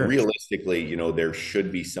 Sure. Like realistically, there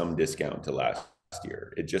should be some discount to last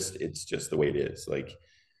year. It's just the way it is. Like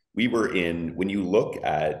when you look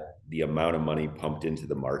at the amount of money pumped into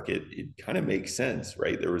the market, it kind of makes sense,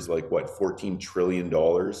 right? There was like $14 trillion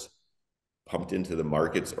pumped into the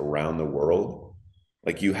markets around the world.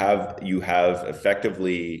 Like you have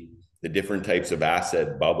effectively the different types of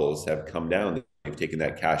asset bubbles have come down. They've taken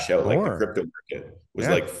that cash out. Like the crypto market was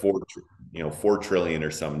like 4 trillion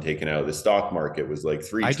or something taken out. The stock market was like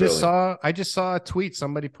 3 trillion. I just saw a tweet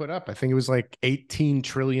somebody put up. I think it was like $18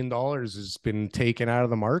 trillion has been taken out of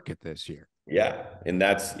the market this year. Yeah. And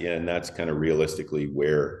that's kind of realistically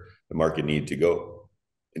where the market needs to go.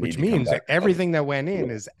 Which means everything that went in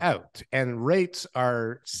is out, and rates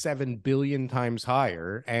are 7 billion times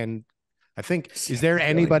higher. And I think, is there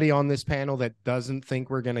anybody on this panel that doesn't think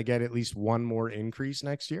we're going to get at least one more increase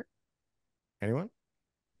next year? Anyone?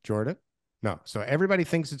 Jordan? No. So everybody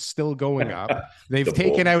thinks it's still going up. They've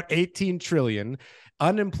taken out 18 trillion.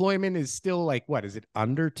 Unemployment is still like, what is it?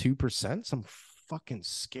 Under 2%? Some fucking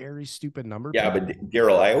scary, stupid number. Yeah, but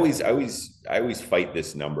Darryl, I always fight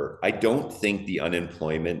this number. I don't think the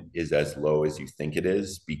unemployment is as low as you think it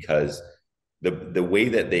is, because the way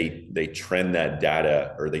that they trend that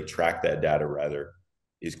data, or they track that data rather,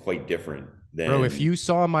 is quite different than. Bro, if you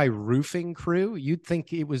saw my roofing crew, you'd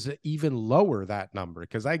think it was even lower, that number,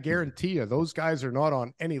 because I guarantee you those guys are not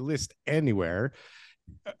on any list anywhere.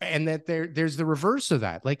 And that there's the reverse of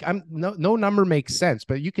that. Like no number makes sense,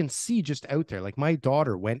 but you can see just out there, like my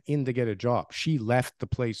daughter went in to get a job. She left the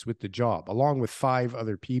place with the job along with 5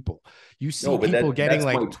 other people. You see people getting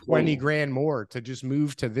like 20 grand more to just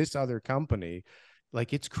move to this other company.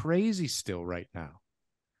 Like it's crazy still right now.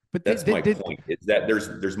 But that's my point, is that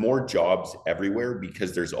there's more jobs everywhere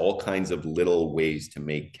because there's all kinds of little ways to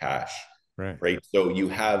make cash. Right. So you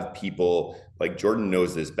have people like Jordan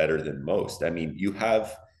knows this better than most. I mean, you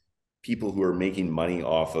have people who are making money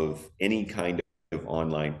off of any kind of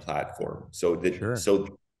online platform. So that, so,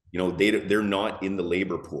 you know, they're not in the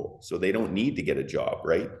labor pool, so they don't need to get a job,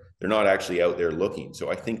 right? They're not actually out there looking. So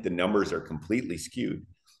I think the numbers are completely skewed.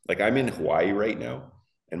 Like I'm in Hawaii right now,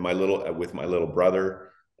 and with my little brother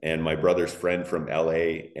and my brother's friend from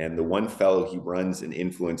LA, and the one fellow, he runs an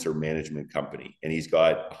influencer management company, and he's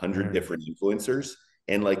got 100 different influencers,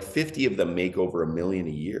 and like 50 of them make over $1 million a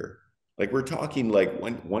year. Like we're talking, like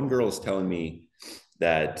one girl is telling me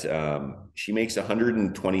that she makes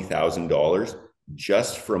 $120,000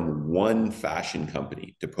 just from one fashion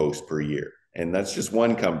company to post per year, and that's just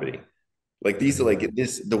one company. Like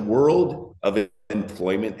the world of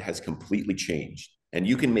employment has completely changed. And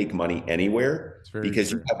you can make money anywhere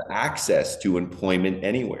because you have access to employment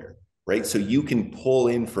anywhere, right? So you can pull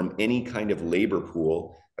in from any kind of labor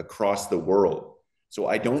pool across the world. So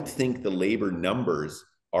I don't think the labor numbers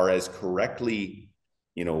are as correctly,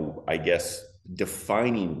 you know, I guess,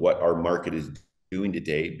 defining what our market is doing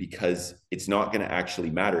today, because it's not going to actually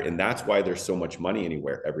matter. And that's why there's so much money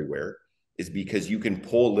everywhere. Is because you can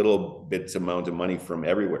pull little bits amount of money from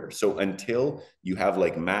everywhere. So until you have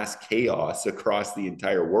like mass chaos across the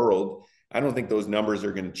entire world, I don't think those numbers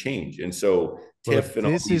are going to change. And so if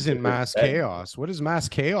this isn't mass chaos, what does mass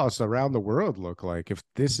chaos around the world look like? If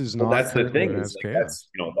this is not, that's the thing. Is like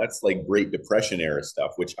that's like Great Depression era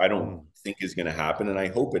stuff, which I don't think is going to happen, and I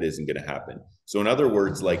hope it isn't going to happen. So in other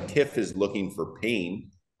words, like Tiff is looking for pain.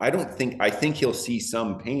 I think he'll see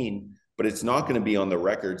some pain, but it's not going to be on the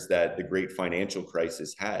records that the great financial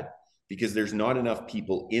crisis had, because there's not enough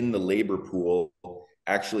people in the labor pool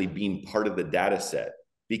actually being part of the data set,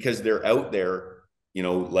 because they're out there, you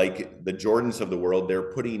know, like the Jordans of the world,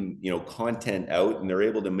 they're putting, you know, content out, and they're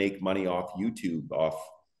able to make money off YouTube, off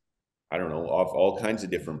all kinds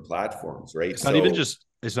of different platforms, right? It's not even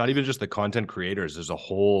just the content creators. There's a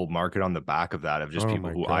whole market on the back of that of just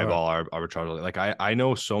people who eyeball arbitrage. Like I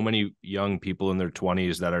know so many young people in their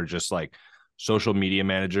 20s that are just like social media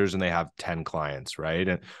managers, and they have 10 clients, right?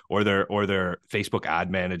 And or they're Facebook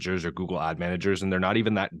ad managers or Google ad managers, and they're not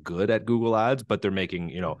even that good at Google ads, but they're making,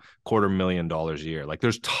 you know, $250,000 a year. Like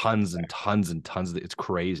there's tons and tons and tons. It's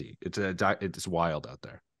crazy. It's wild out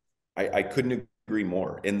there. I couldn't agree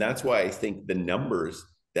more. And that's why I think the numbers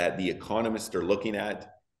that the economists are looking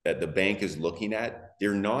at, that the bank is looking at,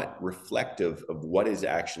 they're not reflective of what is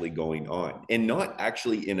actually going on, and not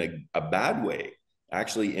actually in a bad way,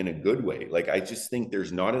 actually in a good way. Like, I just think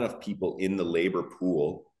there's not enough people in the labor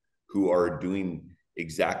pool who are doing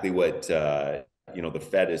exactly what, the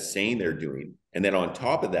Fed is saying they're doing. And then on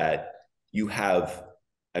top of that, you have,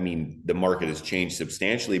 the market has changed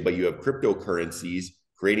substantially, but you have cryptocurrencies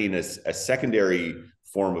creating a secondary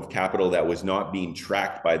form of capital that was not being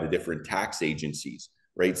tracked by the different tax agencies,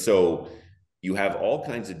 right? So you have all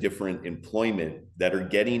kinds of different employment that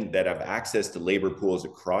have access to labor pools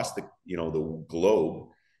across the globe.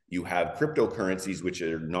 You have cryptocurrencies which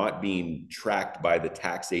are not being tracked by the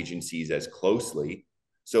tax agencies as closely.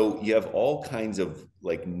 So you have all kinds of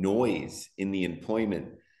like noise in the employment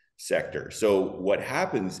sector. So what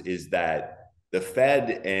happens is that the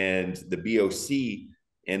Fed and the BOC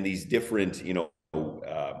and these different,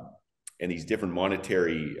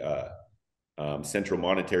 monetary central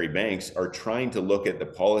monetary banks are trying to look at the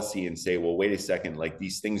policy and say, well, wait a second, like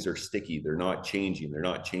these things are sticky. They're not changing,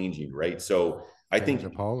 right? So I think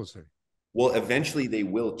the policy. Well, eventually they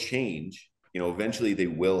will change. Eventually they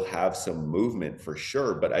will have some movement for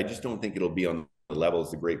sure, but I just don't think it'll be on the level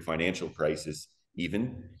as the great financial crisis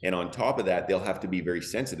even. And on top of that, they'll have to be very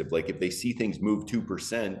sensitive. Like if they see things move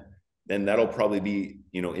 2%, then that'll probably be,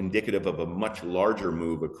 indicative of a much larger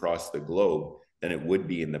move across the globe than it would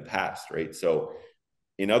be in the past, right? So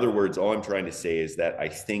in other words, all I'm trying to say is that I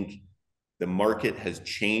think the market has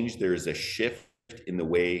changed. There's a shift in the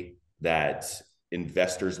way that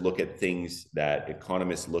investors look at things, that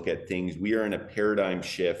economists look at things. We are in a paradigm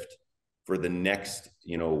shift for the next,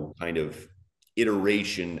 kind of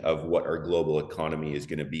iteration of what our global economy is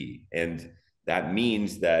going to be. And that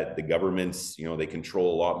means that the governments, they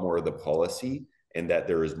control a lot more of the policy, and that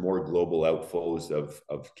there is more global outflows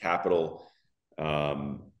of capital,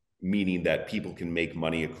 meaning that people can make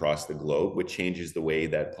money across the globe, which changes the way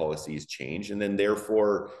that policies change, and then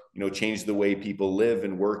therefore, change the way people live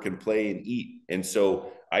and work and play and eat. And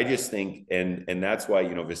so I just think, and that's why,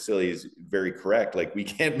 Vasily is very correct. Like, we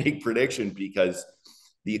can't make predictions because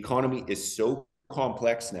the economy is so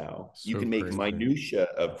complex now. So you can make minutia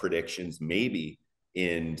of predictions maybe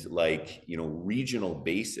in regional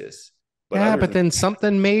basis. But then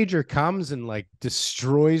something major comes and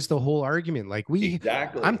destroys the whole argument.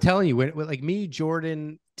 Exactly. I'm telling you, when me,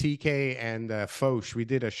 Jordan, TK, and Foch, we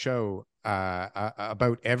did a show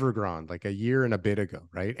about Evergrande a year and a bit ago,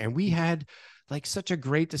 right? And we had such a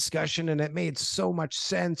great discussion, and it made so much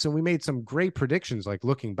sense, and we made some great predictions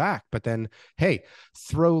looking back. But then, hey,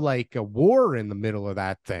 throw a war in the middle of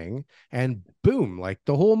that thing, and boom,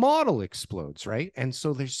 the whole model explodes, right? And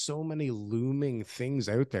so there's so many looming things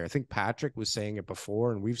out there. I think Patrick was saying it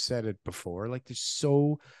before, and we've said it before, there's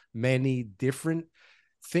so many different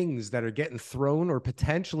things that are getting thrown or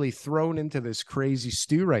potentially thrown into this crazy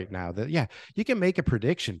stew right now that, yeah, you can make a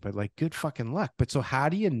prediction, but good fucking luck. But so how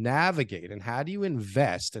do you navigate, and how do you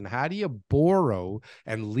invest, and how do you borrow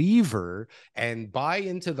and lever and buy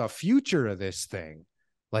into the future of this thing?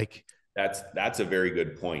 That's a very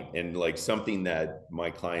good point. And something that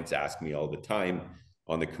my clients ask me all the time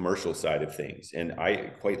on the commercial side of things. And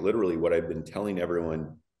I quite literally, what I've been telling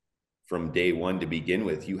everyone from day one to begin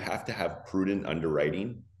with, you have to have prudent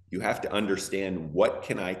underwriting. You have to understand, what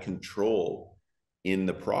can I control in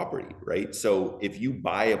the property, right? So if you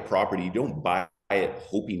buy a property, you don't buy it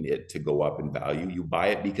hoping it to go up in value. You buy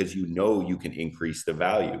it because you can increase the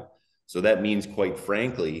value. So that means, quite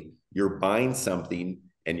frankly, you're buying something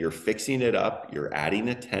and you're fixing it up, you're adding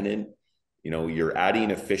a tenant, you're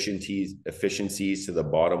adding efficiencies to the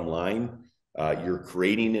bottom line, you're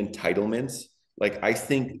creating entitlements. I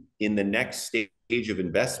think in the next stage of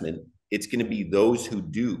investment, it's going to be those who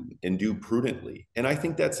do and do prudently. And I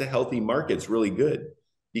think that's a healthy market. It's really good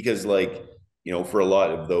because for a lot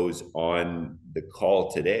of those on the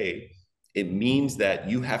call today, it means that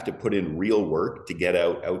you have to put in real work to get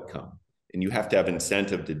outcome. And you have to have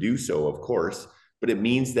incentive to do so, of course, but it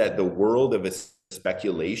means that the world of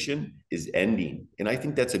speculation is ending. And I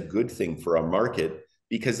think that's a good thing for a market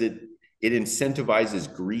because it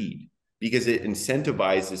incentivizes greed, because it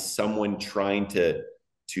incentivizes someone trying to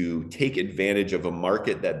take advantage of a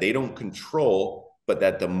market that they don't control, but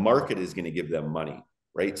that the market is going to give them money,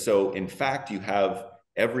 right? So in fact, you have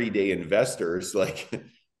everyday investors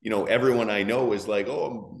everyone I know is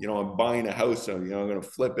oh, I'm buying a house, so I'm going to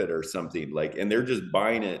flip it or something, and they're just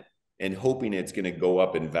buying it and hoping it's going to go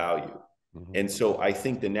up in value. Mm-hmm. And so I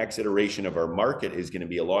think the next iteration of our market is going to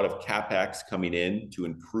be a lot of CapEx coming in to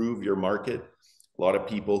improve your market. A lot of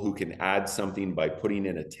people who can add something by putting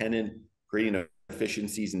in a tenant, creating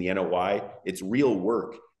efficiencies in the NOI. It's real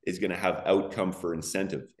work is going to have outcome for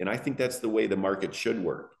incentive. And I think that's the way the market should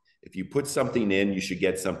work. If you put something in, you should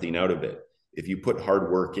get something out of it. If you put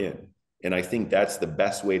hard work in. And I think that's the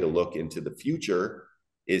best way to look into the future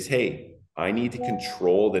is, hey, I need to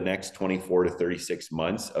control the next 24 to 36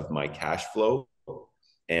 months of my cash flow.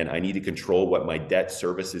 And I need to control what my debt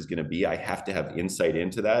service is going to be. I have to have insight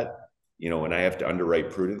into that, and I have to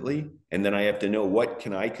underwrite prudently. And then I have to know, what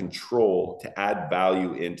can I control to add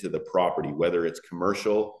value into the property, whether it's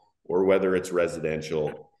commercial or whether it's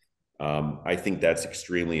residential. I think that's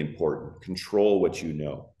extremely important. Control what you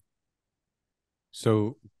know.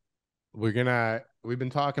 So we've been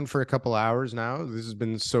talking for a couple hours now. This has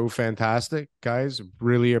been so fantastic, guys.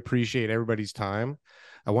 Really appreciate everybody's time.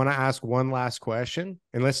 I want to ask one last question.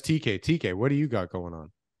 Unless TK, what do you got going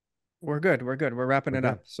on? We're good. We're wrapping it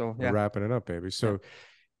up. So yeah. We're wrapping it up, baby. So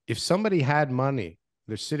if somebody had money,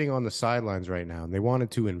 they're sitting on the sidelines right now and they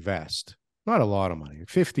wanted to invest, not a lot of money,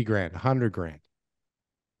 50 grand, 100 grand.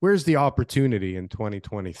 Where's the opportunity in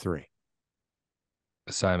 2023?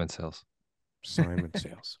 Assignment sales.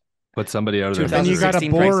 Put somebody out of their. Then you got to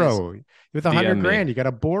borrow with 100 grand. You got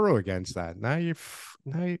to borrow against that. Now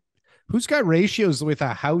who's got ratios with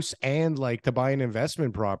a house and to buy an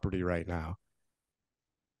investment property right now?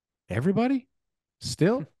 Everybody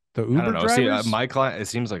still the Uber I don't know. drivers? See, my client, it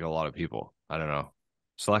seems like a lot of people. I don't know,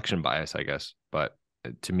 selection bias, I guess. But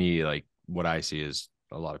to me, what I see is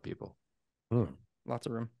a lot of people. Lots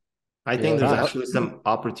of room. I think there's actually some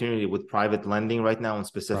opportunity with private lending right now on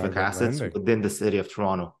specific assets within the city of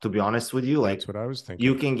Toronto. To be honest with you, that's what I was thinking.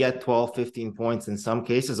 You can get 12, 15 points in some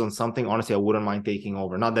cases on something. Honestly, I wouldn't mind taking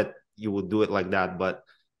over. Not that you would do it like that, but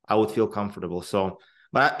I would feel comfortable. So,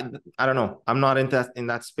 but I don't know. I'm not in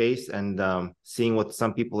that space, and seeing what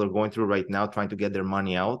some people are going through right now, trying to get their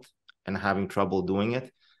money out and having trouble doing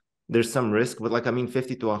it. There's some risk, but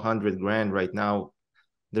 50 to 100 grand right now.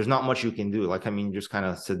 there's not much you can do. Like, I mean, just kind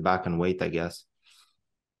of sit back and wait, I guess.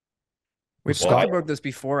 We've talked about this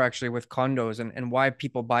before, actually, with condos and why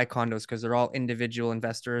people buy condos, because they're all individual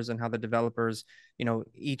investors, and how the developers, you know,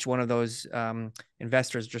 each one of those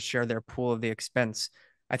investors just share their pool of the expense.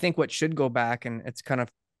 I think what should go back, and it's kind of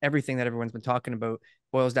everything that everyone's been talking about,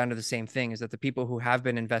 boils down to the same thing, is that the people who have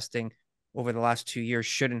been investing over the last 2 years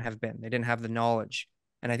shouldn't have been. They didn't have the knowledge.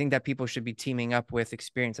 And I think that people should be teaming up with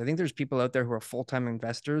experience. I think there's people out there who are full-time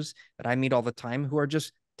investors that I meet all the time who are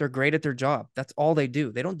just, they're great at their job. That's all they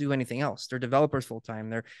do. They don't do anything else. They're developers full-time.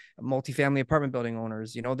 They're multifamily apartment building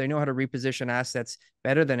owners. You know, they know how to reposition assets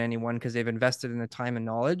better than anyone because they've invested in the time and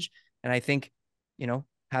knowledge. And I think, you know,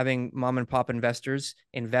 having mom and pop investors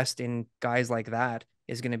invest in guys like that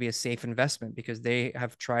is going to be a safe investment, because they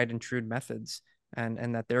have tried and true methods,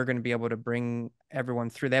 and that they're going to be able to bring everyone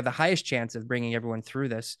through. They have the highest chance of bringing everyone through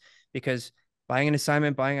this, because buying an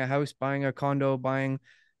assignment, buying a house, buying a condo, buying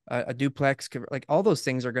a duplex, like all those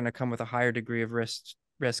things are going to come with a higher degree of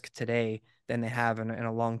risk today than they have in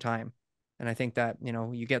a long time. And I think that, you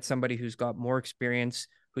know, you get somebody who's got more experience,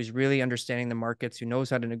 who's really understanding the markets, who knows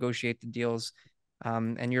how to negotiate the deals.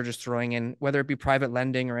 And you're just throwing in, whether it be private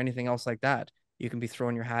lending or anything else like that, you can be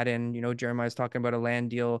throwing your hat in. You know, Jeremiah's talking about a land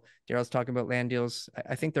deal. Darryl's talking about land deals.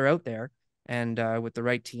 I think they're out there. And with the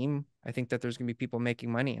right team, I think that there's going to be people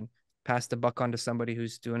making money, and pass the buck on to somebody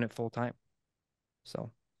who's doing it full time.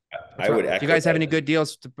 So I would. If you guys have any good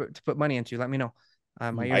deals to put money into, let me know.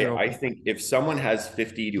 I think if someone has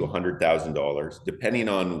 $50,000 to $100,000, depending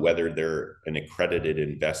on whether they're an accredited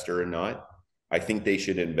investor or not, I think they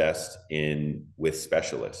should invest with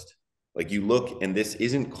specialists. Like, you look, and this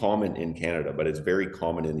isn't common in Canada, but it's very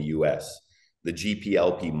common in the US, the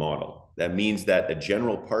GPLP model. That means that a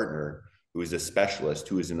general partner who is a specialist,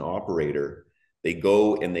 who is an operator, they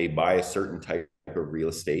go and they buy a certain type of real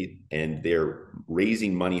estate, and they're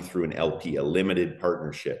raising money through an LP, a limited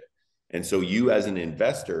partnership. And so you as an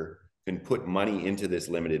investor can put money into this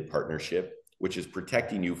limited partnership, which is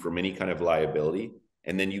protecting you from any kind of liability.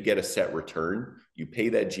 And then you get a set return. You pay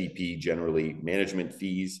that GP generally management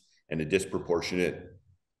fees and a disproportionate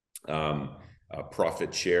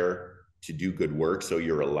profit share to do good work, so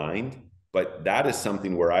you're aligned. But that is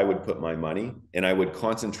something where I would put my money, and I would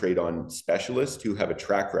concentrate on specialists who have a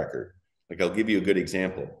track record. Like, I'll give you a good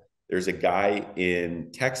example. There's a guy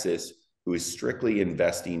in Texas who is strictly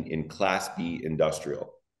investing in Class B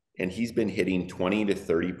industrial, and he's been hitting 20 to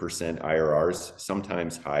 30% IRRs,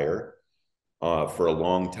 sometimes higher, for a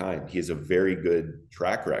long time. He has a very good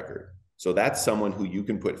track record. So that's someone who you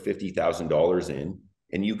can put $50,000 in,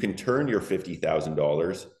 and you can turn your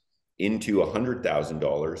 $50,000 into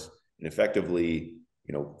 $100,000 in effectively,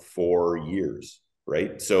 4 years,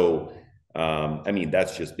 right? So, I mean,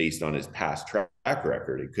 that's just based on his past track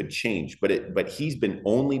record. It could change, but he's been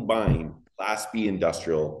only buying Class B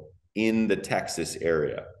industrial in the Texas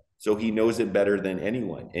area. So he knows it better than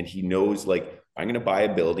anyone. And he knows, like, I'm going to buy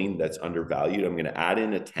a building that's undervalued. I'm going to add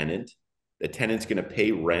in a tenant. The tenant's going to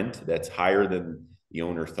pay rent that's higher than the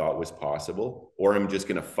owner thought was possible, or I'm just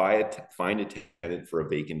going to find a tenant for a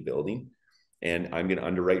vacant building, and I'm going to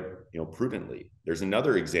underwrite, prudently. There's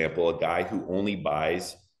another example, a guy who only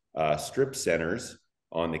buys strip centers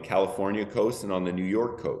on the California coast and on the New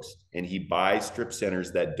York coast, and he buys strip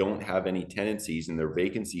centers that don't have any tenancies and there are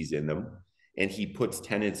vacancies in them, and he puts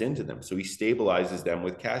tenants into them, so he stabilizes them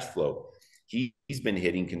with cash flow. He's been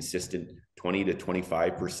hitting consistent 20 to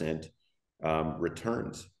 25%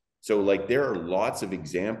 returns. So, like, there are lots of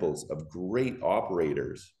examples of great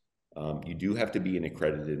operators. You do have to be an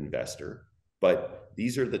accredited investor, but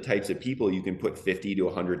these are the types of people you can put $50,000 to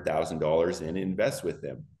 $100,000 in and invest with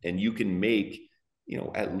them, and you can make,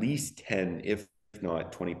 at least 10, if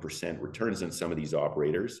not 20% returns on some of these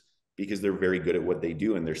operators, because they're very good at what they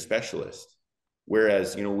do and they're specialists.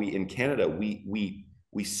 Whereas, we in Canada,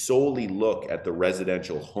 we solely look at the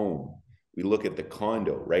residential home. We look at the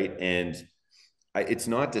condo, right? And it's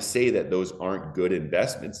not to say that those aren't good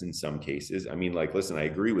investments in some cases. I mean, like, listen, I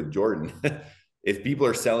agree with Jordan. If people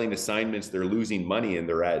are selling assignments, they're losing money, and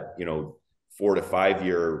they're at, 4 to 5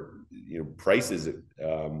 year, prices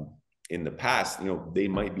in the past, they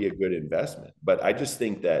might be a good investment. But I just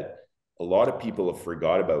think that a lot of people have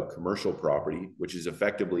forgot about commercial property, which is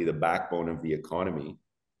effectively the backbone of the economy.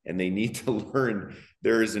 And they need to learn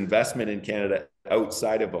there is investment in Canada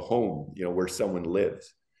outside of a home, where someone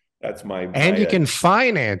lives. That's and you can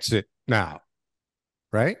finance it now,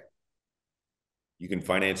 right? You can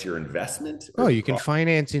finance your investment. Oh, you can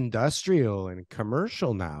finance industrial and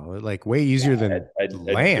commercial now, like way easier than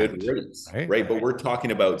land, right? But we're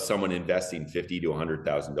talking about someone investing $50,000 to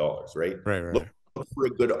 $100,000, right? Right. look for a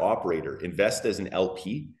good operator, invest as an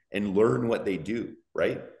LP, and learn what they do,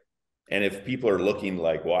 right? And if people are looking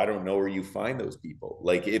like, well, I don't know where you find those people.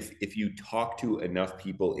 Like if you talk to enough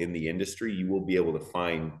people in the industry, you will be able to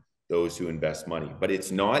find those who invest money. But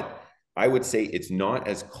it's not, I would say it's not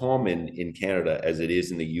as common in Canada as it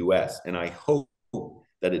is in the US. And I hope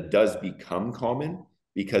that it does become common,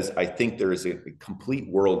 because I think there is a complete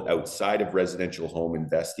world outside of residential home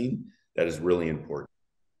investing that is really important.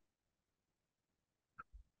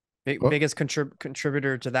 Biggest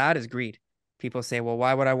contributor to that is greed. People say, well,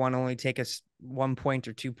 why would I want to only take 1 point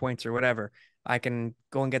or 2 points or whatever? I can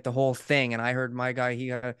go and get the whole thing. And I heard my guy,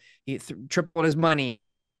 he tripled his money.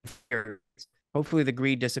 Hopefully the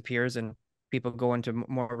greed disappears and people go into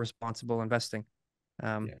more responsible investing.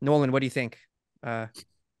 Nolan, what do you think? I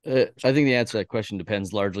think the answer to that question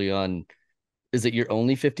depends largely on, is it your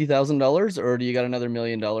only $50,000, or do you got another $1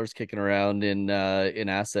 million kicking around in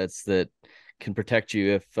assets that can protect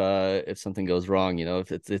you if something goes wrong? You know,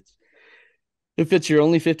 if it's your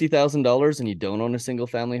only $50,000 and you don't own a single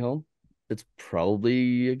family home, it's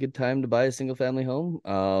probably a good time to buy a single family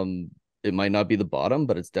home. It might not be the bottom,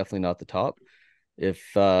 but it's definitely not the top. If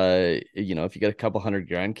you know, if you got a couple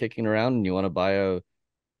 $100,000 kicking around and you want to buy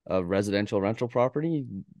a residential rental property,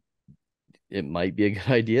 it might be a good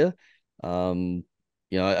idea. You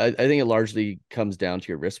know, I think it largely comes down to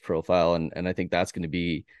your risk profile, and I think that's going to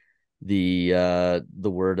be the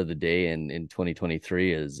word of the day in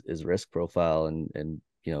 2023 is risk profile, and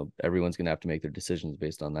you know, everyone's going to have to make their decisions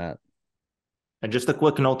based on that. And just a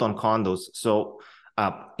quick note on condos. So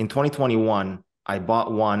in 2021, I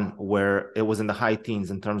bought one where it was in the high teens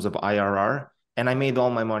in terms of IRR, and I made all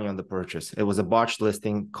my money on the purchase. It was a botched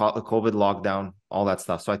listing, COVID lockdown, all that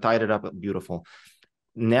stuff. So I tied it up beautiful.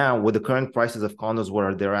 Now, with the current prices of condos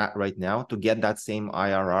where they're at right now, to get that same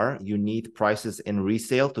IRR, you need prices in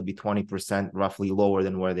resale to be 20% roughly lower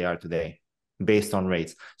than where they are today, based on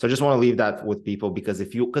rates. So I just want to leave that with people, because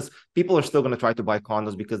because people are still going to try to buy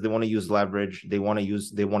condos because they want to use leverage, they want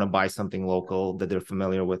to buy something local that they're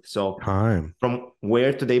familiar with. So from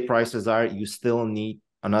where today prices are, you still need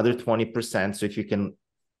another 20%. So if you can,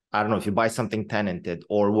 I don't know, if you buy something tenanted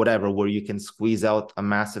or whatever, where you can squeeze out a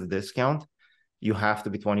massive discount, you have to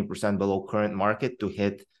be 20% below current market to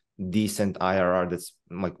hit decent IRR that's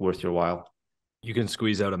like worth your while. You can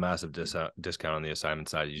squeeze out a massive discount on the assignment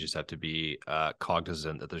side. You just have to be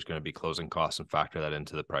cognizant that there's going to be closing costs and factor that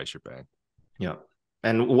into the price you're paying. Yeah.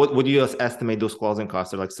 And what would you estimate those closing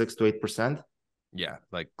costs are, like 6 to 8%? Yeah,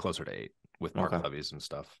 like closer to 8 with market levies and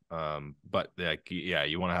stuff. But like, yeah,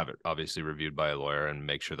 you want to have it obviously reviewed by a lawyer and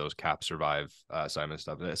make sure those caps survive assignment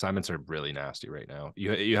stuff. Assignments are really nasty right now.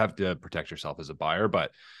 You have to protect yourself as a buyer, but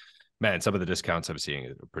man, some of the discounts I'm seeing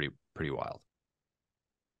are pretty wild.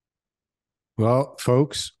 Well,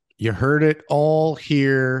 folks, you heard it all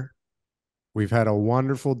here. We've had a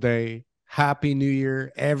wonderful day. Happy New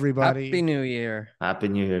Year, everybody. Happy New Year. Happy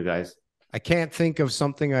New Year, guys. I can't think of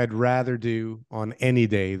something I'd rather do on any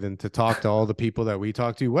day than to talk to all the people that we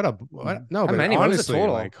talked to. No, but many? Honestly,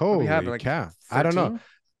 like, holy like cow. 13? I don't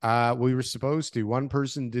know. We were supposed to. One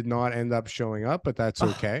person did not end up showing up, but that's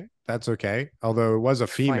okay. That's okay. Although it was a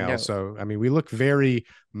female. So, I mean, we look very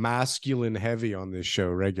masculine heavy on this show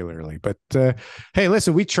regularly. But hey,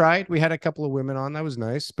 listen, we tried. We had a couple of women on. That was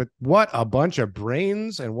nice. But what a bunch of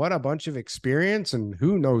brains and what a bunch of experience. And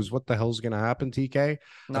who knows what the hell's going to happen, TK.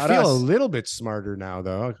 I feel a little bit smarter now,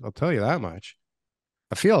 though. I'll tell you that much.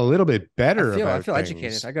 I feel a little bit better I feel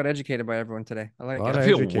educated. I got educated by everyone today. I like it. I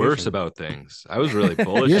feel worse about things. I was really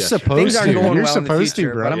bullish. You're supposed to. You're supposed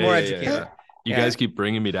to, bro. But I'm more educated. Yeah. You guys keep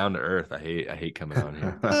bringing me down to earth. I hate coming on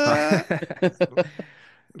here.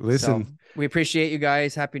 Listen, so, we appreciate you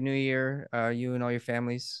guys. Happy New Year, you and all your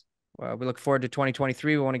families. We look forward to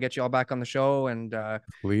 2023. We want to get you all back on the show and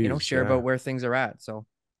please, share about where things are at. So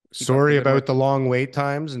sorry about the long wait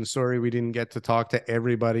times, and sorry we didn't get to talk to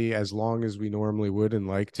everybody as long as we normally would and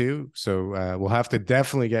like to. So we'll have to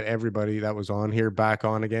definitely get everybody that was on here back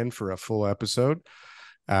on again for a full episode.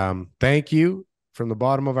 Thank you from the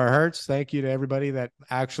bottom of our hearts. Thank you to everybody that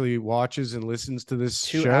actually watches and listens to this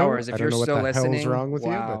 2 show. hours. If I don't you're know what still the listening, hell's wrong with you,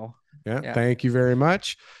 but yeah, thank you very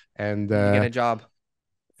much. And you get a job.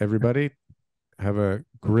 Everybody have a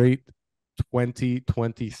great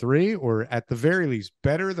 2023, or at the very least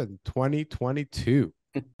better than 2022.